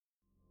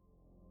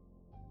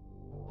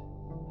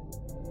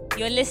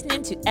You're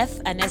listening to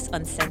F&S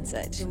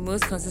Uncensored. The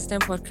most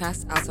consistent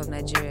podcast out of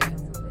Nigeria.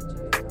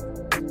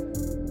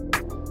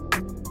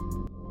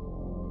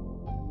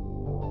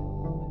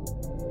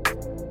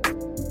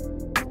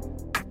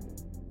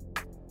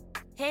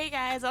 Hey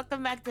guys,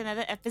 welcome back to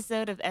another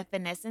episode of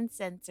F&S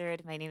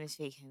Uncensored. My name is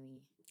Fakemi.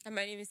 And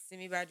my name is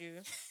Simi Badu.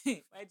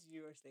 Why did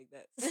you rush like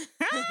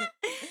that?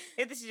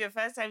 If this is your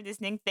first time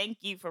listening, thank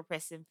you for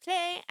pressing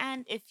play.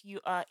 And if you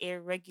are a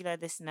regular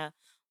listener,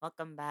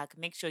 welcome back.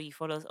 Make sure you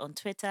follow us on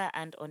Twitter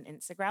and on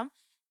Instagram.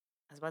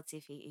 I was about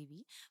to say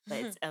FAAB, but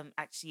it's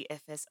actually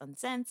FS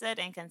Uncensored,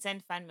 and can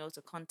send fan mail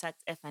to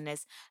contact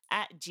FNS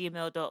at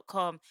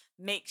gmail.com.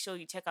 Make sure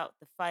you check out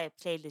the Fire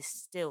playlist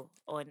still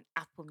on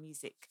Apple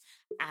Music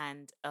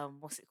and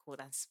what's it called?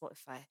 And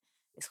Spotify.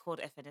 It's called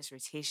FNS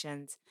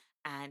Rotations.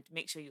 And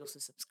make sure you also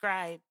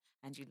subscribe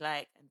and you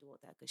like and do all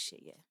that good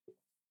shit,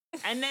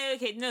 yeah. And then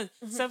okay, no,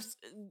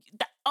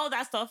 all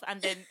that stuff, and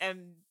then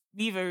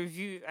leave a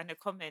review and a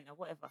comment or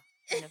whatever.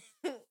 You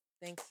know,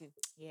 Thank you.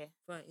 yeah.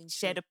 For our intro.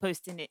 Share the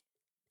post in it.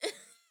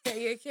 Are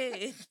you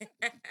okay?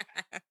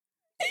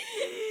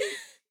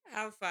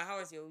 How far? How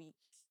was your week?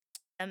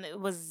 It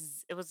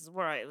was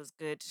alright. It was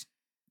good.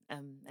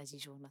 As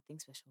usual, nothing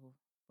special.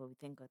 But we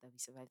thank God that we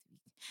survived the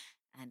week,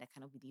 and I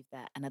cannot believe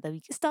that another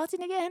week is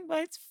starting again. But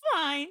it's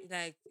fine.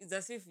 Like, it's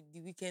as if the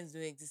weekends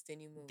don't exist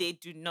anymore. They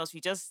do not. We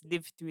just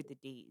live through the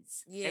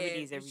days. yeah, Every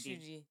day is every day.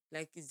 literally.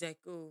 Like, it's like,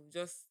 oh,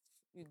 just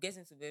you get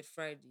into bed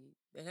Friday.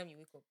 By the time you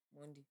wake up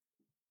Monday.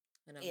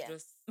 And I'm Yeah.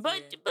 just.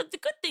 But the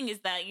good thing is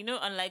that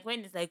unlike when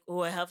it's like,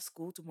 oh, I have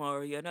school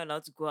tomorrow, you're not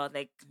allowed to go out.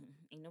 Like,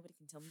 ain't nobody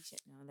can tell me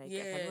shit now. Like, I can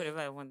Yeah. do whatever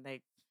I want.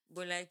 Like,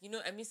 But like,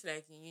 I miss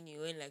like in uni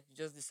when like you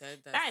just decide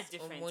that that is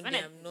on different. Monday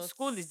When I'm not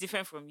school is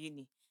different from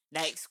uni.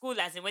 Like school,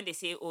 as in when they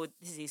say, "Oh,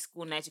 this is a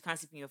school night, you can't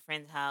sleep in your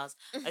friend's house."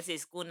 Let's say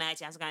school night,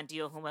 you have to go and do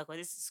your homework. Or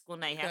this is school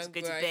night, you have to can't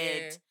go go to out,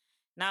 bed. yeah.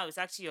 Now it's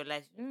actually your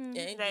life.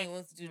 Anything Like, you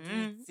want to do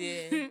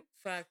it, yeah.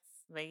 Facts.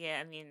 But yeah,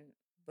 I mean,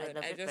 I But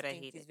love I it, just but I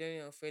think hate it's it. very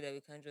unfair that we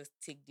can't just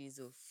take days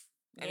off.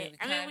 Yeah, we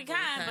But we can,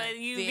 can't. but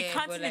you be Yeah,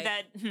 counting but it like,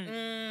 that.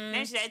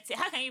 Then should I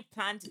how can you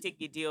plan to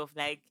take a day off?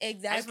 Like, I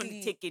just want to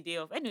exactly. take a day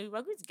off. Anyway,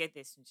 we're going to get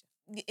there soon.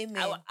 Sha. Amen.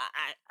 I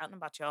don't know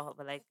about y'all,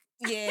 but like,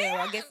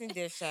 Yeah, we're getting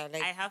there, Sha.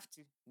 Like, I have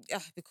to.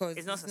 because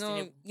It's not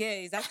sustainable. Yeah,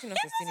 it's actually not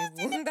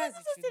sustainable. That's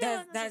the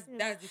truth. That's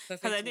the perfect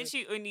Because I word.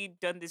 literally only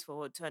done this for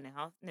what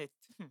 2.5. No,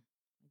 I'm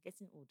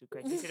getting older.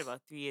 Graduated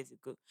about 3 years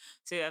ago.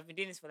 So I've been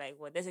doing this for like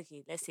what? That's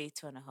okay. Let's say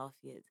 2.5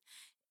 years.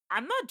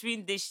 I'm not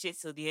doing this shit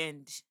till the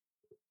end.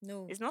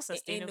 No, It's not ain't no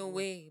sustainable.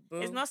 way, bro.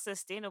 It's not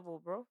sustainable,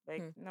 bro.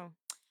 Like Hmm. no.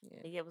 Yeah.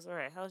 But yeah, it was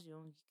alright. How's your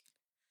own week?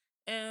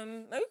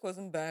 My week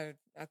wasn't bad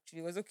actually.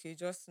 It was okay,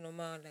 just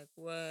normal like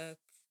work,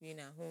 being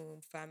at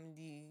home,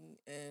 family.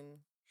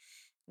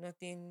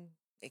 Nothing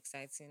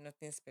exciting,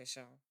 nothing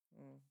special.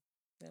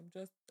 I'm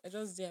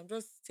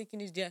just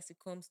taking it day as it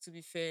comes. To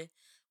be fair,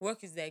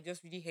 work is like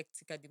just really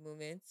hectic at the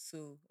moment,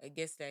 so I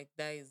guess like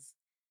that is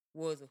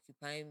what's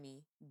occupying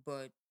me.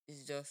 But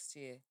it's just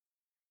yeah.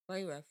 Why are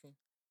you laughing?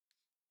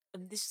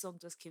 This song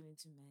just came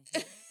into my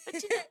head.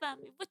 What you know about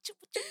me? What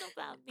you know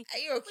about me? Are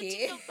you What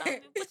you know okay? about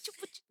me? What you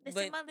they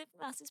say But my lip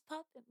gloss is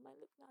popping. My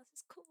lip gloss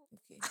is cool.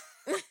 okay.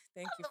 I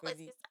Thank don't you know for what's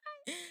the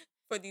this.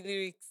 for the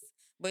lyrics.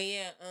 But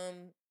yeah,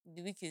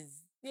 the week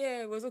is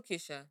yeah, it was okay,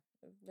 Sha.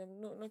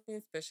 No, nothing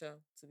special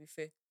to be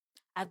fair.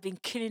 I've been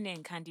killing it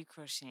in Candy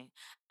Crushing,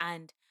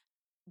 and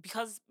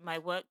because my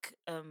work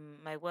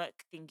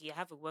thingy, I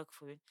have a work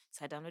phone,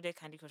 so I downloaded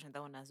Candy Crush on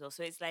that one as well.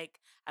 So it's like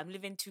I'm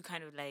living two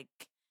kind of like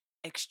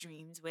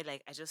extremes where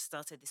like I just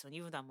started this one,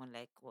 even though I'm on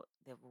like what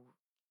level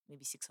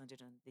maybe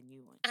 600 on the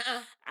new one,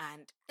 Uh-uh.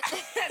 and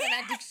That's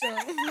an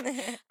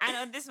addiction. and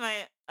on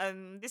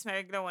this my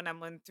regular one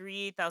I'm on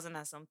 3,000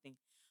 or something,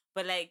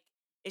 but like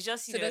it's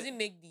just So does it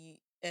make the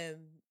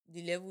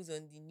levels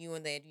on the new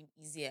one that you're doing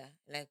easier?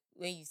 Like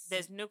when you see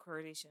there's no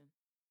correlation.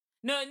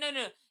 No.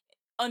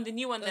 On the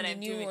new one on that the I'm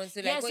new doing. one, so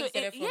Yeah, like when so you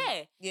started from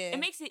it yeah.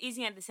 makes it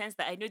easy in the sense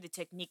that I know the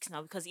techniques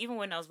now because even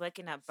when I was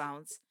working at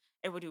Bounce,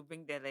 everybody would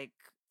bring their like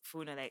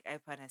phone or like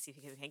iPad and see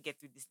if they can get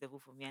through this level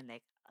for me and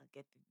like I'll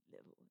get through the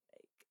level.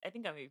 Like I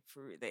think I'm a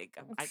pro. Like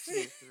I'm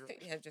actually a pro.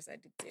 You have just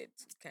addicted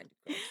to Candy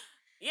Crush.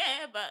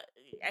 Yeah, but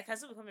I can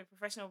still become a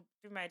professional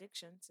through my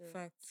addiction. So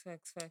Facts.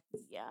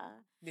 yeah.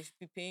 They should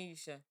be paying you,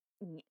 Sha.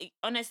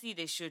 Honestly,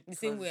 they should The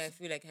same way I because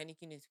feel like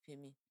Heineken needs to pay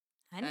me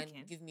and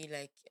Heineken. give me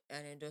like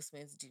an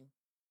endorsement deal.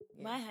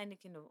 Yeah. My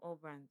Heineken of all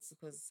brands.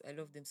 Because I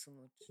love them so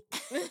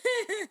much.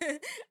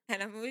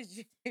 And I'm always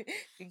you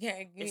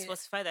can't It's agree.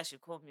 Spotify that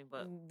should call me,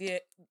 but There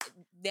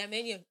are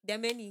many,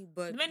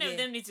 but many of yeah.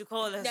 them need to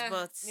call us. Yeah,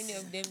 But many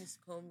of them is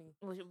call me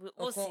we'll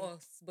or see. call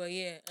us. But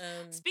yeah,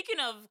 Speaking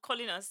of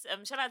calling us,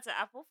 shout out to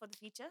Apple for the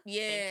feature. Thank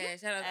you. yeah,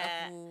 shout out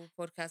Apple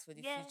Podcast for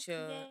the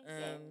feature.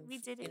 Yeah, we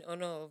did In it.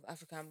 honor of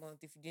African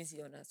Month. If you didn't see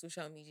it on our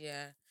social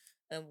media,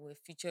 we're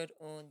featured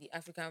on the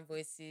African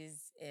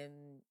Voices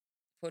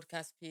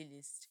podcast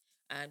playlist,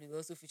 and we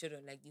also featured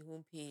on like the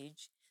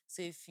homepage.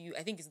 So if you,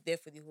 I think it's there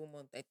for the whole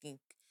month. I think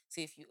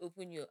so. If you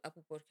open your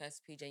Apple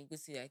Podcast page and you go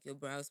to like your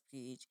browse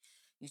page,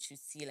 you should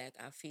see like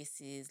our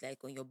faces like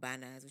on your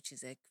banners, which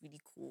is like really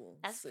cool.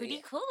 That's So pretty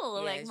yeah, cool.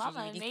 yeah, Like it's really,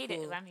 Mama really made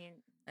cool it. I mean,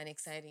 and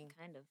exciting.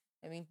 kind of.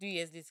 I mean, 3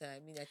 years later, I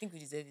mean, I think we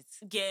deserve it.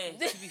 Yeah,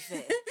 to be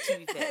fair. To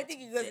be fair. I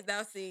think it goes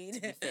without saying.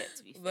 To be fair,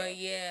 to be fair. But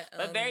yeah,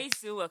 but very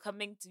soon we're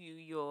coming to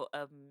your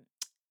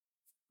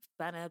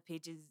banner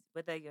pages,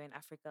 whether you're in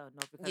Africa or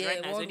not. Because yeah,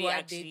 right now it's only worldwide,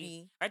 actually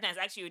baby. right now it's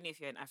actually only if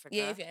you're in Africa.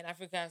 Yeah, if you're in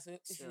Africa, so,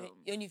 So-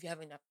 only if you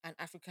have an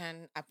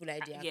African Apple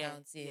ID yeah,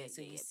 account, yeah,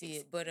 so yeah, you yeah, see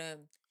it. But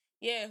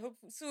yeah, hope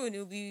soon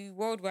it'll be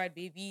worldwide,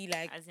 baby.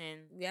 Like as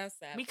in we have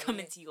that. we but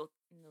coming yeah. to your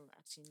no,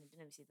 actually no,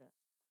 let me say that.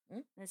 Hmm?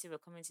 Let's say we're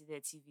coming to their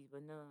TV,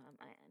 but no,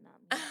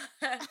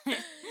 I'm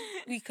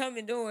we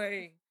coming, don't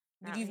worry.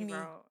 not Believe me, me.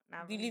 bro.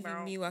 Not me, Believe in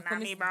bro. me, we're Not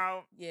coming me, to-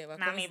 bro. Yeah, we're Not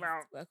coming me, to bro.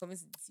 we're coming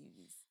to the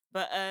TVs.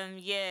 But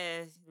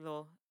yeah,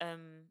 Lo.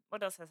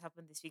 What else has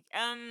happened this week?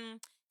 Can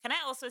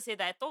I also say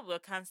that I thought we were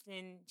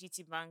canceling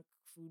GT Bank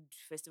Food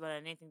Festival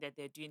and anything that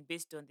they're doing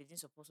based on they didn't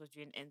suppose us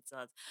during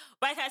NSAS.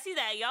 But I can see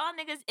that y'all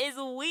niggas is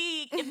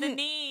weak in the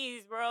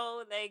knees,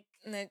 bro. Like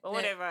or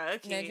whatever.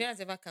 Okay. Nigerians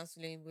never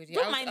cancel anybody.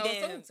 Don't I mind was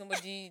talking them. to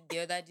somebody the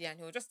other day and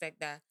he was just like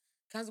that.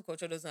 Cancel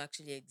culture doesn't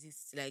actually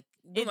exist. Like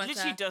It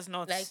literally does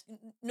not. like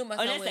no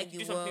matter Unless where like in you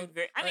the do something world.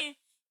 very. I or- mean,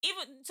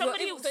 even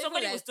somebody even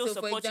somebody will like, still so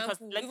for support you because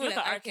example, like even look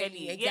at R. Kelly,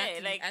 Kelly. exactly.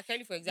 Yeah, like R.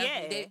 Kelly, for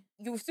example, yeah.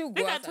 you still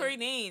go look out at Tory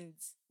Lanez.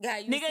 guy,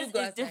 you still Niggas go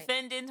is outside.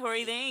 defending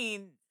Tory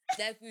Lanez.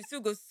 Like we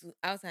still go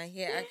out and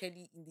hear R.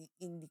 Kelly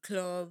in the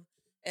club.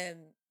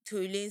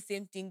 Tory Lane,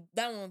 same thing.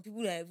 That one,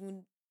 people are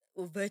even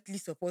overtly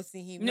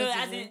supporting him. No, not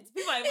as even- in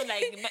people are even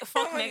like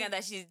fuck That one Megan is-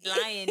 that she's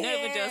lying. Not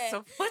even just Yeah. That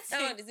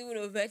supporting. one is even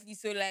overtly.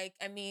 So like,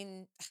 I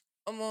mean,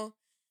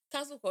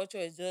 cancel culture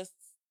is just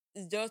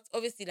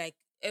obviously like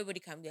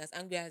everybody can be as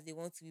angry as they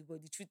want to be, but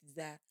the truth is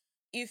that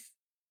if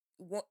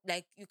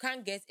like you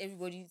can't get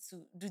everybody to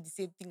do the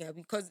same thing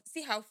because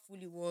see how full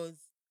it was,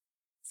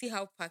 see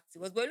how packed it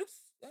was, but it looks.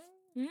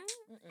 Hmm?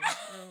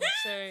 No,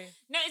 sorry.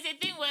 No, it's a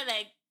thing where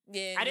like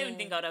Yeah, I don't even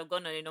think I would have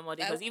gone on it no more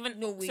because even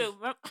no way. so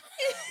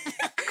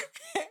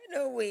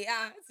no way.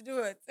 To do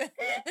what?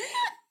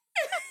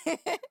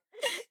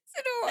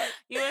 to do what?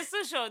 you were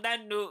so sure of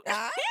that no.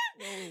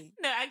 No way.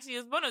 No, actually,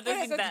 it's one of those When I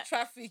things saw the that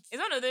traffic.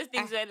 it's one of those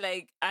things where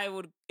like I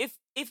would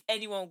if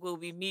anyone will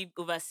be me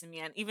over Simi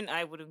and even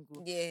I wouldn't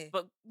go. Yeah.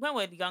 But when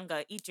we're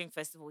younger, Eat Drink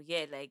Festival,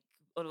 yeah, like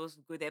all of us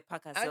would go there,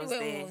 pack I only ourselves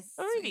went there. once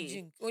Oh, to really?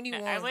 drink. Only No,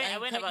 once. I went And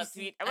about can't you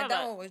three- see- I went and that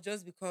about- one was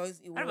just because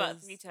it I was. went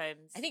about 3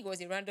 times. I think it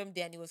was a random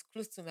day and it was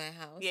close to my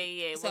house. Yeah.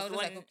 It So I was the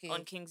was one just like, okay.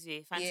 on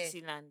Kingsway,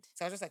 Fantasyland.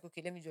 So I was just like,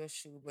 okay, let me just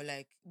show. But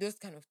like those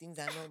kind of things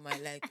are not my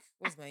like.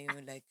 What's my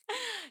own like?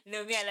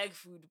 No, me, I like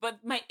food.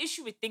 But my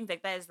issue with things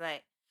like that is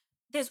like,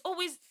 there's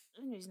always,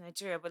 I know it's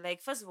Nigeria, but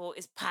like, first of all,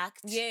 it's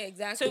packed. Yeah,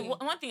 exactly. So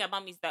one thing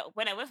about me is that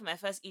when I went for my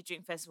first Eat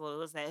Drink Festival, it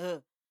was like,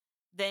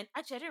 Then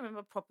actually, I don't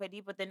remember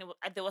properly, but then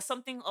there was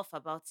something off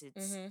about it.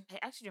 Mhm. I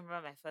actually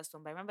remember my first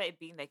one, but I remember it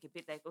being like a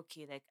bit like,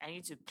 okay, like I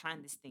need to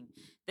plan this thing.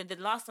 Then the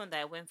last one that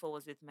I went for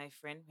was with my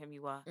friend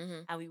Hemiwa,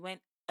 Mhm. and we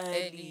went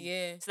early,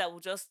 yeah. so that we'll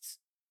just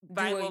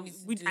buy what you what need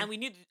to we, do. and we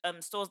knew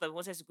the stores that we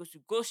wanted to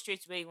go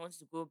straight to where you wanted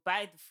to go,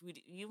 buy the food,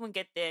 you even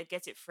get there,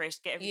 get it fresh,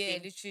 get Yeah,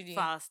 everything literally.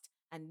 fast,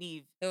 and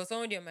leave. There was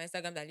somebody on my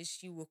Instagram that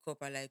literally woke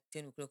up at like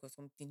 10 o'clock or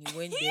something. He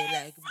went there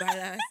like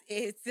balance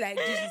 8, like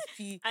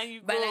GSP. And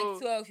you By go. like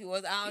 12, he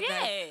was out. Like,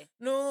 Yeah.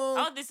 no.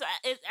 All this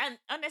and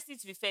honestly,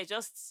 to be fair,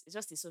 it's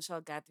just a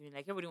social gathering.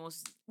 Like everybody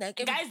wants to,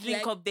 Like guys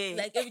link up there.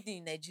 Like everything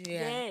in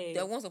Nigeria. Yeah.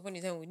 There once upon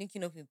a time we were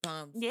linking up in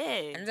palms. yeah.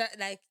 And that,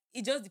 like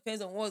it just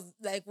depends on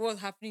what's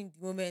happening in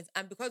the moment.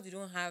 And because we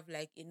don't have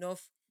like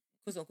enough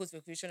quote unquote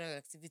recreational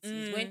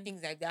activities, when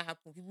things like that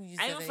happen, people use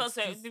I it even as an felt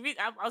sorry. excuse.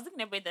 I was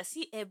looking at it that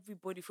see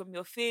everybody from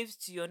your faves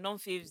to your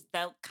non-faves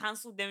that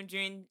cancelled them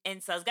during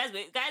NSAS. Guys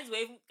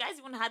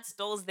even had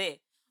stalls there.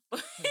 But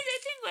the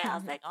thing where I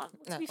was like, oh,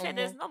 to be fair,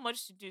 there's not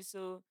much to do.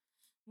 So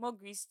more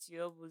grease to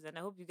your elbows, and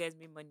I hope you guys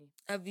made money.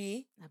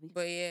 Abi. Abi.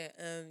 But yeah,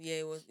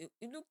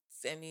 it looked,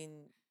 I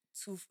mean,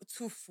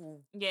 too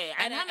full. Yeah,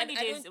 And and how many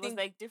I days? don't It was think-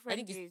 like I different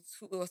think days.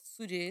 it was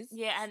 2 days.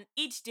 Yeah, and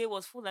each day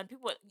was full, and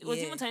people it was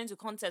Yeah. even turning into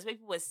contests where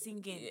people were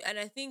singing. And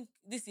I think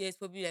this year is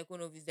probably like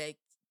one of his like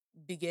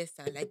biggest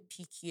and like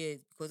peak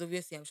years because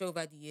obviously I'm sure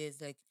over the years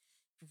like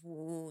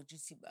people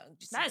GC Bank.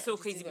 GC That is so Bank,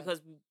 GC crazy Bank.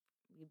 because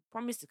we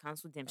promised to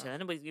cancel them. So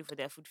nobody's going for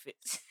their food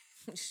fits.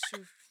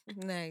 Sure.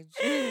 Nice.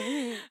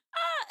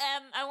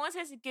 I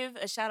wanted to give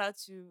a shout out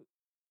to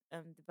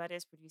the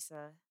baddest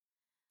producer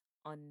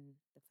on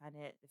the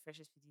planet, the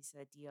freshest producer,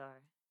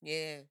 DR.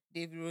 Yeah,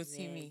 David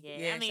Rotimi.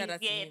 Yeah. I mean, shout out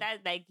to him. that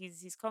like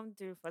he's come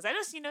through for us. I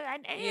just I need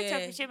to Yeah.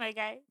 appreciate my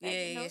guy. Like,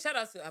 Yeah, you know. yeah. Shout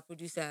out to our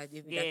producer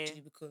David Yeah.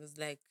 actually because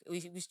like we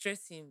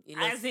stress him a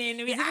lot. As in,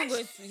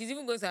 He's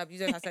even going to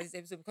abuse us after this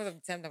episode because of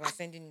the time that we're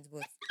sending it,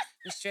 but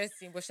we stress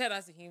him. But shout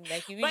out to him,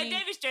 like he but really.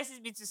 David stresses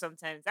me too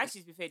sometimes.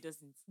 Actually, to be fair, it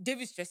doesn't.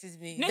 David stresses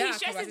me. No, That he our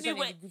stresses me conversation in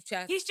when- the group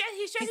chat. He stresses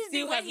me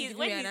still when hasn't he's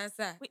given me an he's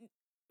answer.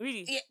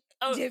 really. Yeah,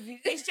 Oh, David.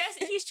 he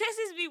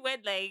stresses me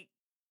when like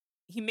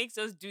he makes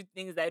us do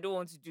things that I don't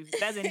want to do.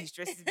 That's when he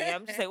stresses me.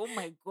 I'm just like, oh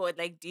my god,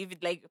 like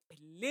David, like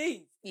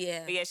please.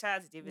 Yeah. But yeah, shout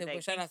out to David. No, but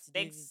like, shout out to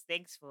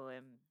thanks for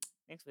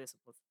Thanks for your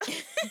support.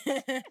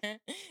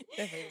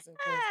 That's for your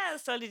support.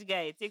 Solid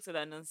guy. Takes all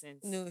that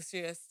nonsense. No,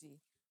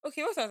 seriously.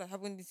 Okay, what else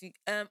happened this week?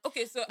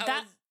 Okay, so I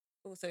That was.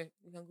 Oh, sorry.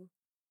 We can go.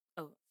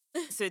 oh.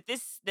 So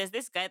there's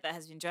this guy that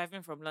has been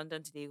driving from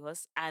London to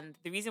Lagos, and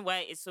the reason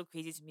why it's so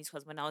crazy to me is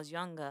because when I was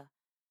younger,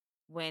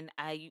 when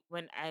I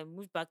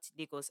moved back to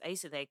Lagos, I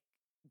used to like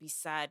be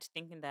sad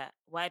thinking that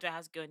why do I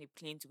have to go on a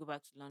plane to go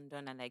back to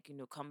London and like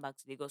come back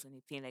to Lagos on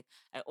a plane? Like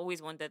I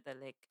always wondered that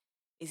like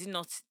is it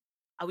not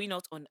are we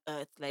not on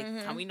Earth? Like can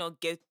Mm-hmm. we not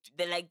get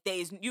like there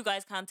is you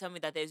guys can't tell me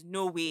that there's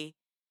no way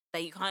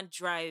that you can't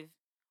drive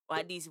or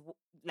at least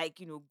like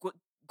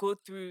go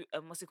through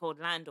what's it called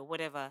land or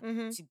whatever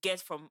Mm-hmm. to get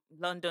from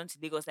London to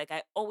Lagos. Like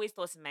I always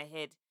thought in my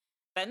head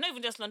like not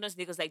even just London to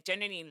Lagos, like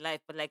generally in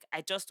life, but like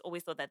I just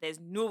always thought that there's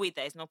no way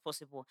that it's not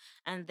possible.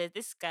 And there's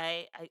this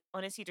guy, I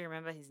honestly don't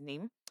remember his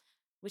name,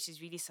 which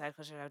is really sad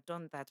because I've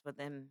done that. But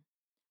then,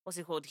 what's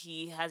it called?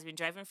 He has been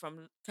driving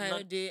from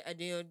London. Kayode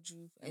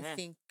Adeoju, I Yeah,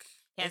 think.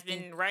 he I has think.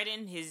 been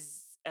riding his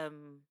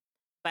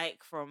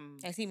bike from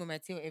I see him on my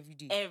tail every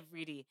day.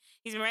 every day.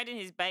 He's been riding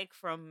his bike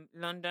from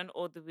London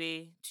all the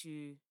way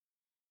to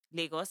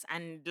Lagos.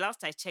 And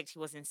last I checked, he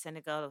was in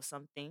Senegal or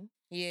something.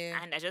 Yeah.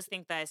 And I just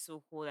think that is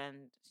so cool.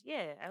 And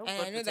yeah, I hope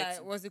And I God know protects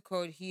that him. what's it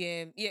called?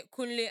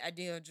 Kunle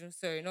Adeoju.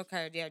 Sorry, not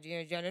Kayode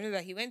Adeoju. And I know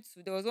that he went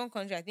to there was one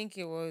country, I think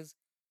it was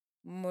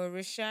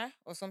Mauritius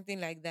or something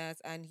like that.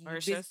 And he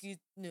Mauritius. basically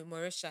no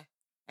Mauritius,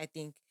 I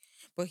think.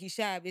 But he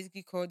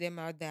basically called them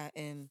out that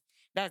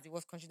that's the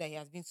worst country that he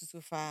has been to so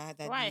far.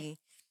 That Why?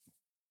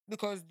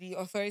 because the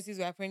authorities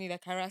were apparently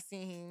like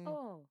harassing him.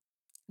 Oh.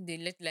 They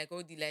let like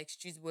all the like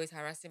street boys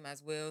harass him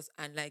as well,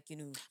 and like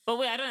But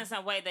wait, I don't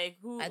understand why. Like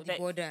who? at the Like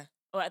border.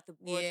 oh, at the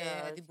Yeah, border.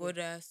 at the Okay.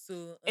 border.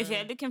 So If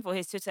you're looking for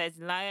his Twitter, it's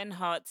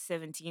Lionheart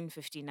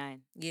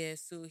 1759. yeah,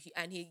 so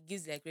he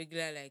gives like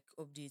regular like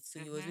updates. So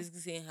he was Mm-hmm. basically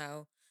saying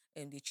how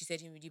they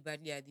treated him really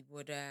badly at the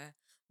border,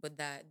 but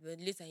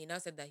later he now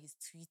said that his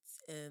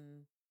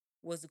tweets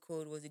what's it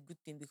called was a good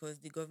thing because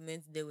the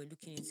government they were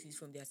looking into it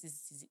from their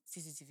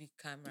CCTV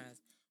cameras.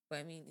 But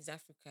I mean it's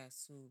Africa,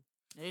 so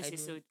This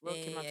is so what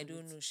came out I of don't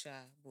it. know, Sha,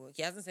 but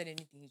he hasn't said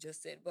anything. He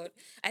just said, but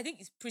I think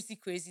it's pretty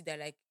crazy that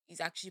like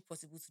it's actually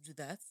possible to do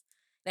that.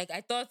 Like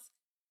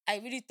I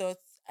really thought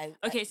I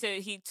Okay, so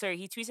he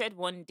tweeted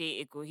one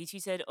day ago. He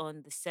tweeted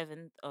on the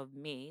 7th of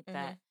May mm-hmm,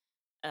 that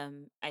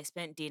I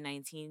spent day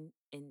 19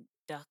 in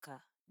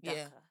Dhaka. yeah.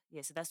 Dhaka.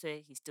 Yeah, so that's where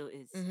he still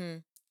is. Mm-hmm.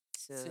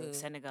 So So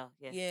Senegal,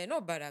 yeah. yeah,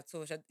 not bad at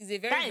all. He's a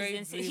very, That is very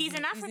insane. brave. He's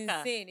in He's Africa.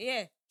 insane.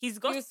 Yeah. He's He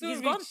got was so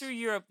he's gone through rich.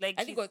 Europe. Like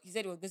I think he's what he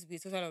said it was going to be a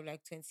total of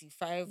like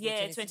 25 or yeah,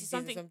 20 26 days or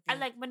something. I something.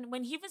 like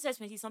when he even says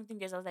 20 something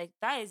days, I was like,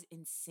 that is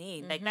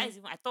insane. Like that Mm-hmm. is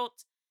even I thought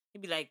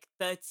maybe like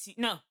 30.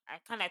 No,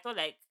 I thought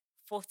like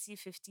 40,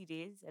 50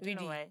 days. I don't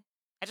know Really. why.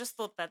 I just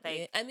thought that Yeah.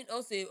 like I mean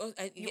also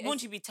I you guess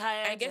won't you be I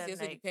tired guess it and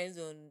also like depends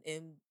on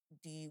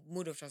the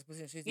mode of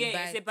transportation. So it's a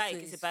yeah, it's a bike, so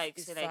bike, it's a bike.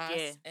 it's So like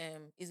yeah.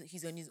 fast.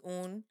 He's on his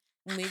own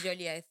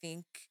majorly, I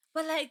think.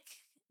 But like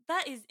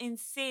that is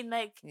insane.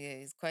 Like Yeah,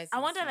 it's quite I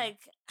wonder insane.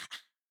 like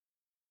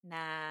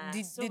nah,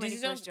 The so many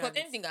decision because questions.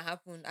 anything can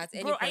happen at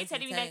any Bro, are you point in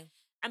telling me like time.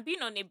 and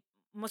being on a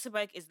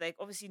motorbike is like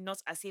obviously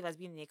not as safe as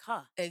being in a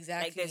car. Like there's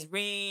Exactly.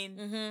 rain,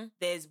 Mm-hmm.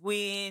 there's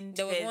wind,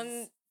 There was one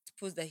there's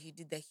post that he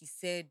did that he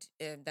said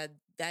that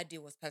that day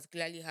was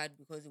particularly hard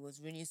because it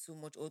was raining so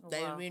much, or oh that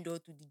it wow. rained all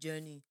through the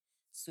journey.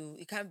 So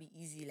it can't be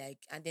easy. Like,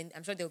 and then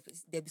I'm sure there'll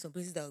be some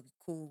places that will be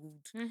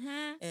cold.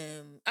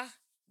 Mm-hmm.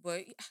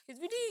 But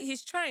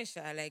he's trying,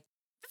 Sha. Like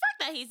The fact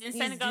that he's in he's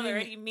Senegal doing it.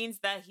 already means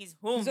that he's He's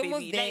home, almost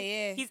baby. Like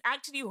there. he's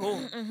actually Yeah.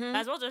 home. hmm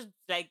That's what just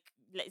like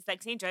it's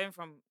like saying driving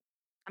from.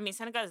 I mean,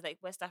 Senegal is like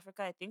West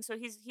Africa, I think. So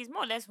he's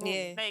more or less home.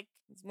 Yeah. Like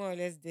It's more or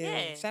less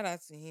there. yeah, Shout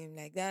out to him.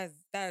 Like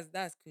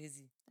that's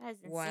crazy. that's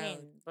Wild.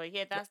 insane. But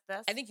yeah, But I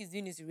that's think he's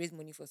doing it to raise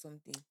money for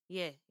something.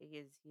 yeah, he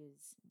is. He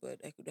is. But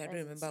I don't That's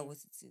remember what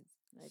insane. it is.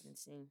 That's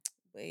insane.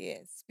 But yeah,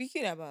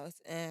 speaking about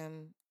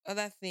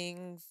other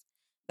things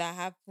that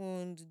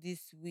happened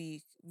this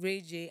week,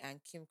 Ray J and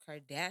Kim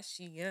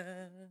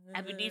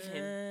I believe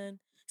him. Kardashian.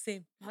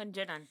 Same.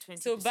 Hundred and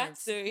twenty So percent.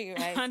 backstory,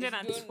 right? If Hundred you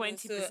and don't know,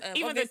 twenty so percent.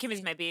 Even though Kim is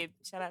obviously my babe,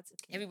 shout out to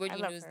Kim. I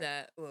everybody love knows her.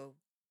 that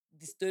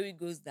the story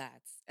goes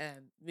that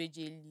Ray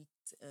J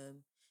leaked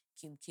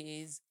Kim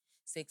K's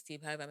sex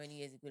tape however many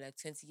years ago, like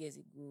 20 years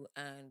ago.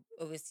 And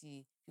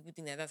obviously people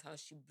think that that's how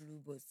she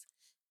blew, but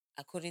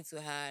according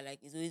to her, like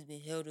it's always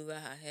been held over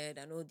her head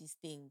and all these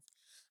things.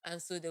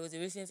 And so there was a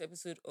recent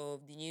episode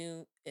of the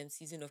new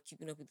season of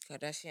Keeping Up with the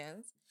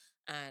Kardashians,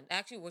 and I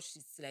actually watched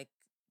it like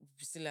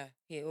Priscilla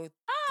here. Oh,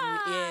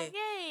 Ah, yeah,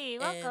 yay!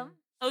 um, Welcome.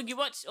 Oh, you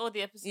watched all the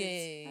yeah, episodes.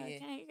 yeah, yeah.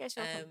 Okay, you guys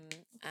welcome.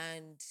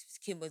 And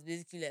Kim was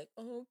basically like,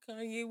 "Oh,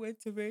 Kanye went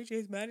to Ray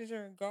J's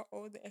manager and got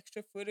all the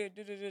extra footage."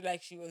 Da, da, da.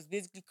 Like she was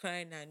basically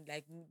crying and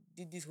like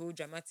did this whole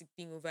dramatic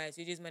thing over it.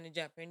 So J's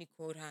manager apparently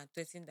called her and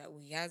threatened that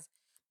he has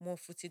more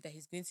footage that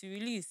he's going to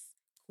release.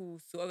 Cool.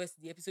 So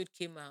obviously the episode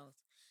came out,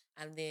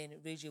 and then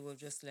Ray J was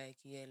just like,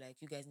 "Yeah, like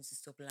you guys need to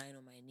stop lying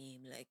on my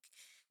name. Like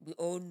we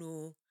all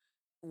know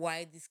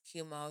why this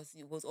came out.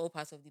 It was all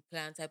part of the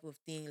plan, type of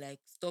thing. Like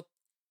stop."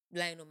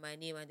 lying on my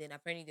name, and then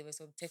apparently there were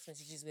some text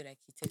messages where like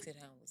he texted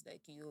her and was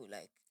like, "Yo,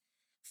 like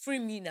free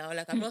me now.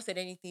 Like I've not said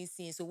anything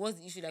since. So what's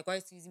the issue? Like why are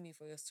you using me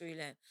for your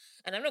storyline?"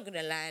 And I'm not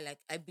gonna lie, like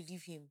I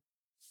believe him.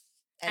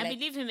 I Like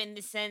believe him in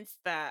the sense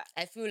that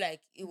I feel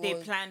like it they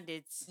was planned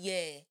it.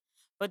 yeah.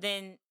 But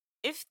then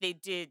if they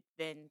did,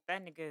 then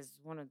that nigga is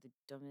one of the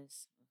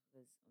dumbest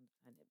motherfuckers on the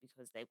planet,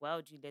 because like why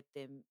would you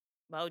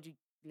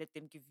let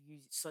them give you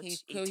such a He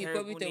probably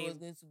terrible thought it was name?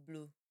 going to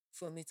blow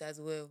from it as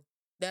well.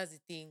 That's the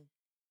thing.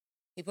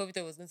 He probably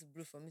thought it was going to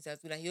blow from it as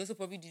well. And he also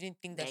probably didn't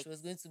think that she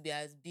was going Yikes. to be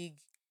as big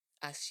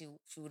as she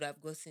would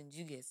have gotten. Do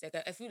you guess? Like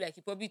I feel like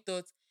he probably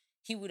thought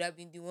he would have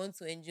been the one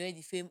to enjoy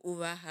the fame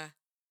over her.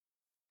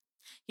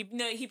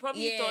 He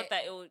probably Yeah, thought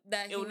that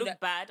that it he would would have look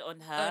bad on on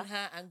her.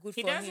 her and good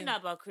He for doesn't know him.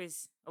 about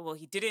Chris. Oh, well,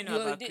 he didn't know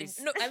Well, he about didn't.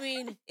 Chris. No, I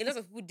mean, a lot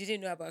of people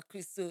didn't know about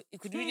Chris, so it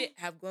could really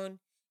have gone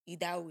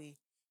either way.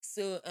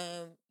 So,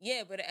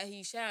 yeah, but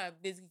he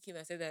basically came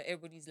and said that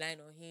everybody's lying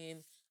on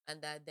him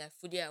and that they're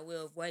fully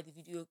aware of why the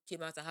video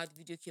came out and how the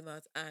video came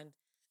out, and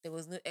there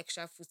was no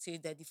extra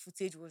footage. That the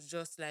footage was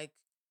just like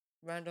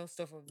random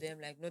stuff of them,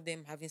 like not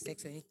them having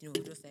sex or anything. It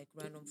was just like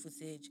random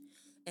footage.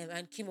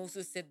 And Kim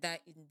also said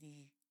that in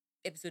the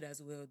episode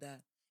as well,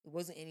 that it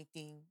wasn't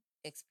anything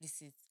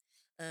explicit.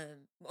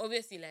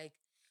 Obviously, like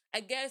I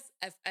guess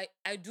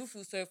I do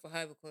feel sorry for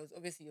her because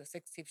obviously your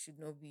sex tape should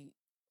not be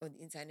on the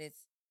internet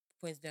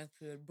point blank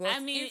period. But I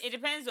mean, if it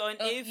depends on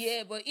if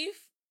yeah, but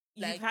if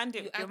you like planned it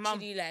you with your mom.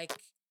 actually like,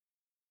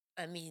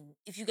 I mean,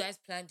 if you guys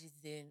planned it,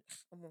 then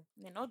come on.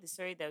 Then all the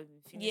sorry that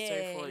we're feeling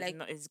sorry Yeah, for is like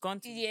not is gone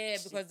to yeah,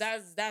 shit. because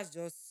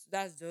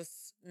that's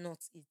just not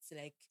it.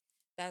 Like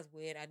that's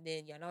weird, and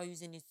then you're now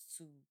using it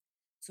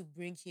to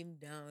bring him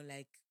down.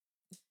 Like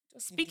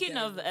just leave the Speaking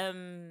guy of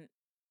alone.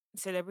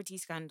 celebrity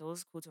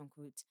scandals, quote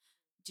unquote,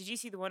 did you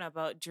see the one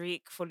about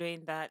Drake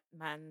following that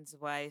man's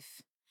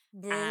wife?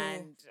 Bro,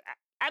 And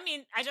I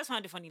mean, I just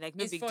found it funny, like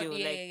no it's big fun. deal.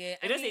 Yeah, Like yeah, yeah.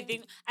 it I was a mean,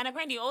 thing, and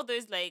apparently all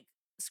those like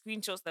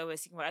screenshots that we're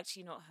seeing were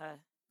actually not her,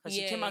 because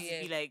she yeah, came out to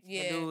yeah, be like,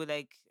 yeah. "Hello,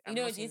 like You I'm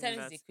know, not the saying all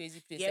internet is that." a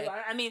crazy place. Yeah, Like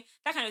but I mean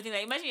that kind of thing.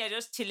 Like imagine you're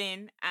just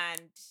chilling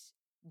and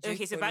Drake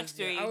okay, so follows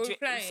you. I backstory: will reply. If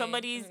you like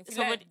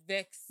somebody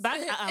Vex.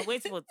 back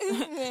wait what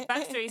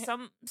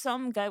backstory.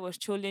 Some guy was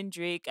trolling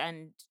Drake,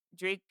 and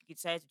Drake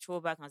decided to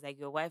troll back and was like,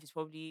 "Your wife is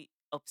probably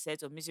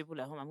upset or miserable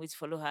at home. I'm going to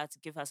follow her to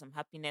give her some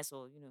happiness,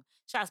 or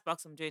she has spark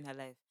some joy in her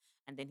life."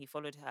 And then he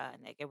followed her,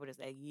 and like everybody's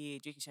like, "Yeah,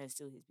 Drake is trying to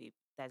steal his babe."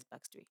 That's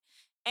backstory.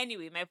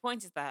 Anyway, my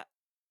point is that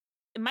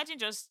imagine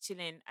just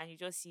chilling and you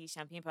just see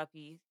Champagne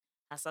Papi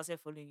has started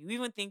following you. You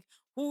even think,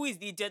 who is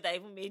the idiot that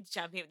even made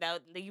Champagne?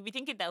 That like, you be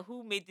thinking that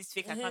who made this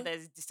fake account Mm-hmm. that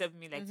is disturbing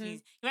me? Like, Mm-hmm.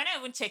 please, you might not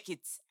even check it.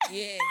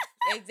 Yeah,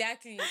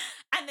 exactly.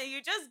 And then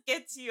you just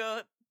get to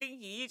your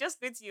thingy, you just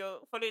go to your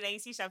following and you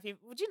see Champagne.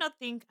 Would you not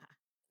think,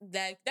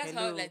 Like that's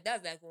how hello?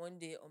 that's like one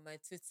day on my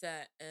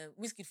Twitter.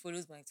 Whiskey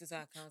follows my Twitter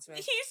account, right?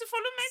 He used to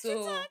follow my So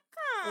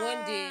Twitter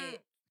one day account.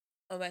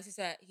 on my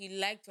Twitter, he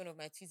liked one of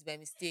my tweets by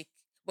mistake,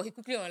 but he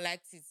quickly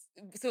unliked it.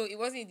 So it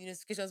wasn't in the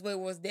notifications, but it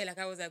was there. Like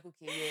I was like,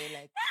 okay, yeah,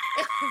 like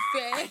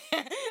fair.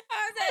 I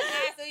was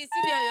like, so you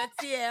see me on your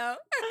TL.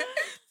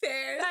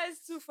 Fair. That is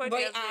too funny.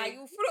 But I beg.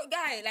 you follow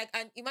guy, like,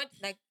 and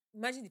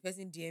imagine the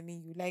person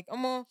DMing you, like,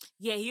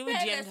 Yeah, he would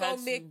fair, DM let's her all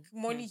make too.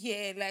 money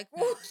here. Like,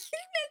 Hmm.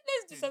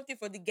 let's do something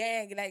for the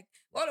gang. Like,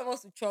 all of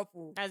us will chop.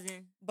 Oh. As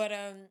in, But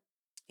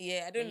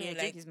yeah, I don't know. yeah,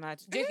 Drake Like, is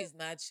mad. Drake is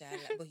mad, sha,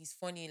 like, but he's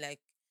funny. Like,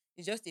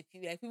 it's just a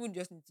people. Like, people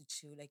just need to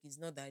chill. Like, it's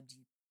not that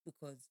deep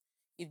because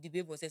if the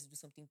babe was to do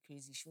something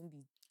crazy, she won't be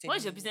What's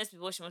telling your you. business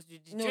with what she wants to do?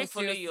 Did No, Drake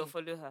follow you or seriously.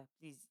 follow her?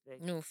 Please,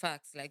 like, No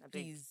facts. Like, I beg.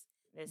 please.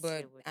 Let's But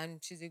hear what. and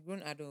she's a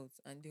grown adult,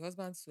 and the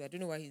husband too. I don't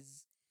know why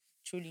he's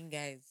trolling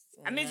guys.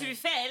 I mean, to be Online.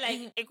 fair,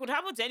 like it could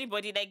happen to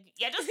anybody. Like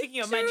you're just speaking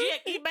your mind.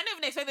 True. You might not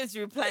even expect them to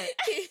reply.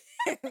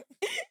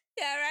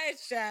 Yeah, right,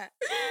 Sha.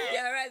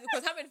 Yeah, right.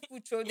 Because how many people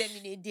troll them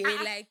in a day?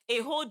 Like, A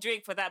whole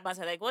Drake for that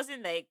matter. Like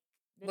wasn't like.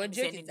 Don't let but me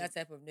say Drake is anything. that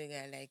type of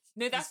nigga. Like,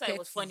 No, he's that's why it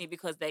was petty. funny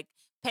because like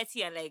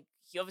petty and like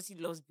he obviously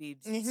loves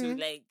babes. So Mhm.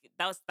 like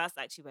that's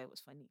actually why it was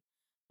funny.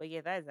 But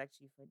yeah, that is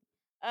actually funny.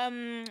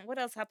 What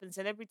else happened?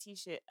 Celebrity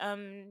shit.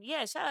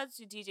 Yeah, shout out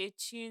to DJ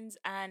Tunes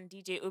and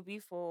DJ Obi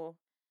for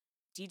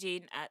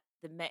DJing at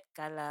the Met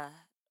Gala,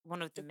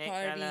 one of the The Met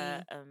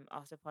Gala party.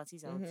 after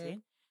parties, I would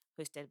say, Mhm.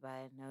 hosted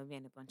by Naomi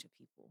and a bunch of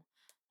people.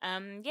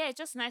 Yeah, it's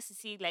just nice to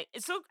see. Like,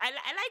 it's so I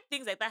like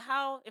things like that.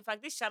 How, in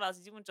fact, this shout out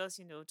is even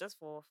just just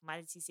for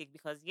formality's sake,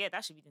 because yeah,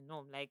 that should be the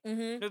norm. Like,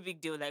 Mhm. no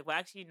big deal. Like, we're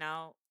actually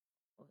now,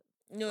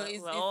 No,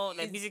 we're all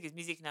like music is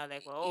music now.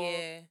 Like, we're all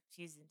yeah.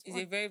 fusing into It's a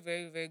one. very,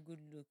 very, very good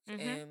look.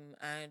 Mm-hmm.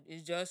 And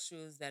it just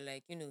shows that,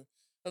 like,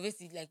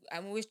 obviously, like,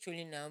 I'm always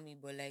trolling Naomi,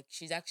 but like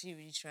she's actually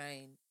really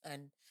trying,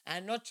 and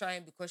not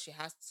trying because she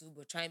has to,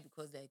 but trying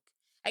because, like,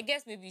 I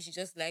guess maybe she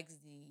just likes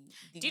Do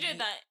you know the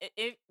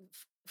that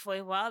for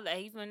a while, I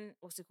even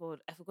what's it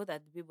called? I forgot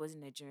that the babe was in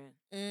Nigerian.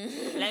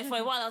 Like for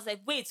a while, I was like,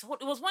 wait,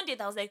 it was one day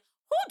that I was like,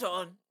 hold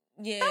on.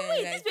 yeah,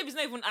 Wait, like this baby's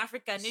not even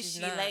African, is she's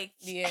she? not, Like,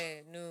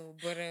 yeah, no,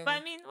 but but I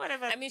mean,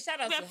 whatever. I mean, shout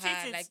out We to appreciate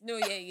her. it. Like, no,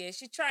 yeah,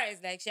 she tries.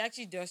 Like, she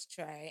actually does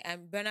try.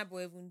 And Burna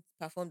Boy even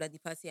performed at the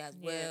party as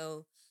Yeah.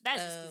 well.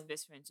 That's his kid's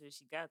best friend, so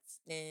she got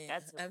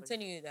that's her I'm boyfriend.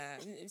 telling you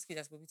that this kid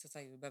has probably taught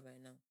her Yoruba by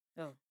now.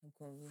 Oh, I'm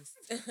convinced.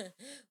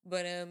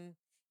 But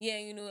yeah,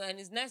 and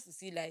it's nice to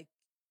see like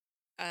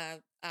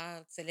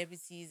our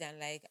celebrities and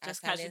like our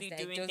just talents casually like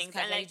doing just things, and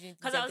casually like, doing things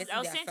cause and I getting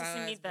was their saying to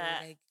Simi flowers, bro.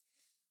 that Like,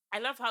 I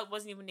love how it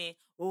wasn't even a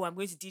I'm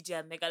going to DJ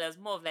at Mega. There was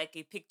more of like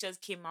a pictures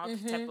came out type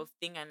mm-hmm. of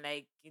thing, and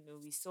like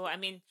we saw. I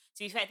mean,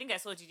 to be fair, I think I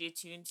saw DJ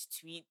Tuned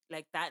tweet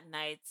like that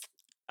night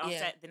after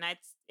Yeah. the night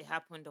it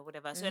happened or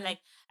whatever. So Mm-hmm. like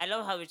I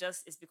love how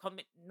it's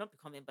becoming not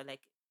becoming, but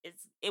like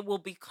it will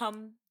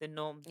become the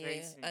norm very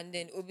Yeah. soon. And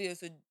then Obi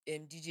also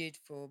DJ'd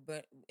for,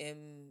 but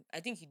I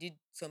think he did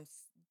some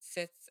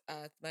sets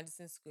at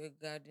Madison Square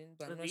Garden,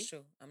 but I'm not Obi,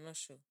 sure. I'm not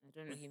sure. I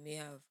don't But know. he may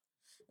have.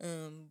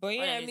 But All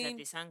yeah, I I know is that mean,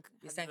 they sang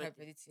they Happy sang Happy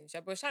Birthday. Birthday to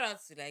him. But shout out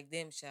to like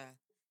them, Sha.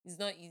 It's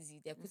not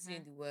easy. They're putting Mm-hmm.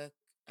 in the work,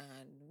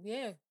 and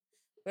yeah.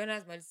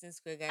 Bernard's Madison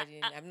Square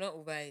Garden. I'm not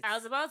over it. I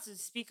was about to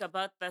speak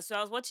about that. So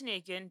I was watching it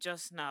again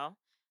just now.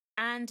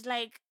 And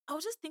like I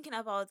was just thinking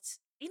about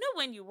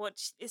when you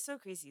watch it's so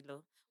crazy,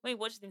 though. When you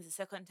watch things the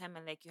second time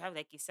and like you have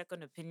like a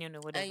second opinion or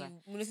And whatever.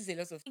 you notice a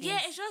lot of Yeah,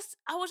 things. it's just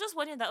I was just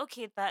wondering that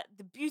okay, that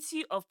the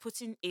beauty of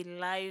putting a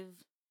live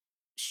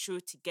show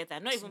together,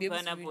 not To be even able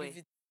to Burner relive Boy.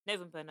 it Not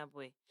even Burner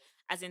Boy.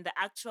 As in the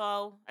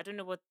actual I don't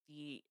know what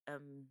the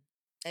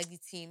like the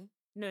team.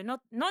 no,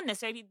 not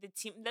necessarily the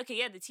team. Okay,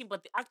 yeah, the team,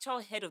 but the actual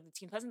head of the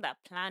team, the person that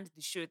planned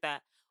the show.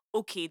 That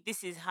okay,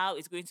 this is how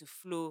it's going to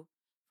flow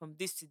from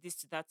this to this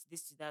to that to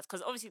this to that.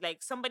 Because obviously,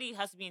 like somebody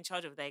has to be in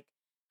charge of like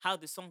how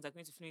the songs are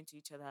going to flow into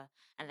each other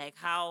and like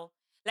how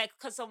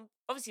because some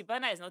obviously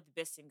Burna is not the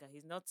best singer.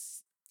 He's not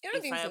You a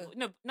don't think so? fireboy.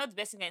 No, not the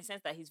best singer in the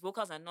sense that his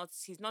vocals are not.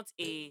 He's not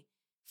a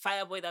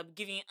fireboy that will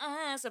be giving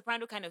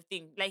soprano kind of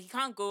thing. Like he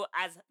can't go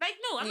as like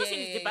no. I'm not Yeah,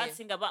 saying he's a yeah, bad yeah.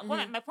 singer, but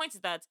Mm-hmm. my point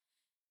is that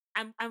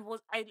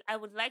I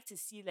would like to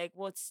see like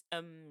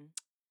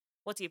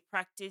what a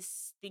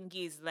practice thing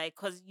is like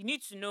because you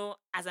need to know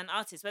as an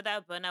artist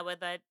whether burner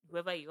whether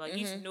whoever you are you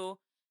need to Mm-hmm. know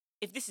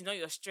if this is not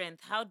your strength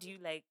how do you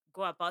like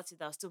go about it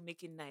that still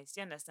make it nice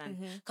do you understand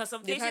Mm-hmm. because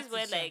some They've places hacked it,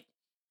 where Sha. like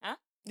huh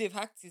They've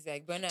hacked it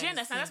like Burner do you and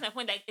his understand that's team. my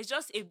point like it's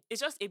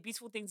just a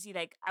beautiful thing to see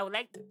like I would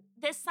like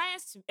there's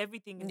science to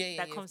everything Yeah, yeah,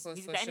 that yeah, of comes to course,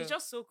 music for and it's sure.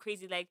 just so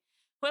crazy like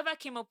whoever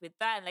came up with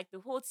that and like the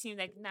whole team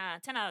like nah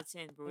 10 out of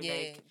 10 bro Yeah,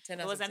 like 10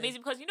 it out was of 10.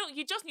 amazing because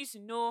you just need to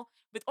know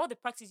with all the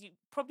practice you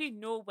probably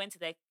know when to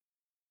like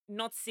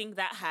not sing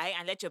that high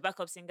and let your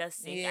backup singer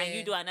sing and you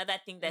Yeah. do another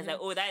thing that's Mm-hmm. like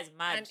oh that is And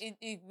mad.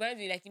 it reminds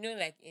me like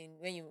like in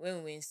when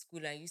we were in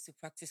school I used to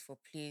practice for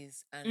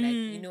plays and like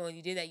Mm, on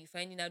the day that you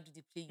finding out do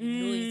the play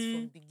it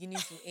from mm. beginning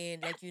to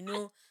end like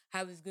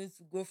how it's going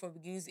to go from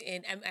beginning to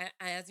end.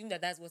 I assume that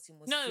that's what it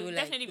must No, feel like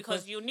definitely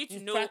because because you need to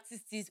you've know.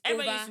 practiced it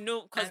Everybody needs over to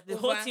know because and the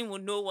whole over. team will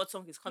know what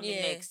song is coming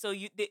Yeah. next. So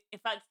in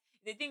fact,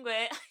 the thing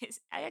where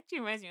I actually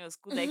reminds me of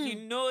school, like you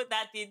Through know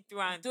that thing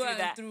through and through and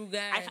that. through,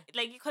 guy.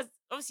 Like because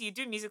obviously you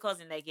do musicals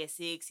in like year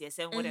six, year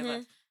seven, whatever,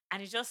 Mm-hmm.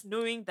 and it's just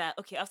knowing that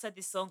okay after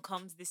this song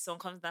comes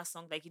that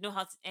song, like you know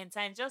how to enter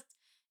and just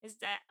it's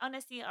that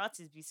honestly art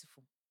is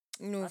beautiful.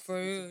 No, Art is for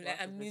real. beautiful. Like Art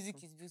is and music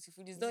beautiful. is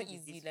beautiful. It's not Music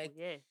is easy. beautiful. Like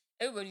Yeah.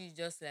 everybody is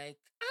just like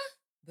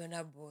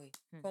Burna Boy.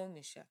 Hmm. Call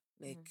me Sha.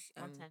 Like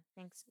One time.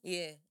 Thanks.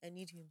 yeah, I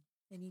need him.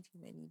 I need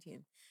him. I need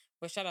him.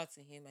 But shout out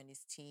to him and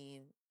his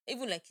team.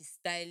 Even like his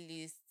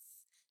stylists.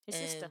 His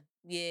sister.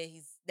 Yeah,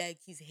 his like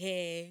his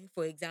hair,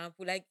 for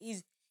example. Like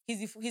his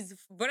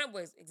Burna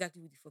Boy is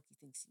exactly who the fuck he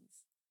thinks he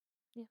is.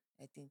 Yeah.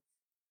 I think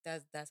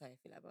that's how I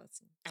feel about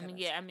him. I Shout mean, out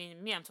to yeah, I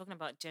mean, me, I'm talking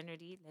about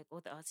generally, like all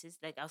the artists.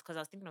 Like because I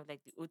was thinking of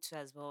like the O2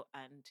 as well,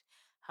 and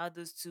how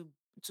those two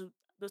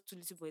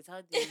little boys, how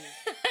him. they,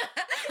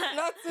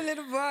 Not two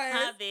little boys.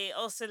 how they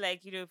also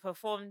like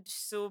performed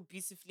so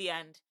beautifully,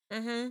 and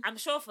Mm-hmm. I'm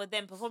sure for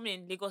them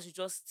performing in Lagos, you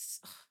just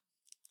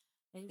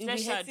like, It'll let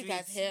be Sha do hectic it,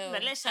 as hell.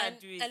 let Sha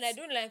do it. And I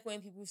don't like when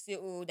people say,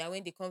 oh, that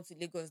when they come to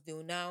Lagos, they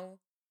will now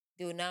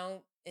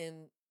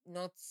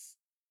not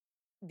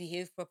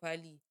behave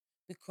properly.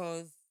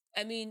 Because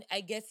I mean,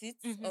 I get it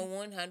Hmm. on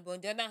one hand, but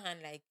on the other hand,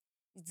 like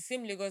it's the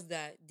same Lagos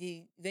that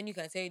then you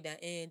can say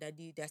that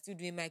they're still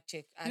doing mic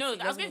check at No, 11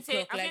 o'clock. I was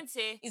Like going to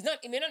say,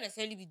 it may not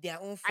necessarily be their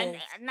own fault.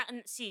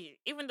 and see,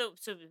 even though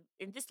so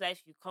in this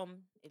life you come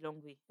a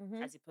long way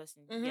Mm-hmm. as a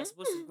person, you're Mm-hmm.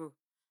 supposed to grow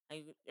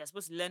and you're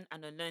supposed to learn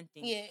and unlearn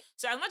things. Yeah.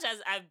 So as much as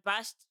I've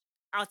bashed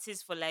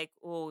artists for like,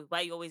 oh,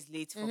 why you always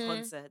late for Mm-hmm.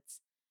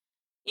 concerts,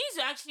 you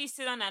need to actually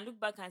sit down and look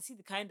back and see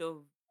the kind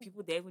of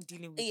people they're even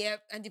dealing with. Yeah,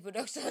 and the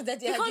production that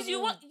they are Because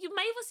dealing with. you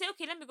might even say,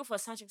 okay, let me go for a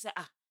sound check. Say,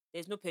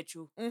 there's no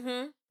petrol.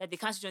 Mm-hmm. That they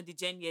can't switch on the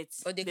gen yet.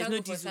 Or they There's can't no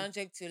go for diesel. sound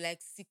check till like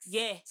 6.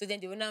 Yeah. So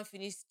then they will now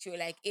finish till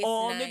like 8,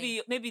 Or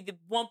 9. maybe the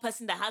one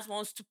person that has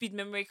one stupid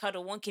memory card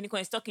or one kidney coin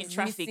is stuck in Is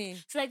traffic. missing.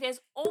 So like there's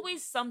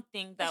always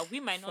something that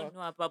we might not Fuck.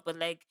 know about, but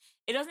like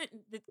it doesn't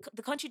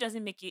the country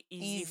doesn't make it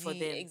easy for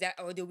them.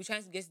 Exactly. Or they'll be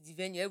trying to get to the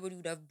venue. Everybody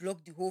would have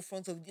blocked the whole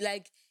front of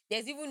like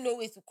there's even no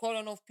way to call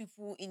on off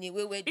people in a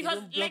way where Because they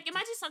don't block like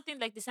imagine something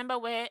like December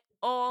where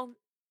all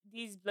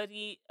these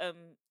bloody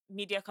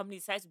media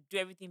companies decide to do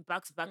everything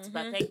back to back to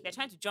back. Mhm. Like they're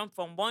trying to jump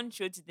from one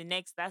show to the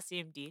next that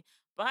same day.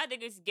 But how are they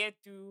going to get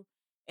through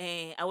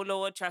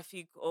Awolowo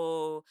traffic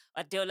or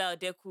Adeola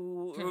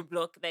Odeku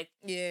roadblock. Like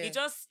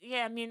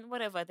Yeah. I mean,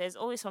 whatever. There's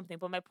always something.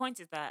 But my point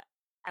is that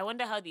I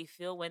wonder how they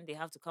feel when they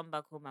have to come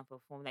back home and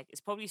perform. Like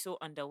it's probably so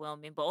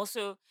underwhelming, but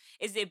also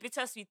it's a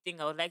bittersweet thing.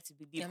 I would like to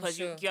believe I'm because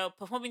sure. you're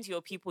performing to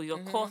your people, your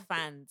core Mm-hmm.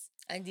 fans.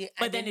 And they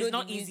But they then know it's the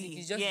not music. easy.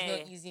 It's just Yeah.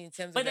 not easy in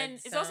terms But of like then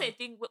the it's also a sound.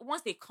 thing.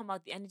 Once they come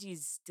out, the energy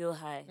is still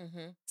high.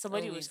 Mm-hmm.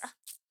 Somebody was Always.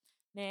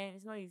 man,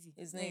 it's not easy.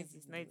 It's not easy.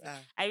 It's not easy. Ah.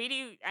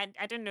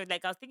 I don't know.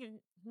 Like I was thinking,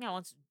 I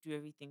want to do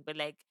everything, but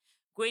like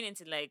going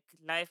into like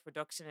live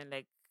production and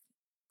like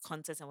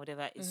concerts and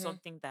whatever is Mhm.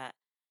 something that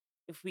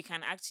if we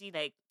can actually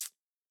like,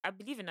 I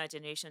believe in our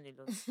generation a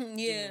lot.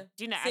 Yeah.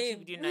 Do you know actually we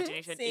Same. do in our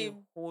generation a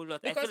Same. whole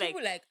lot? I Because feel like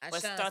people like we're Asha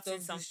and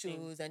starting stuff do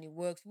something. shows and it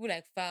works. People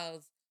like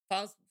Files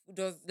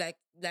does like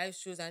live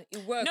shows and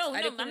it works. No,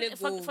 Adekunle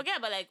Gold. forget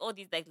about like all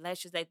these like live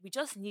shows. Like we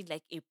just need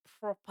like a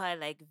proper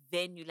like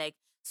venue, like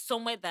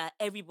somewhere that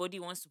everybody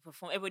wants to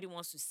perform, everybody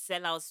wants to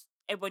sell out,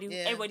 Yeah.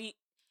 everybody,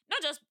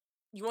 not just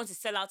you want to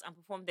sell out and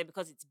perform there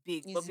because it's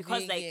big, but It's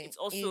because big, like yeah. it's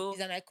also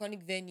It's an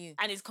iconic venue.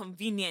 and it's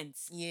convenient.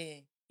 Yeah.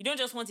 You don't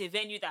just want a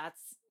venue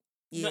that's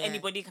not Yeah.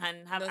 anybody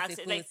can have Not a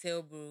access. Like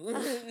hotel, bro.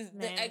 I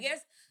man.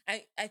 guess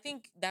I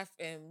think that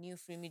new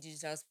Freemi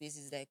digital space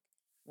is like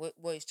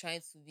what it's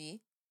trying to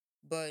be,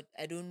 but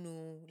I don't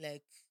know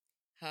like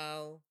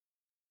how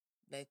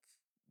like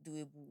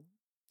doable.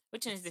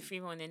 Which one is the It's free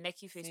one? The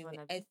Neki face Freemi. one?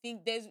 I Abi?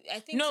 think there's I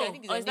think so. I No,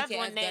 think it's or on is that Nike the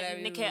one Art there,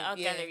 Gallery Nike Road. Art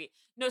Yeah. Gallery?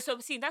 No, so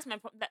see, that's my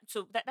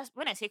that's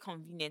when I say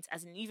convenience,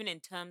 as in even in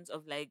terms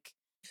of like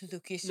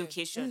Location.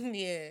 location,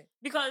 Yeah.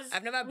 because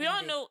I've never we been all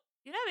there. know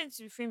you never been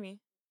to free me.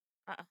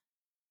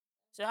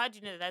 So how do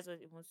you know that that's what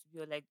it wants to be,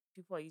 or like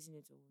people are using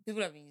it or what?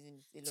 People have been using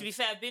it a lot. To be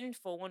fair, I've been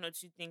for one or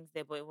two things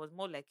there, but it was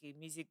more like a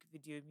music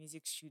video,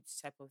 music shoot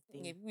type of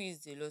thing. Yeah, people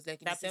use it a lot.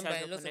 Like in That place December,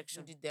 has a no lot of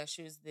connection. people did their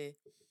shows there.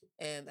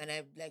 And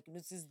I like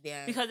noticed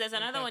their Because there's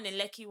another one in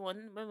impact. Lekki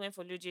one when we went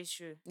for Luji's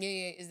show.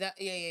 Yeah. Is that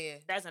yeah.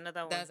 That's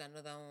another one. That's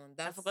another one.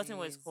 I've forgotten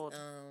what it's Is, called.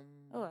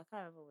 Oh, I can't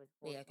remember what it's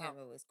called. yeah, I can't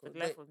remember what it's For called. the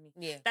life But of me.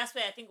 yeah. That's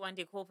where I think one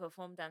day Cole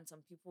performed and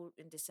some people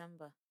in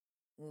December.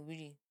 Oh,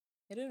 really?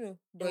 I don't know.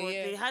 But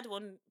yeah. They had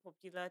one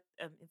popular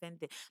event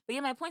there. But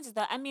yeah, my point is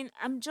that I mean,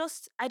 I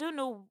don't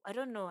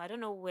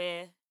know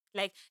where.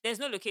 Like, there's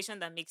no location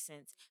that makes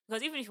sense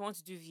because even if you want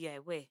to do VI,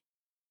 where?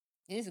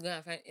 You need to go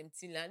and find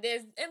empty land.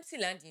 There's empty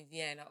land in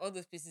Vienna, all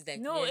those places like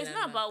No, it's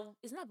not Landmark.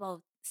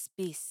 about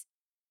space,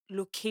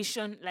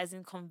 location, as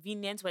in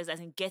convenience, wise as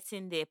in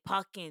getting there,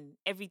 parking,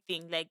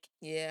 everything. Like,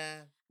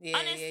 Yeah.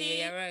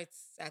 honestly, You're right.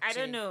 Actually. I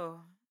don't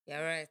know.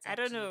 You're right. I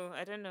don't actually. know.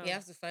 I don't know. You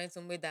have to find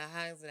somewhere that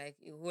has like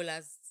a whole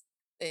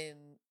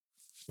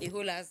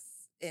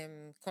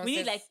concert, We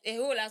need, like- a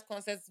whole ass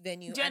concert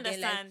venue. Do you and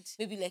then, like, understand?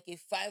 maybe like a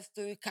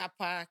 5-story car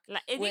park.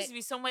 Like, it where- needs to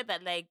be somewhere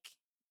that, like,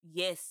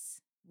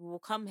 yes, we will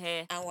come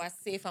here. and we're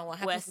safe and we're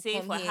happy We're to safe,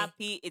 come we're here.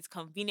 happy, it's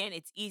convenient,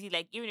 it's easy.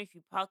 Like, even if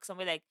you park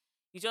somewhere, like,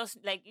 you just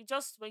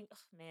when,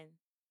 man.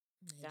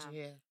 Damn.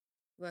 Nigeria.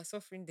 We're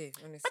suffering there,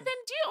 honestly. But then,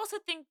 do you also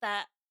think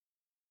that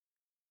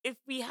if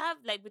we have,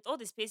 like, with all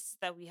the spaces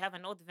that we have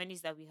and all the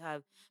venues that we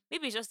have,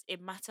 maybe it's just a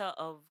matter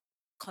of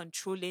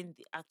controlling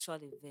the actual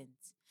event?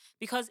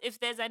 Because if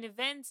there's an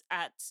event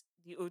at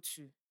the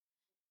O2,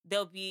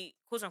 there'll be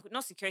quote unquote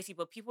not security,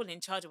 but people in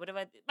charge or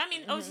whatever. I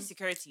mean, obviously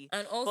security,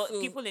 and but also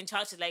people in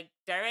charge to like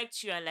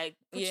direct you and like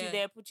put Yeah. you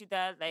there, put you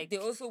there. Like they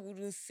also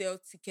wouldn't sell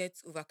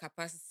tickets over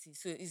capacity.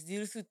 So it's the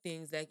little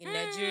things like in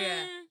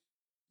Nigeria,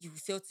 you will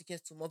sell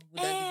tickets to more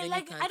people than the venue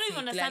like can I don't even take.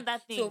 understand Like,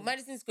 that thing. So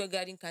Madison Square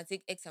Garden can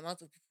take X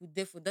amount of people.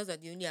 Therefore, those are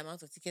the only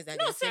amount of tickets that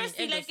no, they're selling.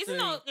 seriously, End like of it's story.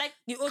 not like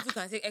The O2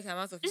 can take X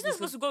amount of it's people. not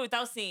supposed to go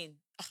without saying.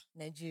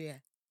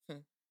 Nigeria.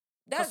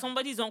 Because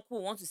somebody's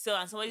uncle wants to sell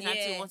and somebody's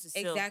auntie wants to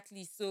sell.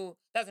 Exactly. So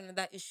that's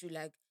another issue.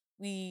 Like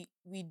we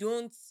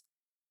don't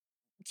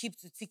keep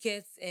to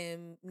tickets We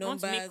want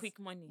numbers. to make quick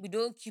money. We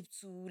don't keep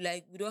to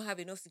like we don't have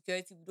enough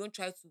security. We don't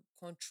try to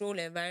control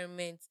the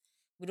environment.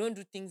 We don't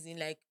do things in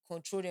like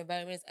controlled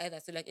environments either.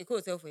 So like Eco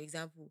Hotel, for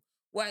example,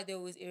 why are there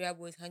always area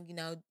boys hanging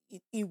out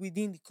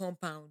within the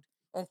compound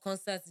on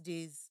concert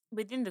days?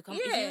 Within the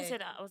compound. Yeah. If you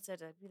said that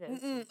outside, I'd be like,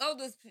 okay. All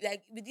those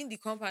like within the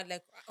compound,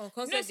 like on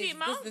concert No, see, days,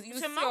 my you so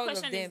see my all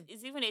question of them,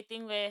 is even a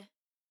thing where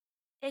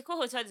Eco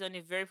Hotel is on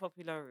a very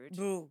popular road.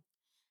 bro.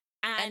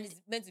 And And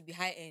it's meant to be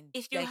high end.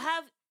 if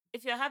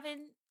you're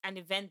having an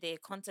event there,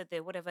 concert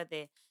there, whatever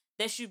there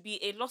should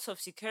be a lot of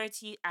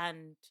security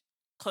and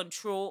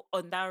control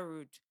on that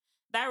road.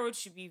 That road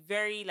should be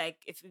very like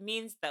if it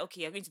means that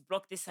okay, you're going to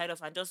block this side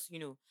off and just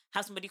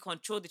have somebody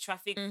control the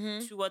traffic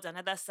towards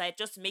another side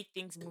just to make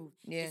things move.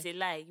 Yeah. It's a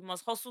lie. You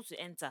must hustle to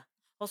enter,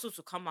 hustle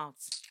to come out.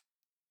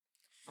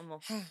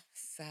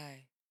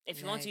 Sigh. If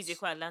you want to use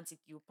Eco Atlantic,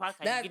 you park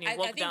and That's, you begin I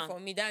walk think down. for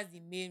me, that's the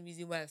main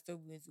reason why I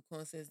stopped going to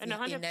concerts.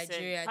 No, in 100%,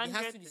 Nigeria, the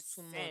hassle is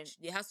too 100%. much.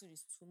 The hassle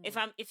is too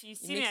much. If you It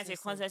see me makes at no a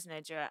concert in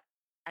Nigeria,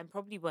 I'm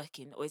probably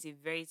working or it's a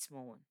very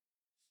small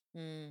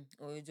one.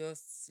 Or you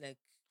just like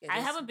I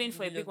haven't been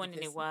for a big one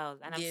in a while,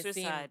 and I'm Yeah, so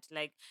same. sad.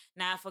 Like,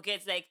 I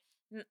forget. Like,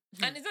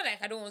 And it's not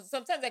like I don't want.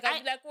 Sometimes like I'll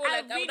be like, oh, I like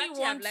I would really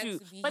actually have want liked to,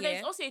 to be but here.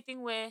 there's also a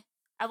thing where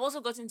I've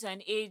also gotten to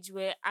an age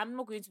where I'm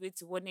not going to wait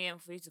till 1 a.m.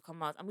 for you to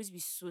come out. I'm going to be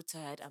so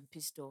tired and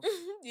pissed off.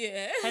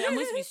 Yeah. Like, I'm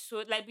going to be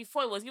so, like,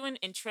 before it was even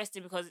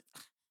interesting because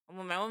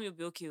my mom will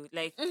be okay.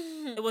 Like,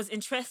 it was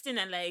interesting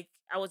and like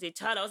I was a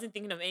child. I wasn't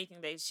thinking of anything.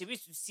 Like, she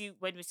used to see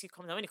when we see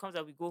comes out. When it comes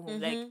out, we go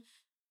home. Like,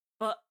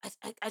 but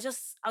I'll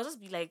just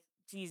be like,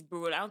 please,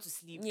 bro, I want to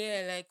sleep.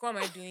 Yeah, like what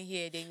am I doing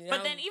here? Then you But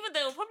now, then even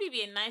though it'll probably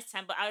be a nice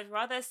time, but I'd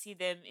rather see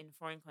them in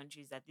foreign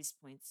countries at this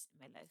point in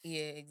my life.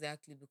 yeah,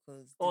 exactly,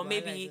 because the Or wahala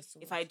is maybe just so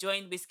if much. I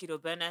join Whiskey or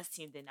Burner's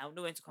team, then I'll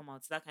know when to come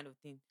out. That kind of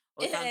thing.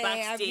 Or if I'm Yeah,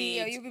 backstage,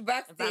 you'll be if I'm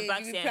backstage, you'll be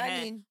backstage,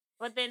 planning.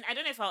 but then I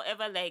don't know if I'll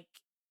ever like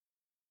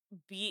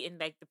be in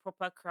like the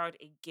proper crowd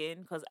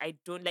again because I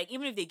don't like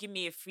even if they give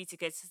me a free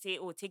ticket to say,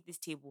 oh, take this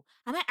table,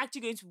 am I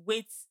actually going to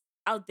wait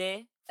out there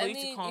for I you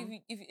to mean, come?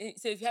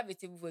 if you have a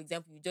table, for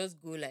example, you just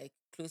go like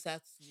closer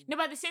to No,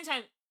 but at the same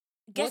time,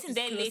 what getting is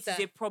there late is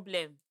closer. a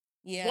problem.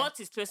 Yeah, What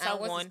is closer and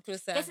what is one?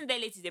 closer. Getting there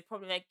late is a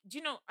problem. Like, do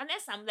you know,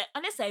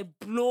 unless I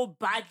blow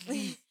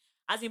badly,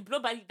 as in blow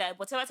badly that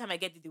whatever time I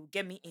get there, they will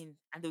get me in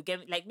and they'll get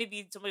me like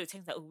maybe somebody will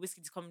think that oh,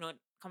 whiskey is coming out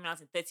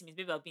in 30 minutes.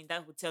 Maybe I'll be in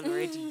that hotel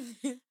already.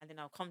 And then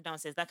I'll come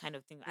downstairs, that kind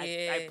of thing. I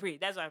Yeah, pray.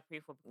 That's what I pray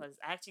for because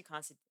I actually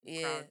can't sit in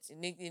yeah, crowds.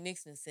 it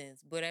makes no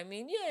sense. But I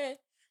mean, yeah,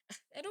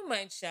 I don't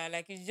mind, Sha.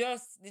 Like it's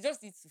just they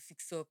just need to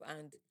fix up,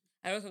 and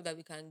I just hope that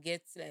we can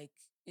get like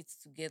it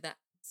together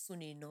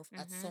soon enough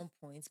at Mm-hmm. some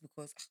point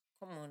because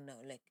come on now,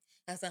 like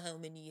that's not how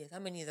many years. How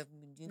many years have we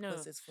been doing No,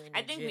 concerts for in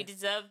I think we Nigeria?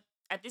 deserve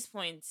at this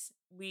point.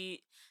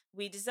 We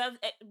deserve.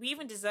 We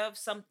even deserve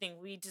something.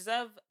 We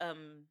deserve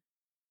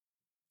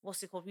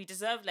what's it called? We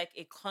deserve like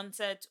a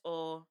concert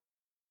or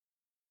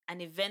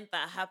an event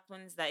that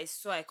happens that is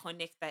so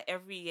iconic that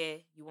every year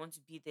you want to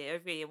be there.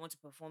 Every year you want to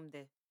perform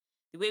there.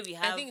 The way we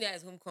I have. think that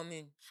is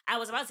homecoming. I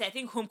was about to say. I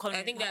think homecoming.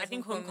 I think I that's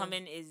think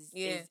homecoming. homecoming is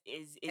Yeah.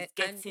 is And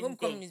getting there.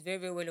 homecoming is very,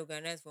 very well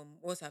organized from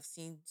what I've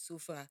seen so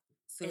far.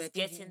 So I It's think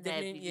getting there. I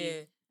definitely, believe.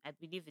 yeah, I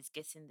believe it's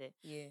getting there.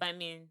 yeah. But I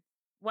mean,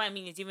 what I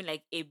mean is even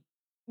like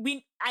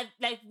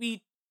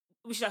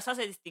we should have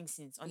started this thing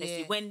since honestly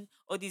Yeah. when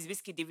all these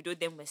Whiskey Davido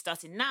them were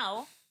starting.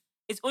 Now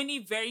it's only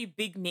very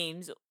big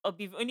names or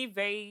only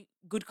very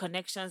good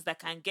connections that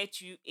can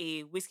get you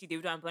a Whiskey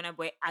Davido and Burna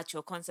Boy at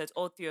your concert,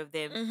 all three of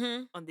them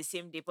Mm-hmm. on the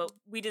same day. But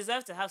we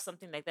deserve to have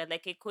something like that,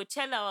 like a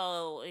Coachella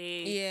or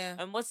a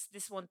Yeah. what's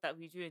this one that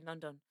we do in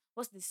London?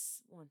 What's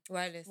this one?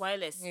 Wireless.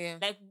 Wireless. Yeah.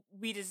 Like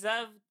we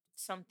deserve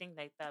something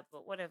like that.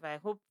 But whatever. I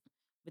hope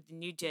with the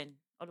new gen,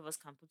 all of us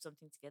can put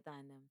something together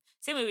and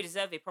same way we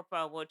deserve a proper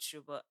award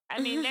show. But I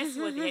mean, let's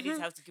see what the headies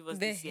have to give us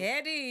The this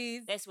year.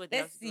 headies. Let's see what they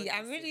have Let's to give see. us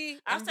I'm this year. really,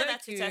 I'm After very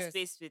that Twitter curious.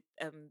 space with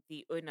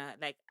the owner,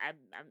 like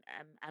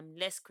I'm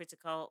less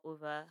critical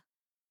over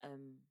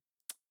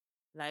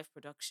live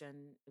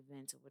production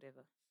events or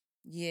whatever.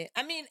 Yeah.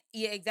 I mean,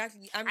 yeah,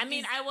 exactly. I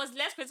mean, I was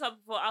less critical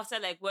before after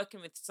like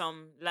working with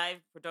some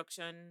live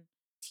production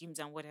teams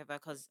and whatever,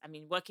 because I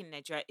mean, working in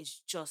Nigeria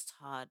is just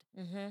hard.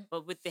 Mm-hmm.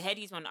 But with the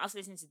headies one, after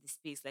listening to the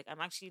space, like I'm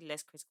actually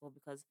less critical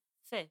because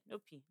fair, no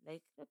P.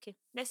 Like, okay,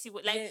 let's see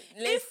what like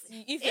Yeah, let's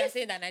see. If you're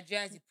saying that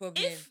Nigeria is the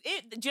problem,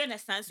 do you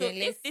understand? So then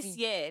let's if this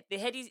see. year the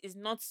headies is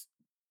not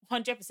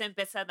 100%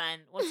 better than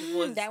what it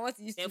was, than what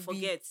it used then to be,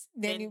 forget.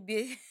 then you'll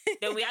be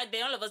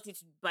Then all of us need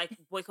to like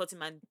boycott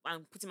him and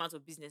put him out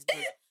of business.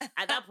 Because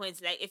at that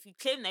point, like if you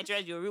claim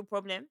Nigeria is your real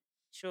problem,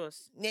 show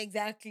us.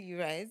 exactly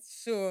right.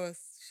 Sure.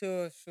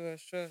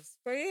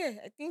 But yeah,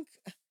 I think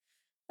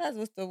that's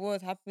most of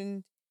what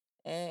happened.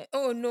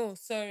 Oh no,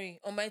 sorry.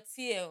 On my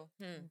TL.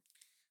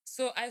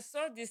 So I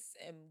saw this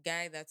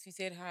guy that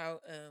tweeted how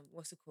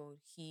what's it called?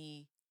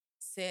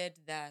 Said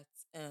that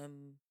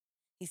um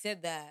he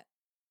said that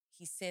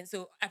he sent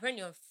so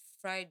apparently on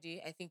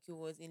Friday, I think it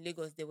was in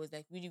Lagos, there was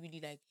like really,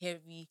 really like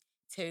heavy,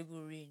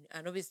 terrible rain.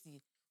 And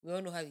obviously we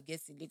all know how it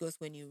gets in Lagos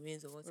when it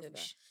rains or whatever.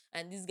 Rubbish.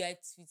 And this guy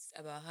tweets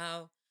about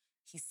how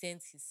he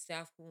sent his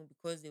staff home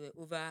because they were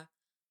over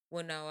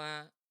 1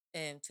 hour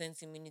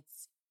 20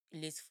 minutes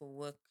late for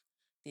work.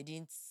 They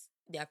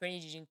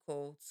apparently didn't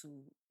call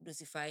to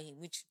notify him,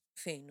 which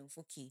fair enough,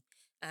 okay.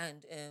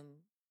 And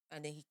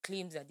then he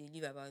claims that they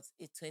live about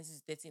a 20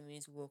 to 30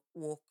 minutes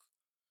walk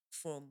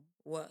from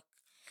work.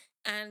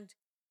 And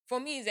for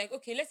me, it's like,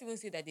 okay, let's even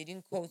say that they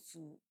didn't call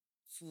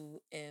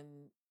to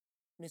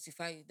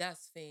notify you.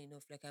 That's fair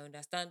enough. Like I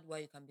understand why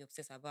you can be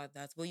obsessed about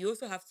that. But you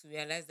also have to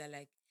realize that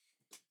like,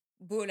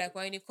 bro, like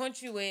we're in a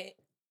country where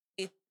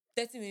a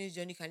 30 minutes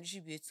journey can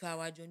literally be a 2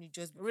 hour journey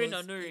just because Rain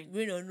or no rain.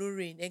 Rain or no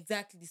rain.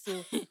 Exactly.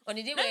 So on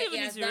the day Not where even it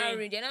need has to now rain.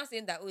 rained, they're now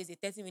saying that oh, it's a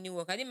 30-minute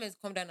walk. I didn't mean to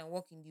come down and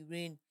walk in the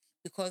rain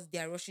because they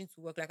are rushing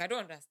to work. Like I don't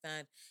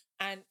understand.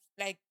 And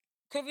like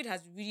COVID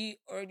has really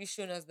already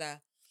shown us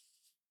that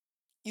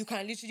you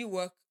can literally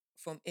work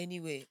from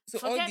anywhere. So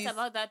all Forget these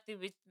about that thing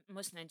with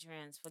most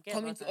Nigerians. Forget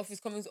coming about to that.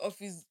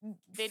 office,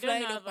 They don't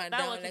flying know up about and that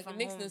down, working like it from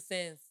makes no home.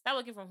 sense. That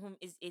working from home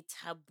is a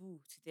taboo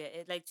to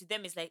like to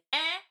them it's like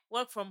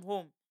work from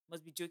home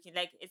must be joking.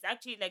 Like it's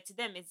actually like to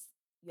them it's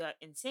you're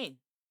insane.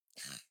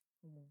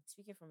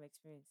 Speaking from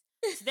experience.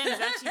 To them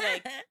it's actually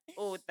like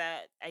oh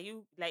that are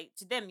you like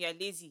to them you're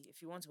lazy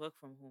if you want to work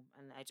from home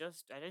and I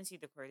don't see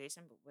the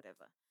correlation but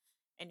whatever.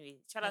 Anyway,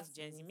 shout out to That's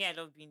Gen Z. nice. Me, I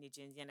love being a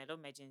Gen Z, and I love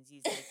my Gen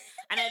Zs. Like,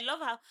 and I love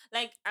how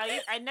like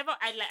I never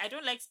I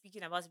don't like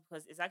speaking about it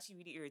because it's actually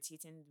really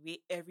irritating the way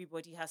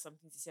everybody has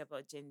something to say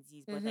about Gen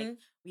Zs. But like Mm-hmm.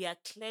 we are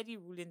clearly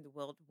ruling the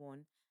world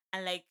one,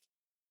 and like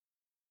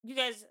you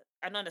guys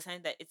are not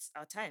understanding that it's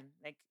our time.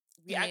 Like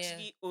we Yeah.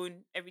 actually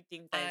own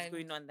everything that is And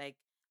going on. Like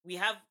we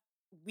have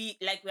we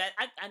are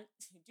and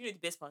do you know the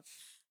best part?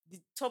 The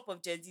top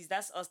of Gen Zs,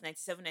 that's us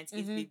 97,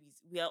 98 mm-hmm.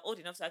 babies. We are old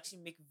enough to actually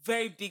make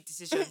very big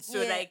decisions.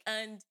 So Yeah, like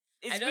and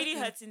I it's just really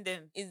think hurting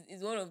them.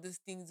 is one of those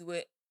things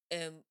where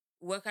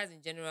workers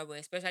in general, but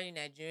especially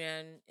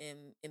Nigerian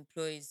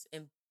employers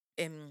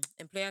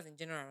in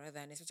general rather,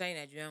 and especially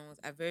Nigerian ones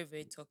are very,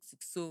 very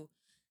toxic. So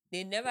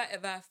they never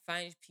ever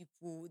find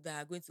people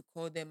that are going to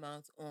call them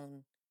out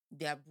on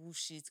their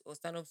bullshit or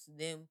stand up to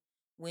them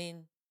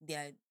when they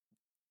are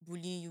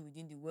bullying you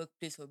within the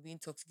workplace or being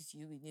toxic to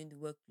you within the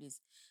workplace.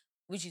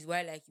 Which is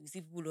why, like, you see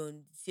people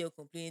on CL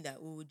complaining that,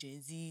 oh,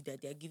 Gen Z, that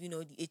they're giving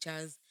all the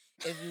HRs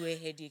everywhere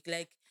headache.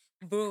 Like,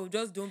 bro,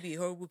 just don't be a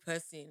horrible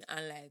person,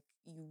 and like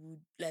you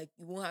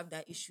won't have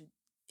that issue.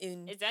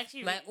 In It's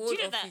actually my do old you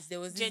know that office, there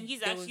was Gen Z is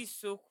there actually was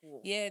so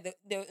cool. yeah,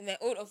 in my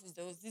old office,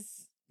 there was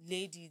this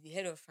lady, the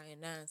head of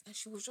finance, and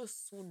she was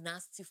just so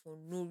nasty for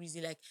no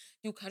reason. Like,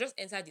 you can just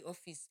enter the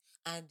office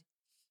and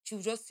she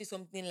would just say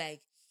something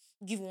like,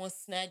 give one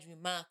snide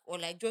remark, or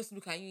like just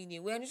look at you in a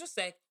way, and it's just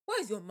like, why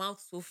is your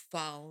mouth so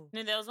foul?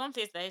 No, there was one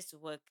place that I used to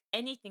work.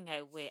 Anything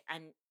I wear,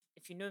 and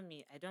if you know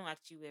me, I don't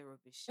actually wear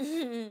rubbish.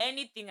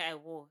 Anything I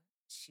wore,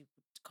 she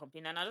would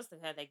complain. And I just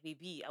look at her like,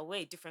 baby, I'll wear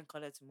a different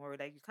color tomorrow.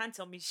 Like, you can't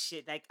tell me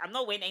shit. Like, I'm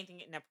not wearing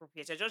anything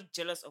inappropriate. You're just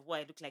jealous of what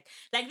I look like.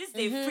 Like, this is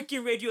a Mm-hmm.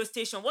 freaking radio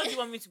station. What do you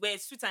want me to wear? A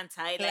suit and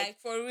tie? Like, Like,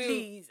 for real.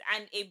 please.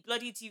 And a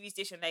bloody TV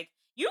station. Like,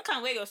 you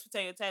can wear your suit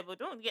and your tie, but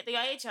don't get the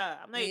HR.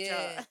 I'm not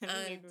Yeah, HR.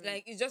 and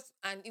like it's just,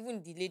 and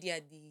even the lady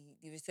at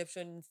the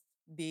reception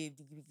babe,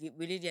 the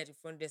lady at the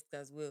front desk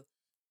as well,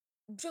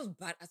 just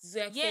bad attitude.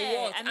 Like, for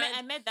Yeah, what?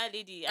 I met that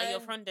lady at your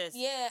And front desk.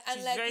 yeah, and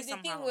She's like very it's a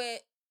thing somehow. where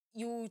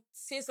you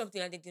say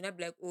something and they do not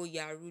be like, oh, you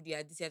are rude, you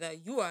are this, you are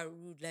that. You are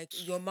rude. Like,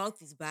 your mouth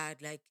is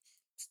bad. Like,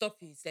 stop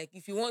it. Like, Me,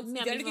 if I'm you're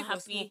even looking for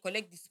smoke, happy.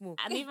 collect the smoke.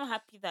 I'm even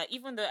happy that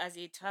even though as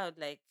a child,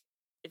 like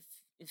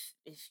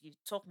if you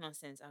talk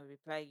nonsense, I'll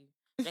reply you.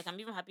 Like I'm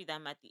even happy that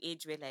I'm at the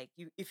age where like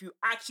you if you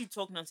actually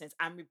talk nonsense,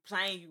 I'm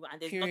replying you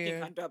and there's nothing you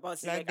Period. can do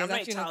about it. Like, Like there's I'm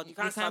not a actually child, nothing you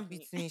they can't can't slap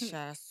beat me. me,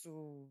 Sha.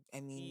 So I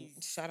mean,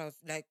 Please. shout out.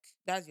 Like,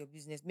 that's your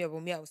business. Me,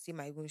 but me, I will say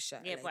my own, Sha.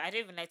 Yeah, but Like, I don't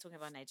even like talking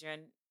about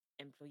Nigerian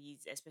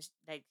employees, especially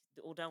like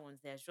the older ones.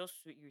 They're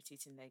just so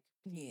irritating. Like,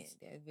 yeah, please.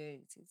 they're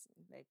very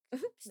irritating. Like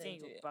stay in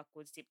your Nigeria.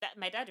 backwards tape. That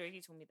my dad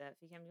already told me that if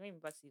he can bring me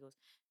back to Lagos,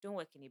 don't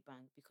work in a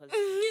bank because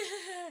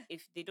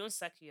if they don't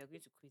sack you, you're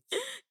going to quit.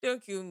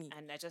 Don't kill me.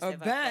 And I just A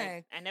never applied.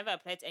 bank. I never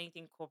applied to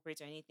anything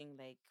corporate or anything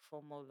like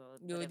formal or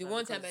No, the whatever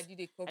one time I because did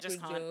a I just corporate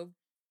can't. job,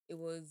 it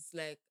was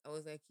like I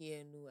was like, yeah,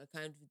 no, I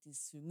can't do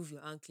this. Remove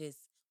your anklets.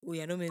 Oh,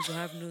 you're not meant to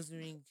have nose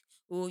ring.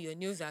 Oh, your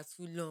nails are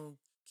too long.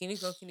 Can you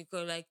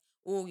like,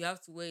 oh, you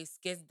have to wear a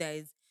skirt that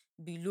is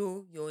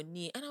below your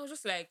knee. And I was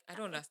just like, I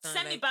don't understand.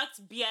 Send me back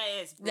to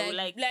BIS, bro.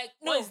 Like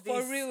what No, is for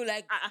this? real.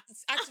 Like, Uh-uh.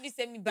 it's actually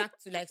sent me back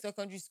to like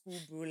secondary school,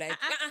 bro. Like,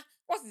 Uh-uh.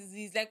 what is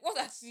this? Like, what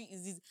actually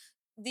is this?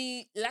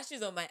 The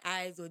lashes on my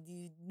eyes or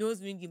the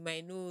nose ring in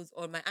my nose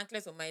or my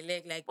anklets on my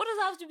leg, like, What does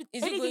that have to do with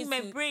anything in my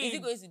is it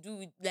brain? going to do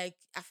with like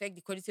affect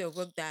the quality of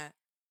work that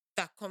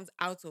comes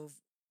out of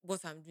what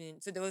I'm doing?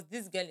 So there was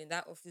this girl in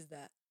that office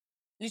that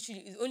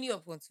literally is only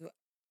up until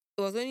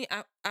it was only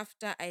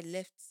after I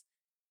left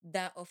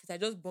that office. I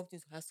just bumped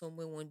into her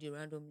somewhere one day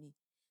randomly.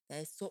 That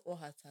I saw all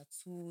her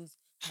tattoos,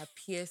 her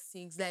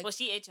piercings. Like, Was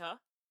she HR?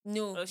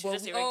 no, Or she but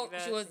just we a all she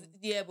regular was thing?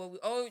 yeah, but we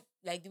all,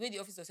 like, the way the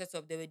office was set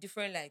up, there were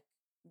different like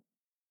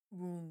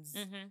rooms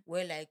Mm-hmm.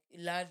 where like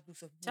large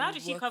groups of So people how would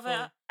did she work cover?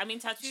 from. I mean,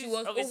 tattoos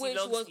obviously She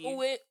long was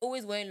sleeve,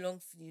 always wearing long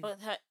sleeve. but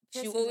her She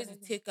piercings always and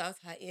would everything. take out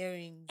her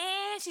earrings.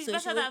 She's So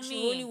better than she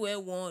would only me. wear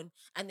one.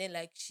 And then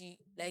like she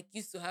like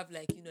used to have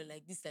like,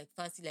 like this like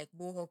fancy like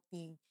mohawk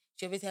thing.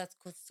 She always had to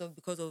cut it off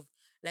because of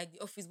like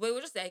the office. But it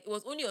was just like it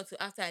was only until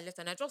after I left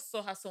and I just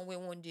saw her somewhere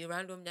one day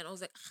randomly and I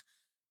was like, "Ah,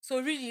 so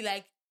really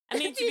like I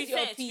mean, this is your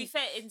to be pee."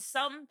 fair, in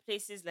some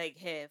places like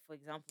here, for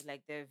example,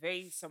 like they're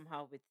very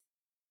somehow with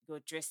your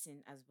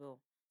dressing as well.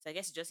 So I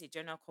guess it's just a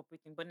general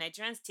corporate thing. But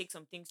Nigerians take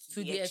some things to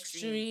To the the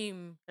extreme.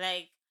 extreme.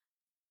 Like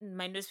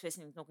my nose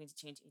person is not going to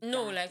change a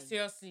No, damn like, thing.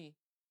 seriously.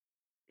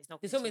 It's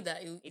not They going to told me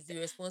change that it. it's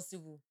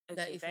irresponsible. That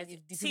Okay, that's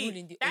if the people see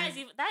in the that is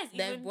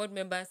that even board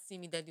members see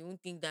me, that they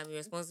won't think that I'm a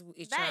responsible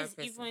HR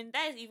person.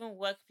 that is even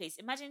workplace.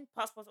 Imagine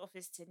passport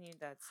office telling you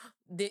that.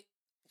 They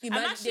I'm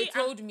imagine they actually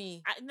I'm told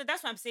me. no,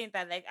 that's what I'm saying.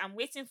 That like I'm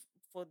waiting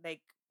for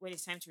like when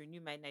it's time to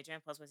renew my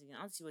Nigerian passport again. I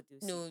want to see what they'll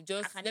say. No, I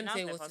just can let me tell denounce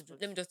you my what to do.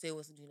 passport. Let me just tell you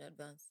what to do in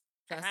advance.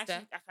 Plaster. I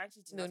can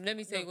actually No, denounce my let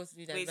me tell you no. what to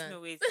do in Wait, advance.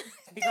 no, wait.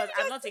 Because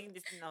I'm not taking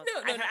this thing out.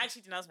 No, I no, can no.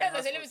 actually denounce my Let me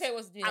passport. tell you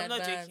what to do in I'm not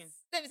advance. joking.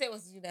 Let me tell you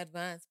what to do in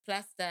advance.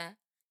 Plaster.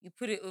 You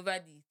put it over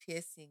the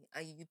piercing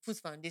and you put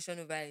foundation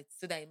over it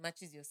so that it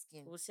matches your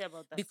skin. We'll see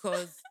about that.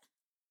 Because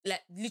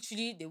like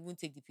literally they won't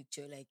take the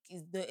picture. Like,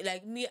 it's the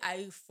like me,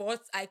 I fought,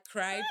 I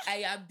cried,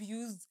 I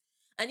abused.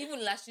 And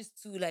even lashes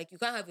too, like you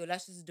can't have your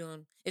lashes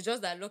done. It's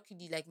just that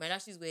luckily, like my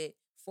lashes were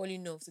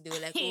falling off. So they were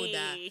like, oh,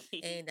 that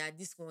and that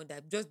this one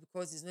that just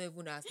because it's not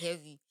even as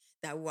heavy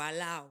that will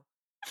allow.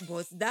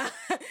 But that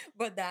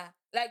but that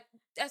like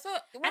I saw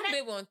one I-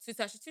 babe on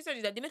Twitter, she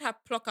tweeted that they made her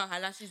pluck out her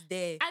lashes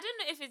there. I don't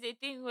know if it's a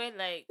thing where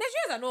like,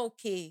 Nigerians are not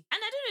okay.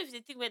 and I don't know if it's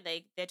a thing where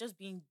like they're just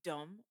being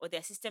dumb or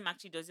their system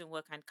actually doesn't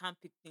work and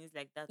can't pick things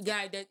like that up.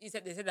 Yeah, they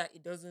said that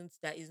it doesn't,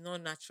 that is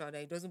not natural,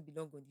 that it doesn't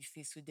belong on the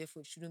face, so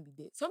therefore it shouldn't be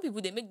there. Some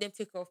people they make them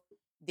take off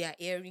their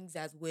earrings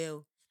as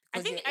well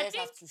because their ears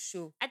have to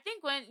show. I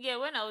think when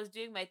I was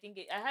doing my thing,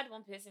 I had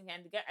one person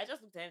and the guy, I just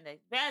looked at him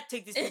like, better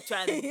take this picture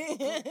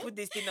and put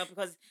this thing up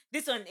because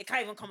this one it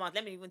can't even come out.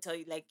 Let me even tell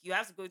you, like you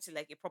have to go to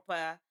like a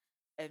proper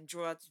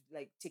drawer to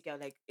like take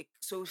out like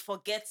so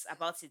forget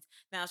about it.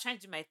 Now I was trying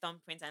to do my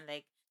thumbprint and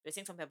like they were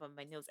saying something about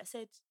my nails. I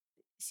said,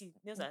 see,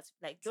 nails are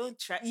like don't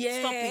try stop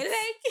it.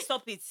 like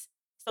Stop it.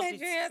 Stop it.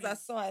 Nigerians are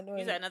please. so annoying.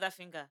 Use another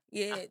finger.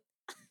 Yeah.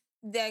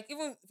 Like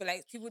even for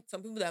like people,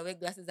 some people that wear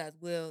glasses as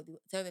well, they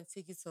tell them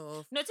take it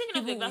off. No, taking off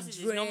People your with glasses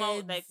is normal,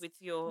 like dreads, with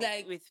your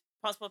like- with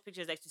passport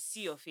pictures, like to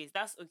see your face.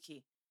 That's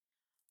okay.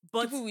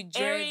 But people with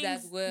dreads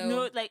as earrings, well.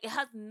 no, like it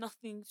has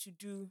nothing to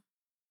do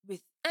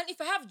with. And if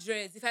I have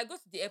dreads, if I go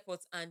to the airport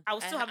and I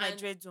will still have my and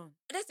dreads on.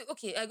 let's say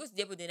okay, I go to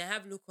the airport, then I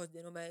have low cut,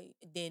 then on my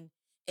then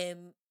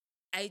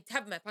I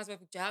have my passport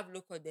picture, I have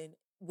low cut, then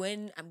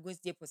when I'm going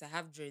to the airport, I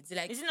have dreads.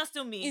 Like Is it not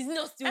still me? it's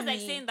not still That's me.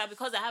 like saying that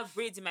because I have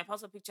braids in my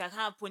passport picture, I can't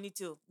have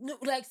ponytail. No,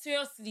 like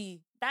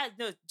seriously. That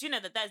no, do you know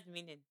that that's the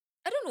meaning?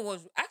 I don't know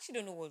what's I actually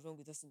don't know what's wrong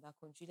with us in that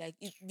country. Like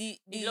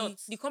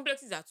Lots. the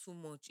complexes are too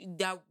much.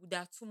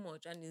 They're too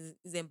much and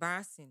it's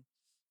embarrassing.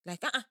 Like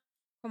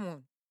come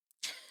on.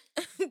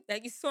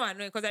 Like it's so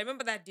annoying because I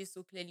remember that day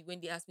so clearly when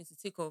they asked me to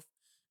take off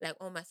like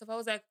all my stuff. I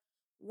was like,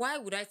 why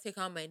would I take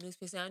out my nose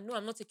piercing? I know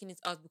I'm not taking it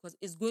out because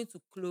it's going to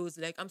close.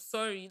 Like I'm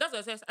sorry. That's what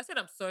I said. I said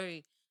I'm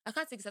sorry. I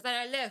can't take it out. And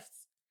I left.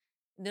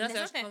 Then I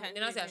There's said nothing I can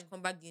then I do said I again. should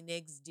come back the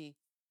next day.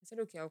 I said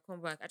okay, I'll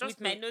come back. I just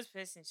With my put- nose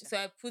piercing. Sha. so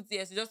I put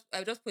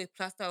I just put a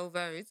plaster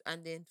over it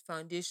and then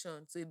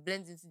foundation so it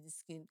blends into the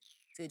skin.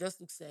 So it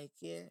just looks like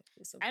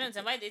I don't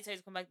know why they tell you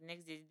to come back the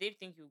next day. They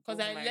think you because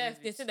I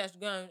left. They said I should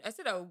go and I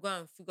said I would go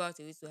and figure out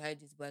a way to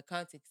hide it, but I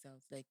can't take it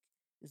out. Like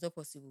it's not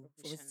possible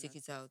for me to take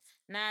it out.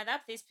 Nah,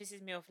 that place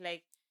pisses me off.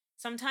 Like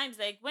sometimes,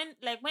 like when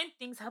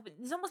things happen,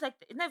 it's almost like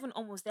it's not even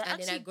almost. They're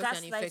And then I actually got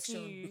an gaslighting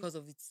infection you. because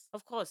of it.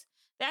 Of course,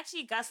 they're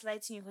actually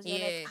gaslighting you because you're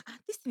Yeah. like,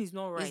 this thing is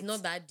not right. It's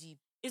not that deep.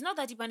 It's not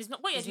that deep, and it's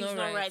not what you're It's doing is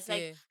not not right, right. It's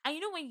like, yeah. and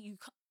you know when you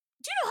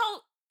do you know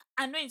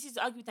how annoying it is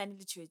to argue with an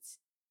illiterate?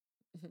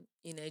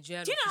 In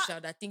Nigeria, Do you know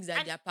official that thinks that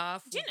and they're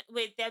powerful. Do you know,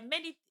 wait, there are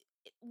many.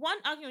 One,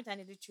 arguing with an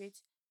illiterate.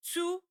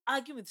 Two,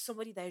 arguing with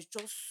somebody that is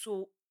just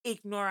so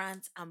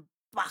ignorant and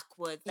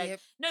backward. Like, Yep.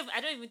 no, I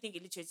don't even think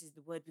illiterate is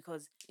the word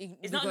because It-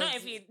 it's not because-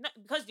 every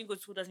because you didn't go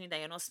to school doesn't mean that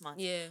you're not smart.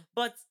 Yeah.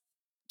 But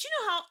do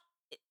you know how?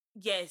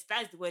 Yes,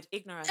 that's the word.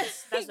 Ignorance.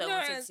 That's what I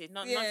wanted to say.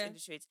 Not yeah.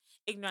 illiterate.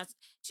 Ignorance.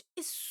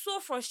 It's so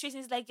frustrating.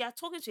 It's like you're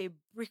talking to a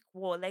brick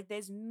wall. Like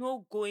there's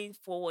no going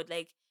forward.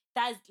 Like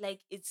that's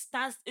like it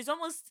stands. It's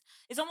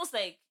almost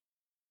like,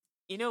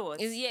 you know what?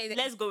 Yeah,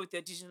 Let's go with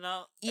your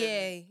traditional.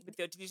 Yeah. With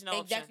your traditional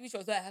option. Exactly, which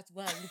was why I had to go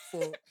and look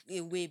for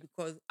a way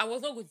because I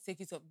was not going to take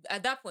it up.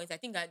 At that point, I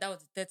think that was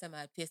the third time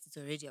I had pierced it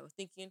already. I was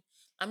thinking,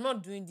 I'm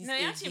not doing this. No,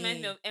 it actually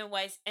again. meant me of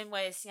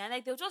NYSC, and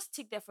like they'll just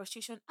take their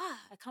frustration.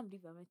 I can't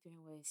believe I went to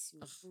NYSC,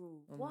 bro.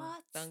 Oh, man,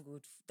 What? Thank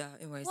God that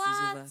NYC is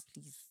What? over,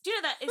 please. Do you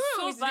know that it's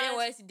Who so is the bad?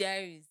 NYC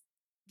diaries?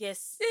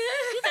 Yes. You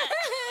know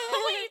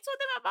that when you told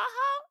them about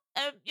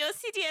how your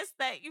CDS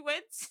like you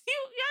went you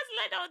had to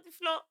lie down on the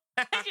floor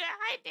and you were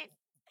hiding.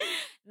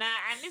 Nah,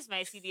 I miss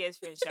my CDS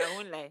friend. I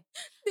won't lie.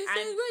 They said,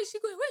 And- where is she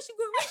going? Where is she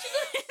going? Where is she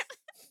going?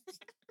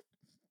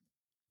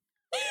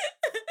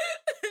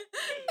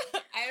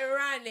 I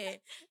ran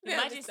it.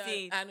 Imagine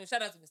seeing- I know,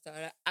 shout out to Mr.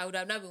 Ara. I would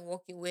have not been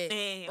walking where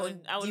Eh,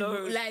 on I would the not-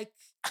 road, like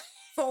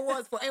for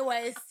what? For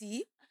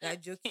NYSC? You're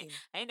joking.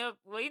 I know.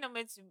 Were you not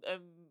meant to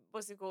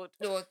what's it called?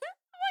 No, Were you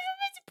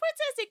meant to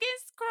protest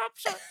against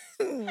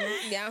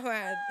corruption? yeah,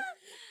 man.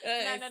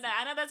 No.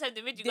 Another time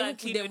they made you They go will and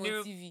put clean them your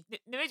on new. TV.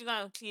 They made you go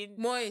and clean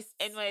Moist.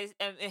 NYS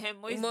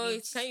Moist Moist.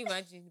 Beach. Can you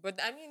imagine? But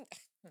I mean,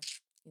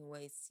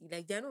 NYSC,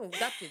 like they're not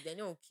that place, they're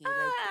not okay.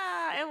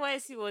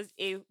 Like NYC was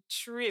a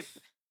trip.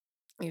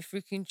 a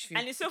freaking trip.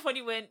 And it's so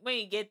funny when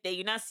you get there,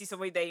 you now see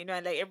somebody that you know,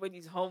 and like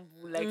everybody's humble,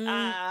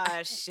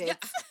 like shit. Yeah.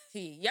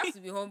 Hey, you have to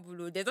be humble.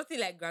 Oh. There's nothing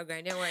like Gra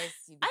in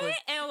NYSC I because think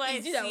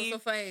it's you that will NYC,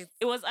 suffer it.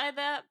 it was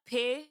either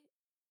pay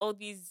all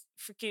these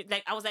freaking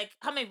like I was like,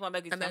 how many people am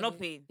I going to? I'm not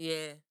paying.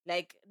 Yeah.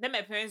 Like let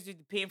my parents do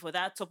the paying for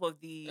that top of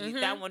the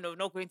that one of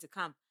not going to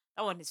camp.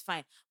 That one is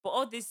fine. But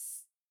all this.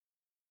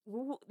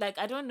 Like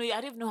I don't know,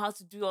 I don't even know how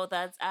to do all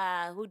that.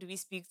 Who do we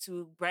speak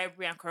to?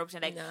 Bribery and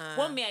corruption. Like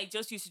what Nah. me I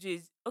just used to do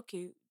is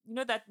okay. You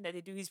know that thing that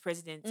they do, he's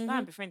president. Go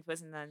and befriend the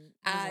person and move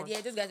on.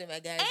 Yeah, those guys are my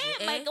guys.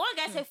 My one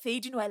guy said, "Faye,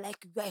 do you know I like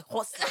you? You're a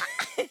hustler."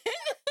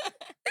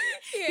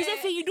 He said,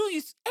 Faye, you don't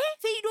use,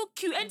 Faye, you don't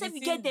queue. Anytime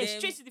you get Between there, them-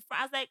 straight to the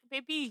front. I was like,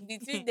 baby.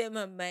 Between them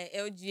and my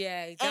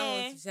LGI, that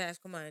Eh. one to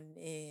come and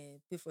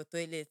pay for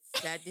toilets.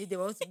 That they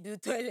want to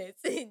build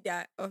toilets in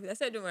their office. I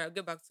said, don't worry, I'll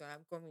get back to her.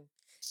 I'm coming.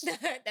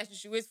 That she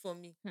should wait for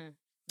me.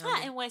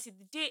 NYC,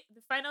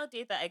 the final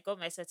day that I got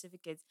my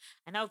certificate,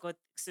 and now got,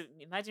 so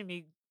imagine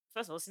me,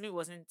 first of all, Simi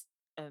wasn't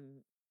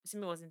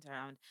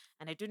around,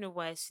 and I don't know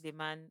why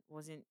Suleiman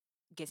wasn't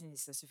getting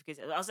his certificate.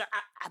 I was like,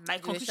 my You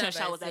were conclusion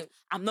shy by was like,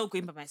 yourself. I'm not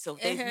going by myself.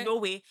 There's no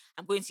way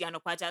I'm going to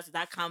Yanokwaja to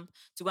that camp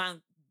to go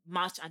and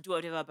march and do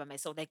whatever by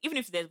myself. Like, even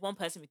if there's one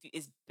person with you,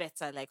 it's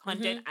better. Like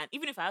 100, and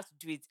even if I have to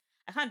do it,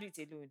 I can't do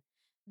it alone.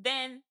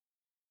 Then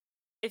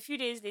a few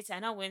days later, I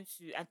now went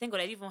to, and thank God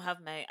I didn't even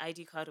have my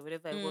ID card or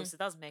whatever it was. So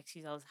that was my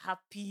excuse. I was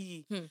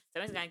happy. So I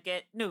went to go and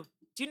get, no,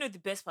 do you know the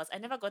best part? I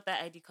never got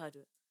that ID card.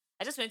 Though.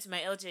 I just went to my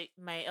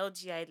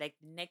LGI like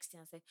the next day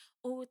and said,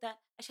 oh, that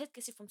I should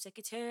get it from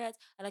Secretariat.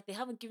 And like they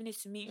haven't given it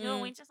to me. You know,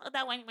 when just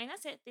that when I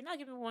said they now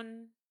give me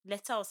one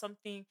letter or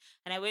something,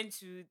 and I went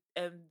to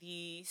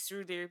the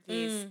Surulere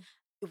place.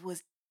 It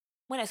was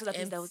when I saw that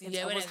place that was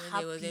empty, I was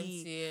happy. Was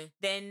empty.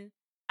 Then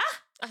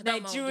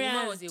Nigerians. The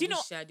woman was a do you know?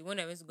 wisher, the one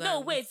I went to go No,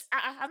 and wait. meet.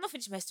 I've not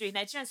finished my story.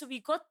 Nigerians. So we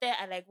got there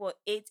at like what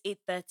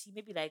 8:30,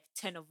 maybe like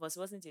 10 of us. It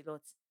wasn't a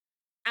lot,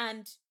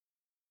 and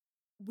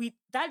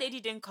that lady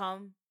didn't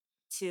come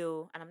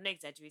till, and I'm not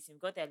exaggerating. We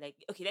got there like,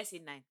 okay, let's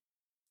say 9.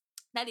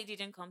 That lady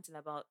didn't come till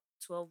about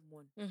 12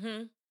 1.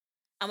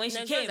 And when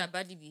she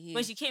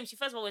came, she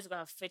first of all went to go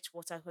and fetch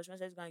water because she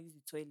wanted to go and use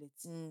the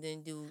toilets.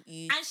 Then they will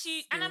eat.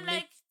 And I'm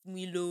like,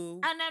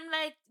 Milo. And I'm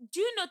like, do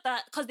you know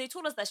that? Because they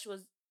told us that she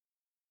was.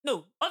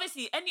 No,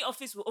 obviously, any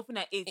office will open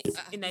at 8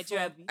 in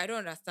Nigeria. I don't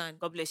understand.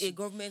 God bless you. A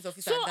government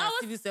officer, So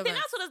civil servant. They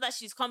now told us that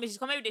she's coming. She's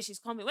coming every day. She's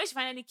coming. When she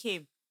finally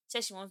came, she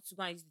said she wants to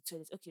go and use the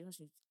toilet. Okay,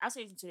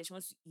 after using the toilet, she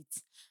wants to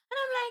eat. And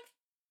I'm like,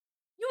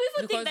 you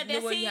even think that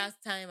they're saying... nobody has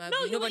time.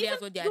 Nobody has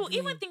what they are doing.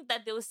 You even think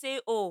that they'll say,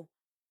 oh,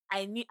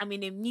 I'm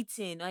in a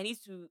meeting, or I need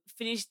to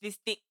finish this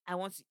thing. I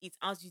want to eat.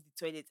 I want to use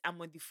the toilet.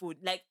 I'm on the phone.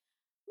 Like,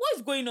 what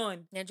is going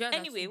on? Nigerians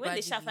anyway, when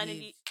the chef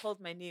finally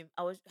called my name,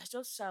 I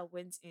just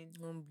went in.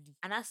 Humbly.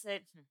 And I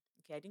said,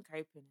 okay, I didn't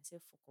carry pen. I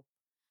said, fuck up.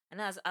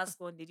 And I asked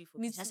one lady for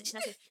me. She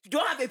said, you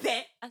don't have a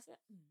pen? I said,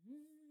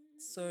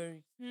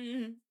 sorry.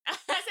 I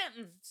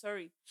said,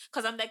 sorry.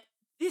 Because I'm like,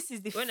 this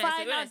is the final day.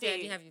 When I said I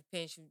didn't have your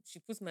pen, she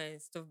puts my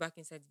stuff back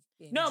inside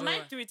the No, drawer.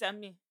 mine threw it at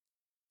me.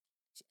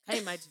 Can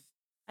you imagine?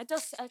 I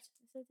said,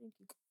 thank you.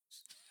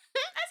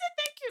 I said,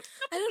 thank you.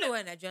 I don't know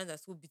why Nigerians are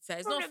so bitter.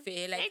 It's not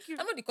fair. Like,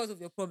 I'm not the cause of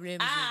your problems.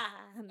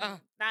 Nah,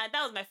 that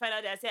was my final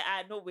day. I said,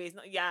 no way, it's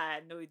not. Yeah,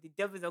 no, the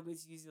devil is not going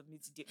to use me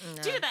today.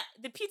 Nah. Do you know that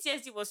the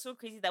PTSD was so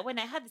crazy that when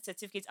I had the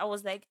certificate, I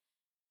was like,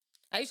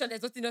 are you sure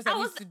there's nothing else I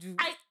need to do?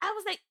 I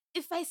was like,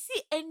 if I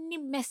see any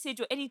message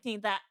or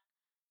anything that,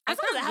 as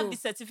long as I have the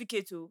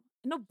certificate,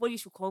 nobody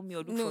should call me or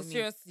look for me. No,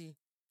 seriously.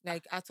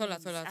 Like, at all.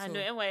 I know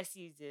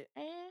NYC is it.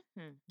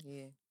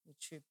 Yeah, the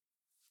trip.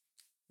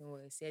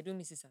 NYC, I don't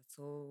miss it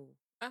at all.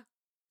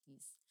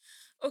 Please.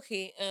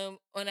 Okay,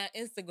 on our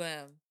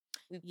Instagram,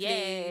 we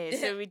played...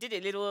 so we did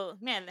a little...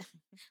 Man,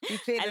 we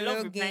played I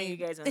love replying you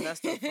guys on that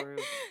stuff for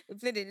real. We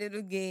played a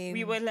little game.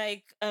 We were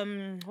like,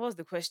 what was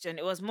the question?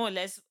 It was more or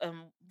less,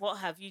 what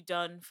have you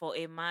done for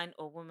a man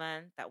or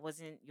woman that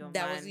wasn't your man?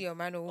 That wasn't your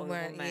man or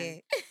woman, yeah.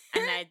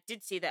 And I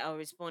did say that I'll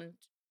respond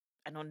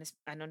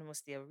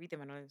anonymously. I'll read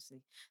them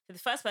anonymously. So the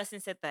first person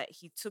said that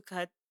he took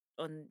her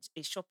on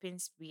a shopping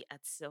spree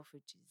at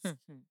Selfridges.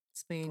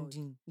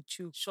 Spending.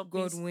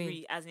 Shopping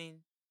spree, as in,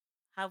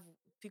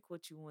 pick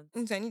what you want.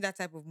 So I need that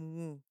type of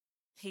moo.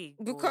 Hey,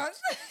 because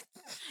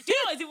do you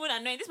know what's even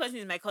annoying? This person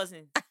is my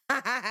cousin.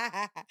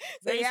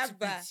 Very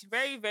stupid.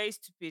 Very, very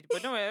stupid.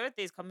 But don't worry, my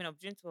birthday is coming up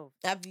June 12th.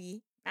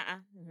 Abby.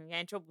 You're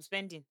in trouble.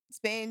 Spending.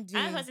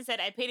 Another person said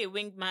I paid a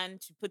wingman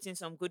to put in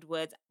some good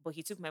words, but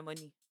he took my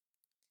money.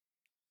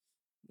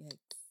 Yes.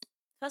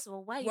 First of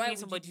all, why would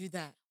somebody you do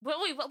that?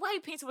 Wait, why are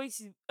you paying somebody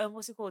to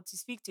to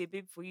speak to a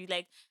babe for you?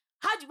 Like,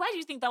 why do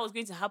you think that was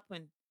going to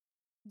happen?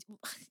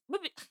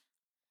 Maybe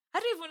I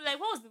don't even like.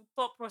 What was the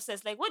thought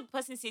process? Like, what did the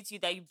person say to you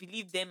that you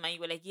believed them and you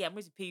were like, yeah, I'm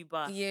going to pay you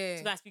back to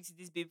go and speak to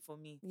this babe for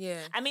me?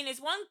 Yeah. I mean,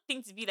 it's one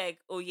thing to be like,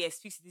 oh yeah,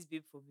 speak to this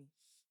babe for me.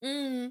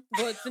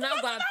 But to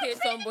now go and pay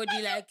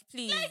somebody, like,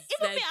 please.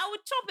 Like, me, I would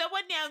chop your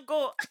money and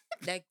go.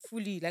 Like,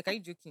 fully. Like, are you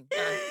joking?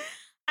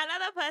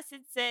 Another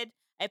person said,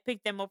 I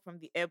picked them up from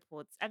the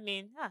airport. I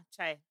mean,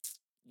 try.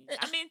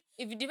 I mean,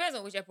 if it depends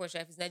on which airport,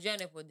 if it's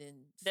Nigerian airport, then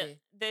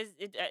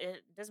it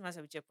doesn't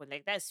matter which airport.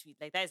 Like, that's sweet.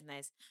 Like, that is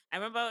nice. I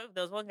remember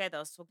there was one guy that I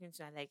was talking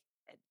to, and like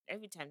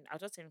every time I'll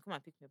just tell him, come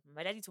and pick me up.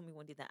 My daddy told me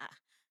one day that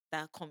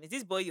is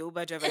this boy your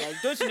Uber driver?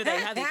 Like, don't you know that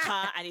you have a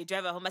car and a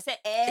driver home? I said,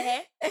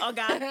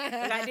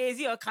 Oga, is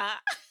your car?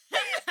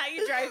 Are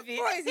you driving?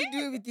 What is he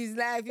doing with his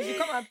life? If you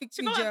come and pick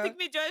me, Joe.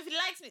 If he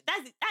likes me,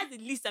 that's the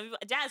least. I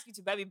asked you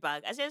to buy me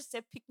bag. I just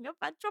said, pick me up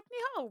and drop me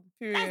home.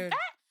 Period.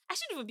 I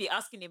shouldn't even be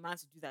asking a man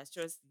to do that.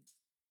 Seriously,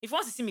 if he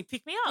wants to see me,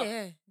 pick me up.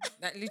 Yeah,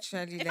 that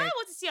literally. If I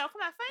want to see you, I'll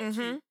come and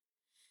find you.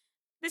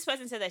 This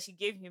person said that she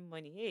gave him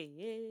money.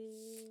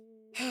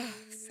 Hey.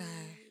 Sigh.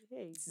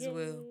 This is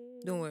well.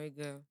 Don't worry,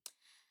 girl.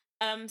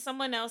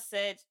 Someone else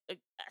said,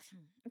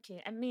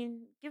 okay, I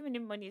mean, giving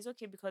him money is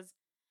okay because,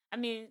 I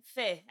mean,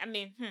 fair. I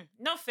mean,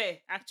 not fair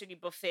actually,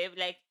 but fair.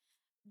 Like,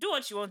 do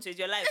what you want to. It's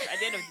your life. At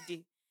the end of the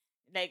day,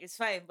 like it's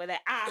fine. But like,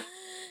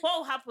 what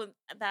will happen?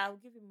 That I'll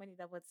give him money.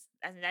 That was,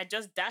 I mean, I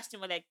just dashed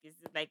him. Is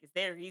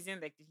there a reason?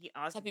 Like, did he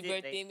ask? Happy Did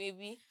it, birthday, like,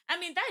 maybe. I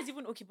mean, that is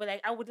even okay. But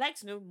like, I would like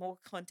to know more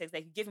context.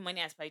 Like, you gave him money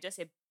as per you just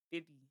said,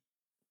 baby,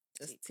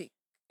 Just take. take.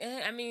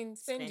 I mean,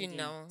 spending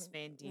now.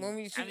 Spending.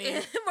 Mommy should. I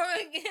mean,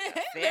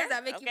 Let's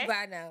not make okay. you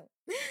bad now.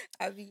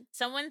 Abby.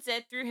 Someone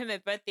said threw him a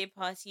birthday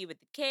party with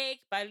the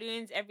cake,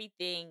 balloons,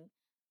 everything.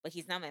 But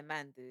he's not my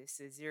man though,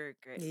 so zero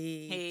regret.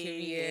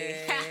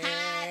 Hey,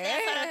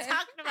 That's what I'm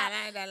talking about.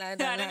 I I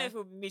don't know if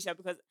it'll be Misha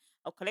because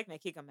I'll collect my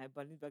cake and my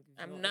balloons back. If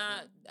you I'm want,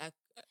 not.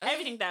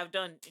 everything that I've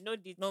done,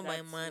 this. Not my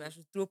that, man. so- I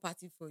should throw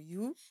party for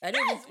you. I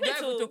don't Yes, even, me don't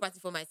even too. throw party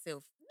for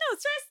myself. No,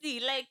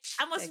 seriously, like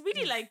I must Like,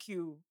 really please. like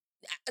you.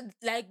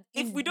 Like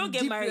If in we don't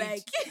get deep married,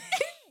 like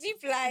deep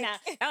like nah,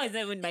 that was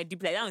not even my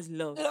deep like. That was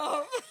love.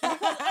 love.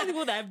 Because all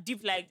people that have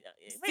deep like,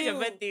 when your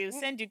Still. birthday,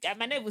 send you. I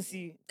might never see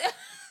you.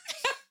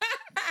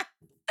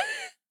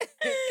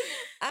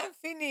 I'm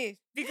finished.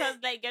 Because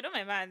like you're not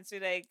my man, so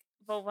like,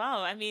 but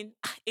wow, I mean,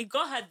 it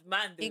got hard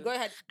man though. He go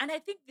ahead. And I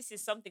think this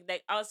is something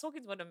like I was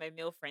talking to one of my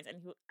male friends, and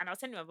I was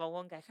telling him about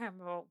one guy. I can't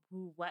remember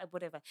who, what,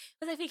 whatever.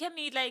 Because if he kept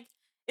me like,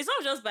 it's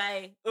not just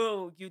by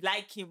you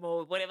like him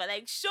or whatever.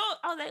 Like, sure,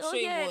 I was like, oh Show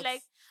him yeah, what.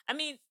 like I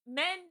mean,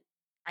 men.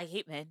 I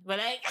hate men, but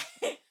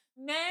like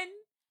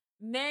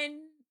men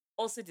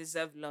also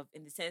deserve love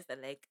in the sense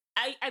that like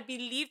I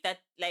believe that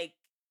like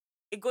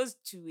it goes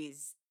two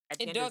ways. At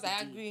the It end of does, the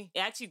I day. agree. It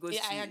actually goes. Yeah,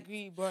 two I ways.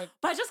 agree, but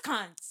But I just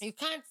can't. you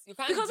can't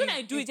Because when give-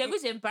 I do it, you're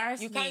going to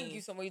embarrass you me. can't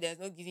give somebody that's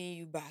not giving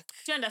you back.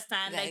 Do you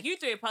understand? Like, like- you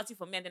throw a party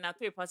for me and then I'll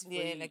throw a party for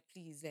Yeah, you. like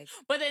please, like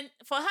But then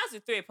for her to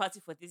throw a party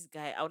for this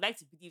guy, I would like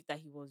to believe that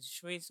he was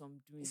showing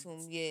some doing.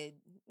 some yeah.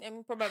 I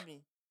mean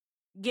probably.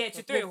 Yeah, to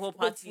Like, throw a whole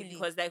party hopefully.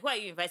 because like why are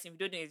you inviting? We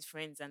don't know his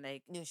friends and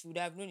like No, she would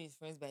have known his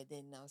friends by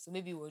then now. So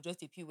maybe it was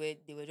just a period where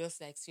they were just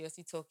like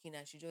seriously talking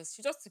and she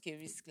just took a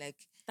risk, like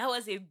that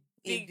was a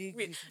big, big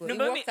risk. risk. But No, it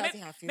but worked out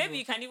in her favor. maybe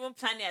you can even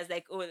plan it as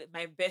like, oh,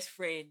 my best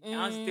friend. I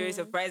want to throw a Mm.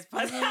 surprise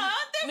party. Mhm. I want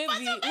to throw a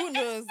Maybe party for who my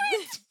knows?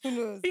 best friend.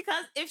 Who knows?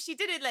 Because if she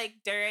did it like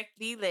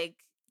directly, like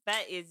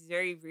that is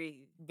very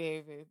brave. Very,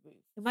 very brave.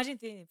 Imagine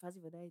throwing a party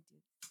for that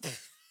dude.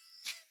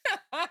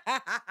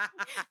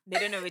 They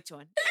don't know which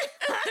one.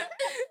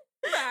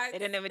 They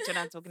don't know which one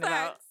I'm talking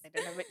about. Facts. They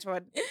don't know which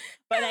one.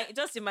 But like,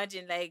 just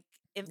imagine, like,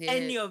 if Yeah.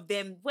 any of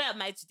them, where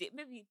am I today?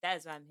 Maybe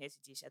that's why I'm here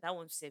today. Sha. That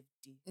won't save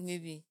day.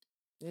 Maybe.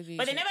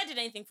 But they never did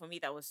anything for me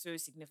that was so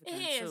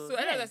significant. Yeah, so so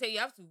as yeah. I say, you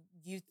have to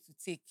give to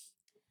take.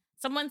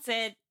 Someone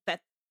said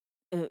that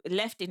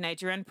left a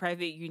Nigerian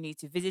private uni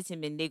to visit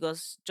him in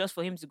Lagos just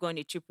for him to go on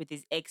a trip with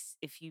his ex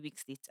a few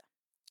weeks later.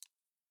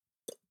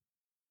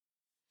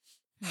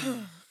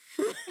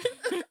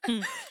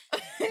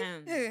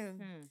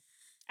 Hmm.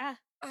 Ah,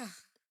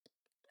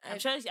 I'm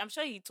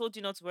sure he told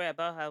you not to worry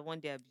about her one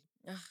day. Abi.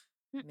 Ah,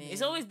 It's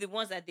man. always the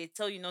ones that they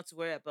tell you not to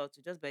worry about.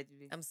 Just by the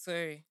way. I'm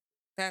sorry.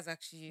 That's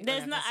actually all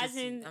There's I not can as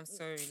say to you. in. I'm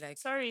sorry. Like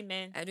sorry,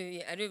 man. I don't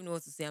even know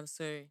what to say. I'm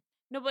sorry.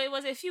 No, but it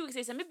was a few weeks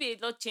later. Maybe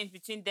a lot changed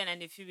between then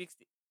and a few weeks.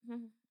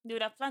 They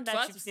would have planned For that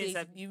her trip to say since.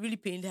 it, you really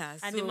pained her.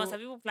 And they must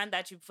have even planned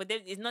that trip for them.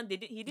 It's not.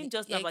 He didn't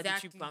just know about the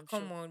trip. I'm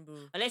Come sure. on, bro.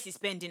 Unless he's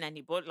spending and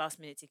he bought last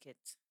minute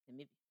tickets, then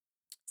maybe.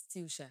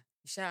 Still, Sha.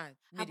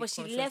 But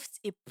she left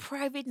a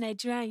private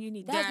Nigerian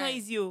uni. That's not Guy.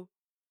 easy, oh.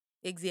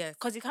 Exactly.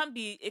 Because it can't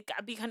be. It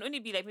can only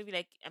be like maybe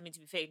like I mean to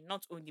be fair,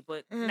 not only,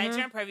 but Mhm.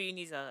 Nigerian private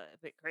unis are a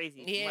bit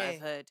crazy. From what I've Yeah.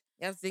 heard.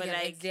 You have to take But, an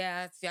like,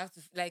 exit. You have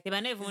to like. They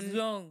might not It's even.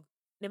 long.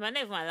 They might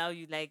not even allow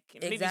you. Like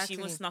maybe she Exactly.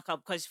 even snuck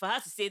up because for her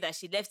to say that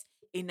she left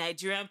a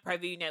Nigerian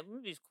private uni,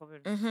 maybe it's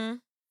covering.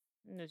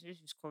 Mm-hmm. No,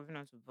 she's covering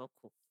out with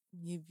Velcro.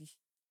 Maybe.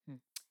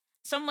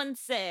 Someone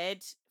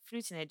said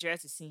flew to Nigeria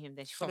to see him.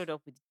 Then she Sure. followed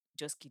up with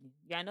just kidding.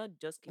 You are not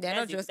just kidding. They're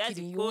not That's a- just that's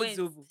kidding. A You cold went.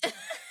 zobo.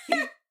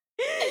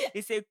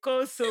 It's a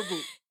cold zobo.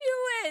 You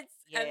went.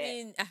 I Yeah.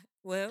 mean,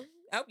 well,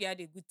 I hope you had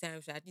a good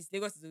time. Sha. At least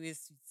Lagos is always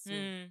sweet, so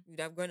Mm. you'd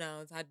have gone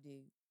out, had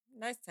a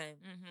nice time.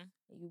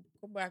 Mm-hmm. You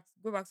go back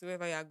to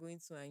wherever you are going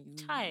to, and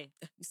you Hi.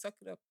 you suck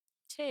it up.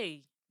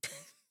 Hey.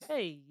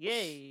 Hey,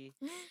 yay.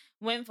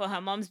 Went for her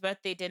mom's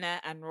birthday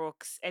dinner and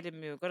rocks.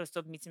 Edinburgh. Gotta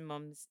stop meeting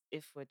moms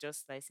if we're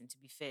just slicing, to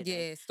be fair. Like,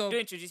 Yeah, stop. don't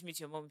introduce me to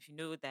your mom if you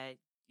know that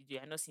you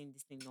are not seeing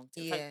this thing long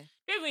term. Like, Yeah.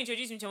 don't even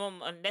introduce me to your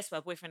mom unless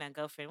we're boyfriend and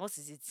girlfriend. What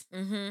is it?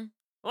 Mm-hmm.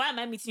 Why am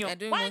I meeting your I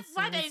don't why, want to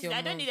why meet your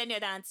I don't mom. need any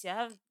other auntie. I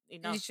have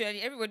enough.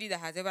 Literally, everybody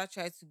that has ever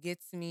tried to get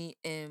me,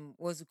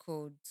 what's it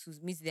called, to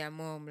meet their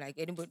mom, like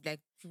anybody, like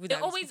people It that I've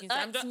been always speaking to,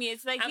 I'm irks just, me.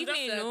 It's like, I'm leave just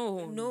me like,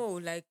 alone. no,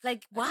 like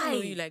Like, I don't why?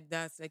 know you like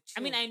that. Like, I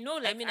mean, chill. I know,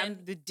 like, mean,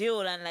 I'm the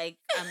deal and like,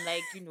 I'm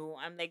like,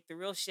 I'm like the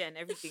real shit and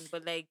everything.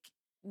 But like,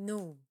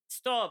 no,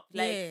 stop.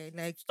 Like, yeah,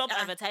 like stop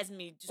advertising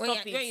me. Just when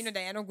stop you, when you it. know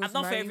that you're not going I'm to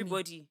not for marry me.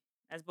 everybody,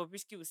 as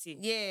Bobrisky would say.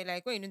 Yeah,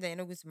 like when you know that you're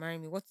not going to marry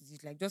me, what is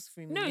it like? Just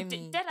free me. No, let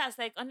me. that has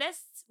like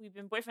unless we've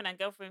been boyfriend and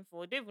girlfriend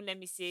for, don't even let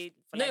me say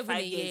for Not like even 5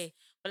 a years. year.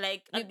 But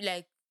like, Maybe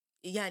like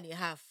a year and a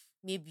half.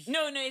 Maybe.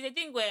 No, it's a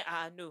thing where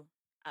no,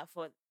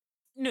 for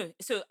no.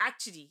 So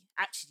actually,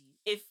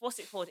 if what's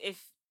it called?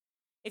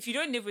 If you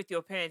don't live with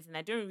your parents, and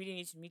I don't really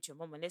need to meet your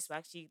mom unless we're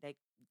actually like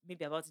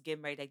maybe about to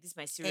get married, like this is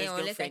my Eh, serious unless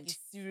like girlfriend. it's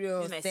This is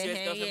serious. my Eh, serious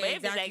eh, girlfriend. yeah, But if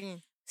it's like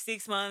exactly.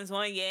 6 months,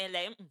 1 year,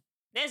 like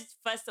let's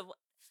first of all,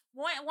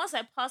 once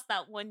I pass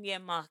that 1 year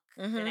mark,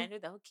 then Mm-hmm. I know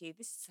that okay,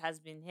 this has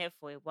been here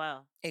for a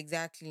while.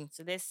 Exactly.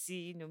 So let's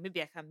see,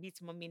 maybe I can meet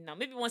mommy now.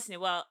 Maybe once in a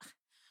while.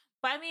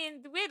 But I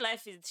mean, the way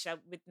life is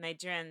with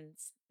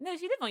Nigerians. No,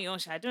 if you live on your own,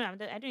 I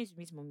don't need to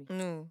meet mommy.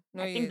 No,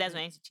 not I think yet. that's what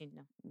I need to change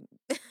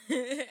now.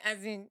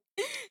 As in,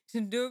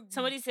 don't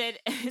Somebody said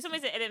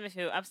somebody said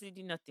LMFAO,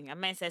 absolutely nothing. I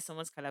might say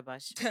someone's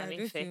calabash. I mean,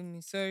 don't fair. feel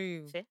me.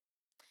 Sorry. Fair.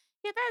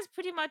 Yeah, that's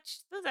pretty much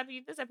those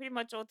are pretty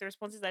much all the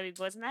responses that we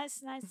got. It's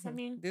nice. I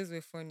mean, Those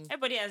were funny.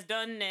 everybody has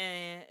done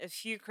a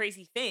few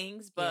crazy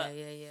things, Yeah, but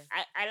yeah.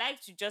 I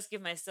like to just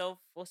give myself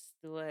what's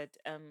the word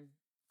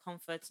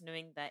comfort,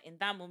 knowing that in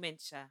that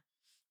moment, Sha,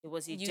 it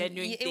was a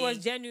genuine It thing, was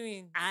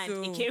genuine. and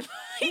So it came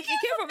it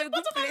came from a good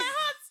bottom of place. my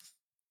heart.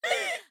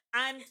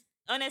 And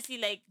honestly,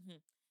 like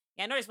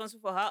you're not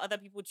responsible for how other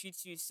people treat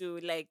you, so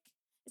like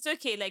it's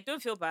okay. Like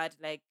don't feel bad.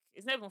 Like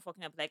it's not even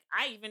fucking up. Like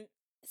I even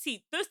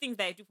see those things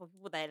that I do for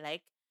people that I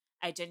like.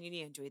 I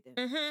genuinely enjoy them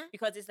Mm-hmm.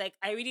 because it's like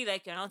I really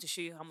like you and I want to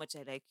show you how much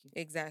I like you.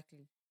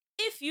 Exactly.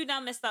 If you now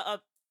mess that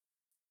up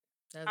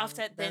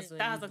after, then That's when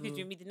that you has nothing to do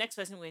go. with me. The next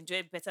person will enjoy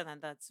it better than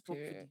that,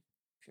 Period. hopefully.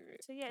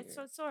 Period. So yeah, Period.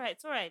 it's all right.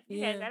 It's all right.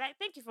 You guys, Yeah. I like.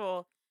 Thank you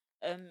for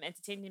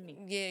entertaining me.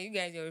 Yeah, you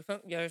guys,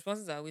 your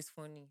responses are always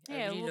funny. I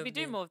Yeah, really we'll be love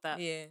doing them. more of that.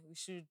 Yeah, we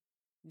should.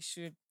 We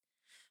should.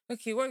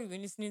 Okay, what have you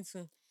been listening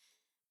to?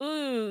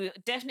 Ooh,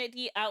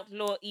 definitely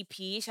Outlaw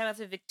EP. Shout out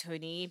to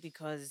Victoni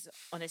because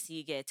honestly,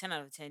 you get a 10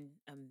 out of 10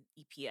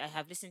 EP. I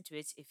have listened to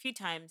it a few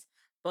times,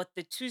 but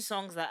the two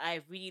songs that I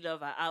really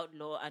love are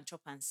Outlaw and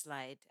Chop and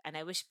Slide. And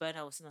I wish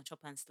Burner was on Chop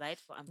and Slide,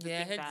 but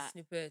Yeah, I heard the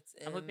snippets.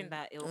 I'm hoping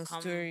that it will On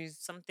come, stories.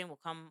 something will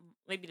come,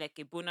 maybe like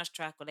a bonus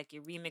track or like a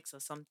remix or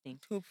something.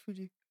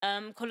 Hopefully.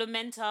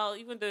 Colomental,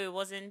 even though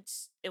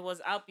it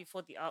was out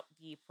before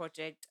the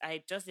project,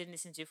 I just didn't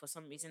listen to it for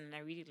some reason, and I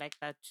really like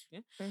that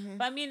too. Mm-hmm.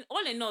 But I mean,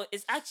 all in all,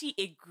 it's actually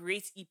a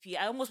great EP.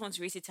 I almost want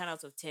to rate it 10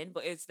 out of 10,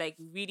 but it's like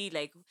really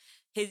like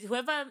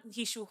whoever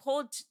he should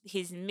hold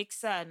his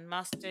mixer and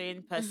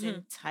mastering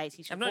person tight.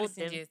 He should I've not hold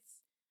listened them. yet.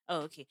 Oh,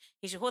 okay.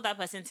 He should hold that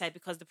person tight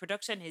because the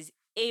production is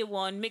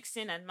A1,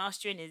 mixing and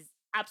mastering is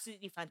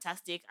absolutely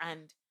fantastic,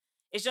 and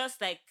it's just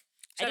like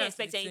I Shout didn't out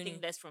to expect anything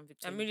Victoni. less from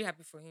Victor. I'm really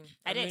happy for him.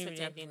 I I'm didn't really, expect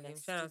really happy anything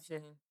for him. less. Shout To out be to fair.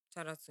 him.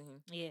 Shout out to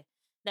him. Yeah.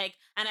 Like,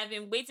 and I've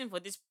been waiting for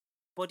this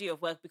body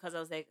of work because I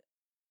was like,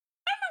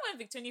 I remember when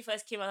Victoria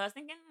first came out, I was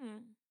thinking,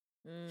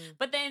 Mm.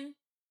 But then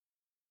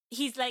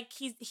he's like,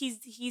 he,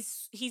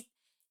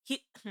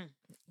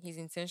 He's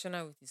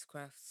intentional with his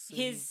craft. So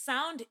his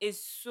sound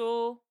is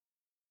so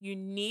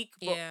unique,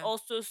 but Yeah.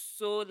 also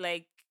so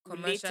like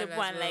Commercial relatable as and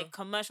well. like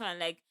commercial and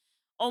like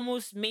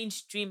almost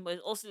mainstream, but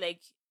also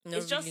like No,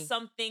 it's just really.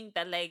 something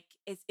that like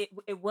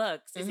it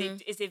works.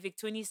 Mhm. It's a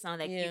Victoria sound.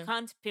 Like Yeah. you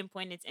can't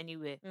pinpoint it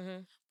anywhere.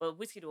 Mm-hmm. But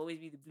Whiskey will always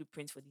be the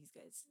blueprint for these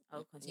guys.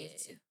 I'll continue Yeah, to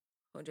say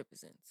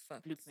 100%.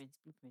 Fact. blueprint.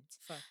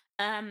 Fact.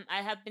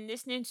 I have been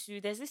listening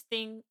to. There's this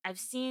thing I've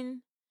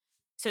seen.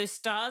 So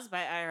Stars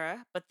by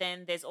Ira, but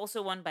then there's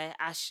also one by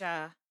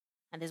Asha,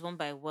 and there's one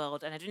by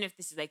World. And I don't know if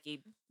this is like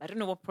I don't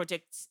know what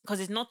project because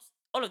it's not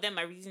all of them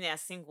are releasing it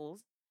as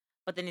singles,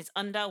 but then it's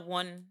under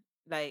one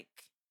like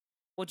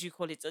what do you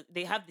call it?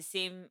 They have the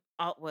same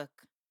artwork.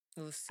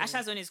 We'll see.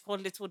 Asha's one is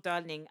called Little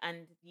Darling,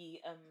 and the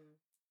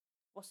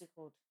what's it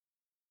called?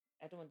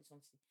 I don't want this one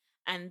to see.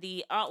 And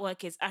the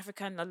artwork is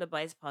African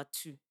Lullabies Part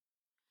 2.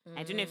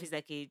 I don't know if it's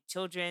like a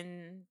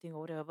children thing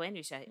or whatever, but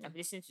anyway, I'm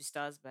listening to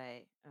Stars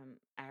by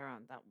Ira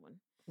on that one.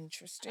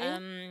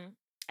 Interesting.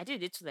 I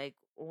did it to like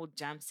old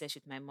jam sesh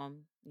with my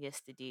mom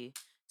yesterday.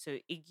 So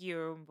Iggy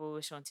Orumbo,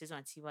 Shantizo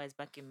and Tiwa is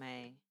back in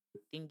my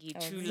thingy.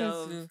 True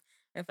Love.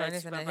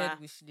 FNS and I Baba. heard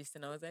wish list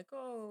and I was like,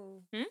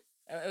 oh. Hmm?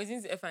 I was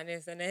into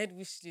FNS and I had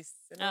wish list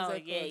and I was Oh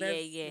like, yeah, oh,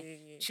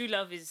 yeah. True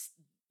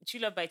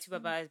Love by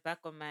Tubaba is back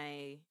on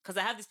my because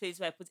I have this place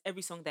where I put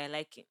every song that I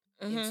like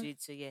into it.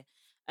 So yeah.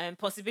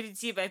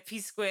 Possibility by P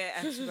Square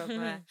and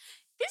Tubaba.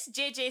 This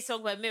JJ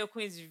song by Mayo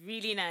Queen is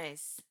really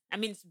nice. I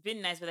mean, it's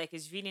been nice, but like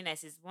it's really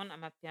nice. It's one on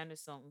my piano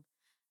song.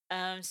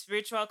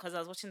 Spiritual because I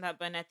was watching that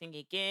Burner thing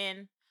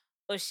again.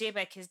 O'Shea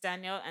by Kiss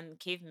Daniel and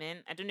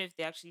Caveman. I don't know if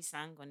they actually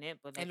sang on it,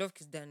 but I like, love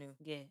Kiss Daniel.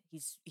 yeah,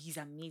 he's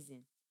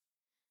amazing.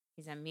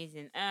 He's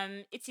amazing.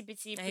 Itty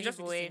Bitty And he Pretty just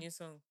released a Boy. new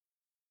song.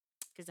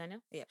 Kiss Daniel?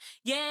 Yeah.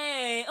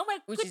 Yeah. Oh my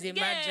god. Which is a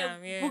mad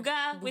jam, yeah.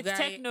 Booga with Booga,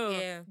 techno.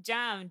 yeah.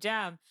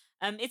 Jam.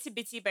 Itty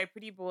Bitty by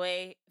Pretty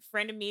Boy.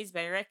 Frenemies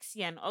by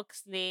Rexy and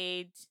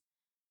Oxlade.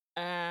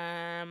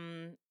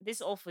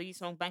 This All For You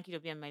song, Banky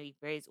W and Miley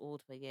Berry is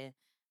old, but yeah.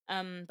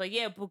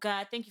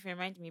 Booga, thank you for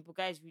reminding me.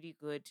 Booga is really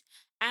good.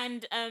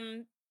 And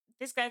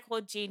this guy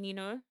called Jay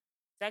Nino.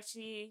 It's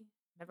actually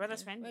my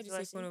brother's friend. Why is did what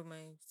you I say one say. of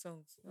my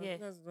songs? Yeah.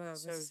 That's what I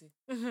was going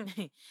to Sorry.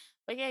 say.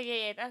 But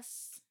yeah,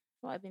 that's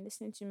what I've been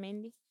listening to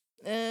mainly.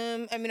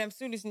 I mean, I'm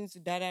still listening to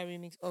Dada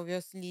Remix,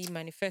 obviously.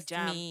 Manifest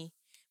Jam. Me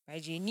by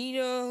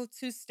Janito,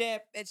 Two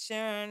Step, Ed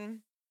Sheeran,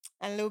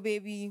 and Lil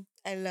Baby.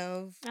 I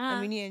love. I'm Ah,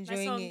 really my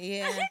enjoying song. it.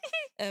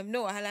 Yeah.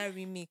 No Wahala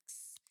remix.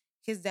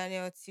 Kiss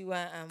Daniel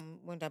Tiwa and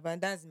Wonder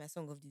Band. That's my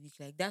song of the week.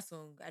 Like that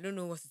song, I don't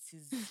know what it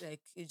is.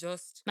 Like it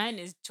just Mine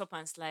is Chop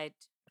and Slide.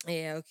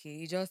 yeah,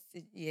 okay. It just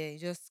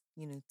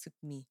took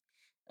me.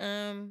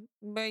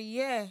 But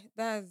yeah,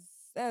 that's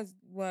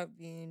what I've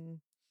been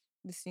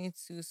listening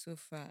to so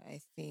far, I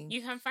think.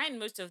 You can find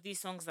most of these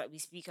songs that we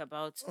speak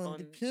about On the on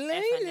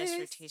FNS playlist.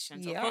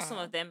 rotations. Of course, some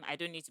Yeah. of them I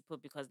don't need to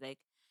put because, like,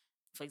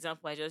 for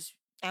example, I just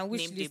And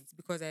wish named it. list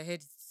because I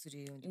heard it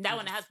today on the That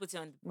one I had playlist. to put it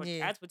on the I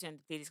Yeah. had to put it on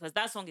the playlist because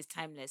that song is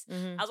timeless.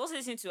 Mm-hmm. I was also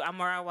listening to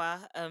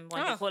Amorawa, Wanda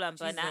Ah, Paul and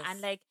Burna, Jesus.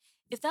 and like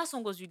if that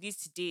song was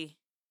released today,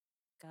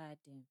 god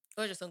damn.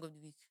 What's your song of the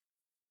week?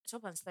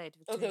 Chop and Slide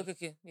with Okay, Tony.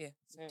 okay. Yeah. With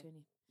Sorry.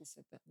 Tony. You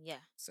said that. Yeah.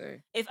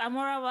 Sorry. If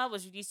Amorawa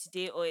was released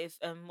today, or if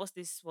what's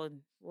this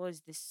one? What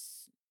is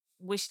this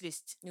wish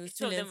list? You will If two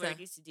still of them were enter.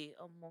 released today,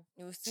 more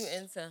You will still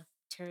enter. You will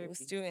terribly.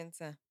 still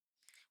enter.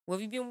 What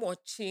have you been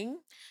watching?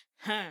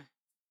 Huh.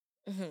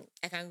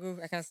 I can go.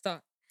 I can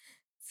start.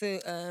 So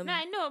No,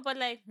 I know, but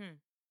like,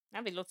 I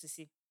have a lot to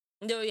see.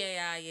 No,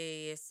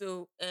 yeah.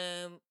 So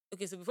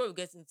okay. So before we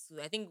get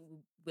into, I think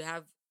we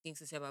have things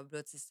to say about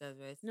Blood Sisters,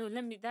 right? No,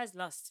 that's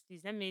last.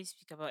 Please let me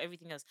speak about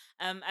everything else.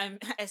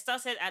 I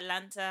started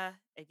Atlanta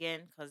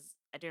again because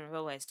I don't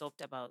remember where I stopped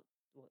about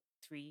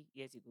 3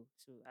 years ago.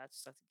 So I had to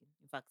start again.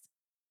 In fact,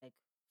 like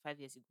 5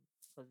 years ago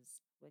because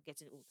we're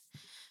getting old.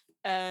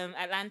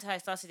 Atlanta, I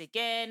started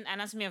again.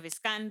 Anatomy of a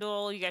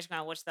Scandal. You guys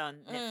can watch that on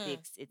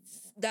Netflix.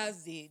 It's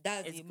That's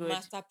it's a good.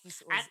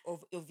 masterpiece And-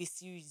 of a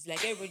series. Like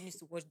everybody needs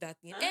to watch that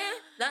thing.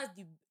 That's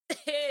the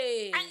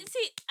hey. and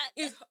see,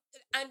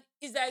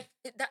 It's like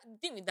that the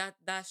thing with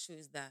that show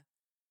is that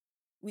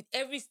with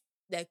every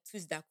like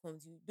twist that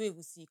comes, you don't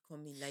even see it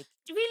coming. Like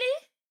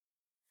really?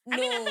 no, I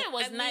mean, I thought it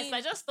was nice, but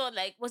I just thought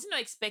like, was it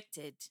not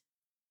expected?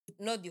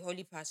 not the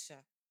Holy Pasha.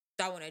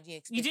 That one I didn't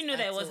expect. You didn't know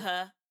that it was all.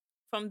 her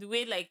from the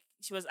way like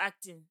she was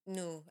acting.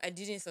 No, I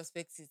didn't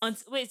suspect it.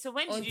 Wait, so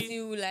when did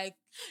you? Until like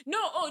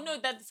No,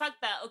 that the fact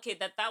that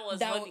that was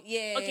that Holly.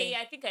 yeah. Okay, yeah,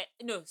 I think I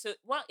no. So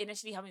what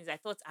initially happened is I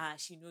thought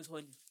she knows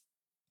Holly.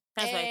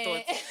 That's what I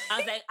thought. I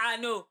was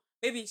like no,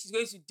 maybe she's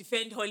going to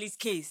defend Holly's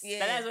case.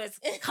 Yeah. That's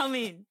what's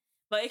coming.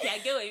 But okay, I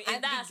get what in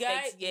And that the guy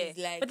aspect, yeah. is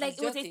like, But like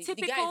it was a the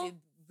typical. guy is a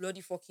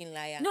bloody fucking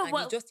liar. No, and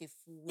but he's just a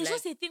fool. It's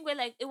like, just a thing where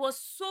like it was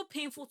so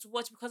painful to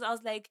watch because I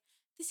was like,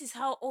 this is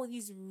how all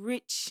these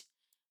rich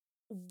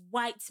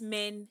white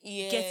men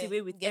get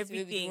away with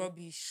everything.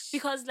 rubbish.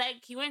 Because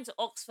like he went to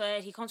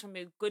Oxford, he comes from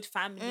a good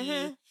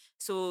family,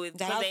 so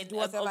They have to do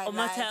whatever he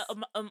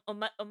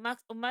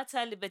likes.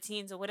 Omata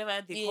libertines or whatever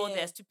they call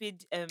their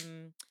stupid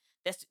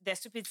their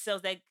stupid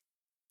selves. Like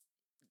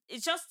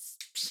it's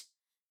just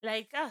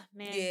like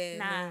man,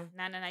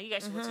 nah. You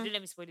guys should watch it. Don't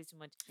let me spoil it too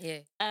much. Yeah.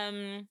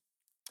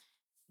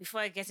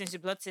 Before I get into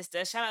Blood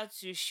Sister, shout out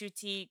to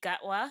Shuti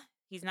Gatwa.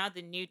 He's now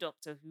the new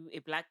Doctor Who, a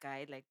black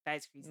guy. Like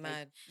that's crazy.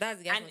 Mad. That's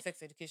the guy from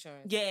Sex Education,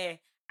 right? Yeah,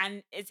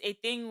 and it's a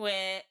thing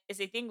where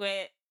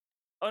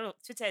oh no,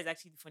 Twitter is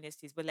actually the funniest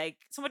place. But like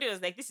somebody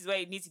was like, "This is why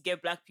you need to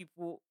get black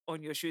people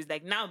on your shows."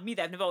 Like now, me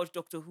that I've never watched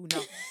Doctor Who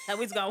now, like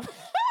what's going watch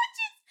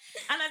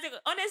it? And I think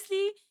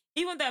honestly,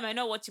 even though I might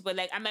not watch it, but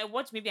like I might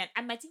watch maybe, and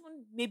I might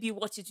even maybe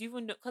watch it,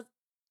 even because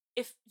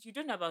if you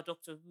don't know about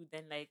Doctor Who,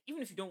 then like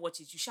even if you don't watch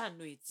it, you shall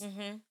know it.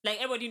 Like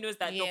everybody knows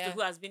that Doctor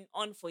Who has been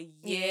on for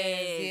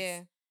years.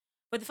 Yeah.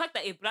 But the fact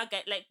that a black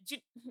guy, like,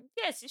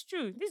 yes, it's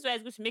true. This is why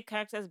it's good to make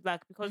characters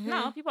black because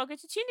now people are going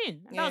to tune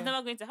in. And that was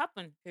never going to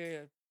happen.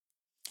 Period.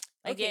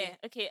 Like,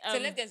 okay. So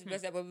let's get to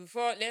Blood Sisters, but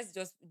before, let's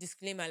just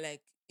disclaimer,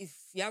 like, if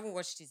you haven't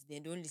watched it,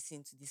 then don't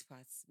listen to this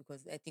part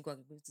because I think we're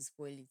going to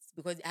spoil it.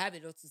 Because I have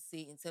a lot to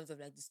say in terms of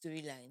like the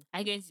storyline.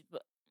 I'm going to,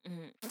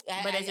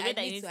 but there's a way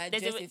that you need to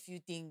address a few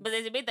things. But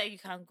there's a way that you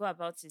can go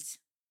about it.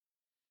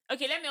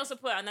 Okay, let me also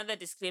put another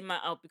disclaimer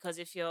out because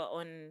if you're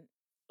on,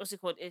 what's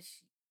it called?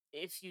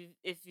 If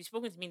you've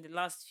spoken to me in the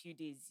last few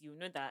days, you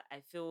know that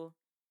I feel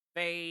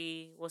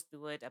very what's the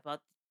word about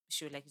the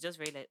show? Like it's just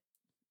very like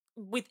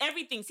with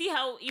everything. See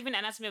how even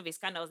Anatomy of a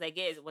Scandal was like,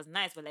 yeah, it was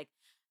nice, but like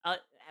I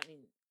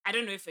mean, I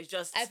don't know if it's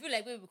just I feel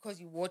like maybe because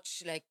you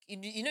watch like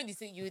you know the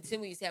same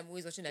way you say I'm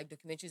always watching like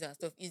documentaries and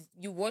stuff is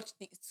you watch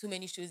so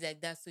many shows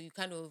like that, so you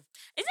kind of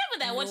it's not even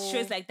that I watch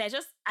shows like that.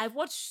 Just I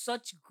watch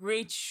such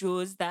great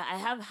shows that I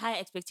have high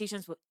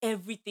expectations for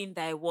everything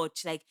that I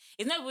watch. Like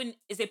it's not even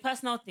it's a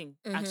personal thing.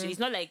 Actually, it's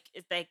not like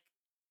it's like,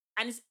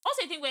 and it's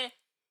also a thing where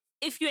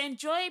if you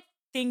enjoy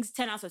things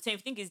 10 out of 10, if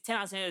you think it's 10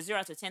 out of 10 or 0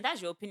 out of 10,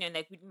 that's your opinion.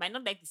 Like we might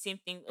not like the same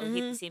thing or hate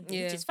the same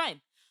thing, which is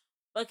fine.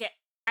 Okay,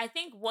 I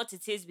think what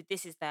it is with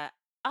this is that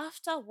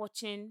after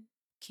watching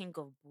King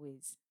of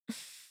Boys,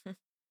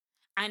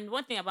 and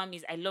one thing about me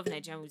is I love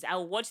Nigerian movies.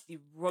 I'll watch the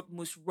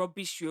most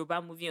rubbish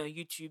Yoruba movie on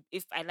YouTube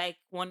if I like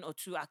one or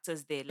two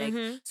actors there. Like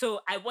so,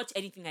 I watch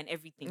anything and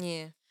everything.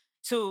 Yeah.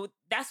 So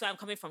that's where I'm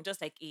coming from.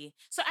 Just like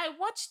so I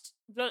watched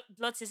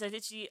Blood Sisters.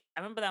 Literally,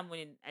 I remember that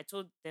morning. I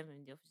told them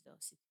in the office that I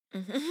was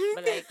sick,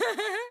 but like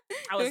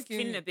I was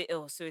feeling a bit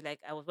ill, so like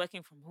I was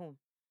working from home.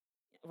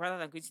 rather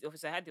than going to the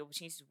office, I had the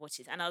opportunity to watch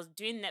it. And I was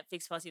doing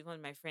Netflix party with one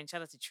of my friends.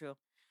 Shout out to Trill.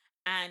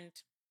 And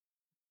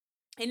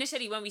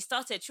initially when we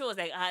started, Trill was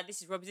like,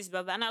 this is rubbish, this is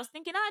blah, blah. And I was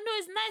thinking, no,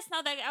 it's nice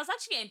now. Like I was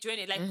actually enjoying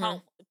it. Like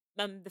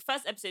Mhm. the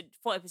first episode,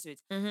 4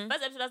 episodes. Mhm.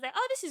 First episode, I was like,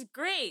 oh, this is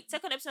great.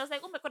 Second episode, I was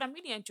like, oh my god, I'm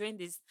really enjoying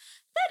this.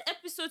 Third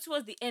episode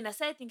towards the end, I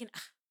started thinking,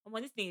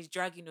 this thing is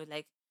dragging,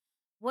 like,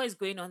 what is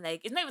going on?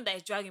 Like, it's not even that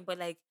it's dragging, but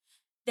like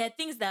there are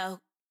things that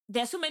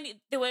there are so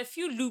many. There were a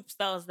few loops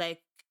that I was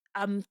like,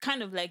 I'm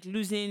kind of like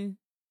losing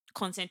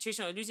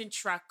concentration or losing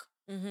track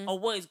Mhm.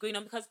 of what is going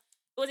on because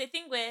it was a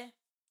thing where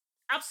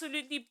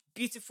absolutely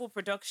beautiful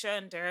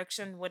production,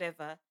 direction,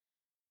 whatever,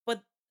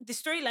 but the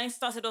storyline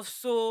started off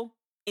so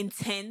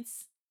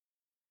intense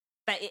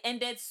that it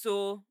ended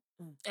so.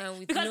 And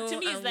with Because to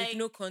me, it's with like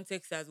no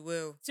context as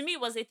well. to me, it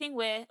was a thing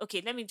where,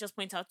 okay, let me just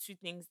point out two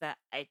things that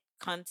I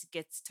can't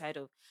get tired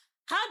of.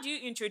 How do you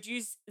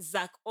introduce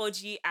Zach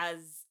Orji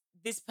as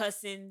this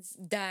person's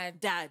Dad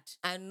dad?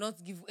 and